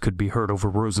pierced could be heard over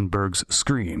Rosenberg's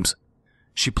screams.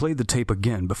 She played the tape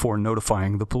again before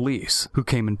notifying the police, who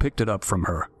came and picked it up from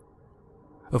her.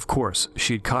 Of course,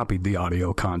 she'd copied the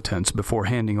audio contents before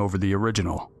handing over the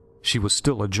original. She was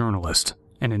still a journalist,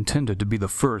 and intended to be the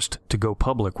first to go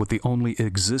public with the only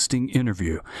existing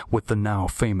interview with the now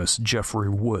famous Jeffrey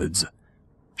Woods.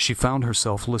 She found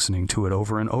herself listening to it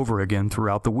over and over again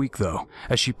throughout the week, though,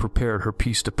 as she prepared her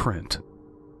piece to print.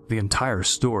 The entire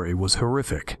story was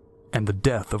horrific, and the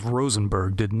death of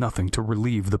Rosenberg did nothing to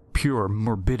relieve the pure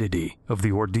morbidity of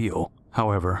the ordeal.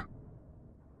 However,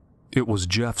 it was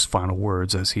Jeff's final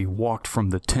words as he walked from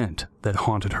the tent that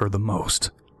haunted her the most.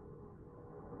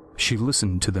 She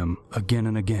listened to them again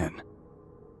and again.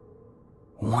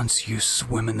 Once you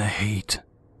swim in the hate,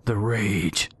 the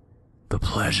rage, the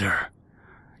pleasure,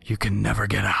 you can never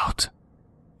get out.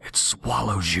 It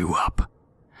swallows you up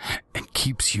and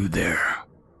keeps you there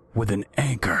with an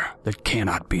anchor that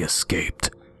cannot be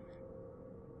escaped.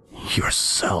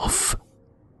 Yourself.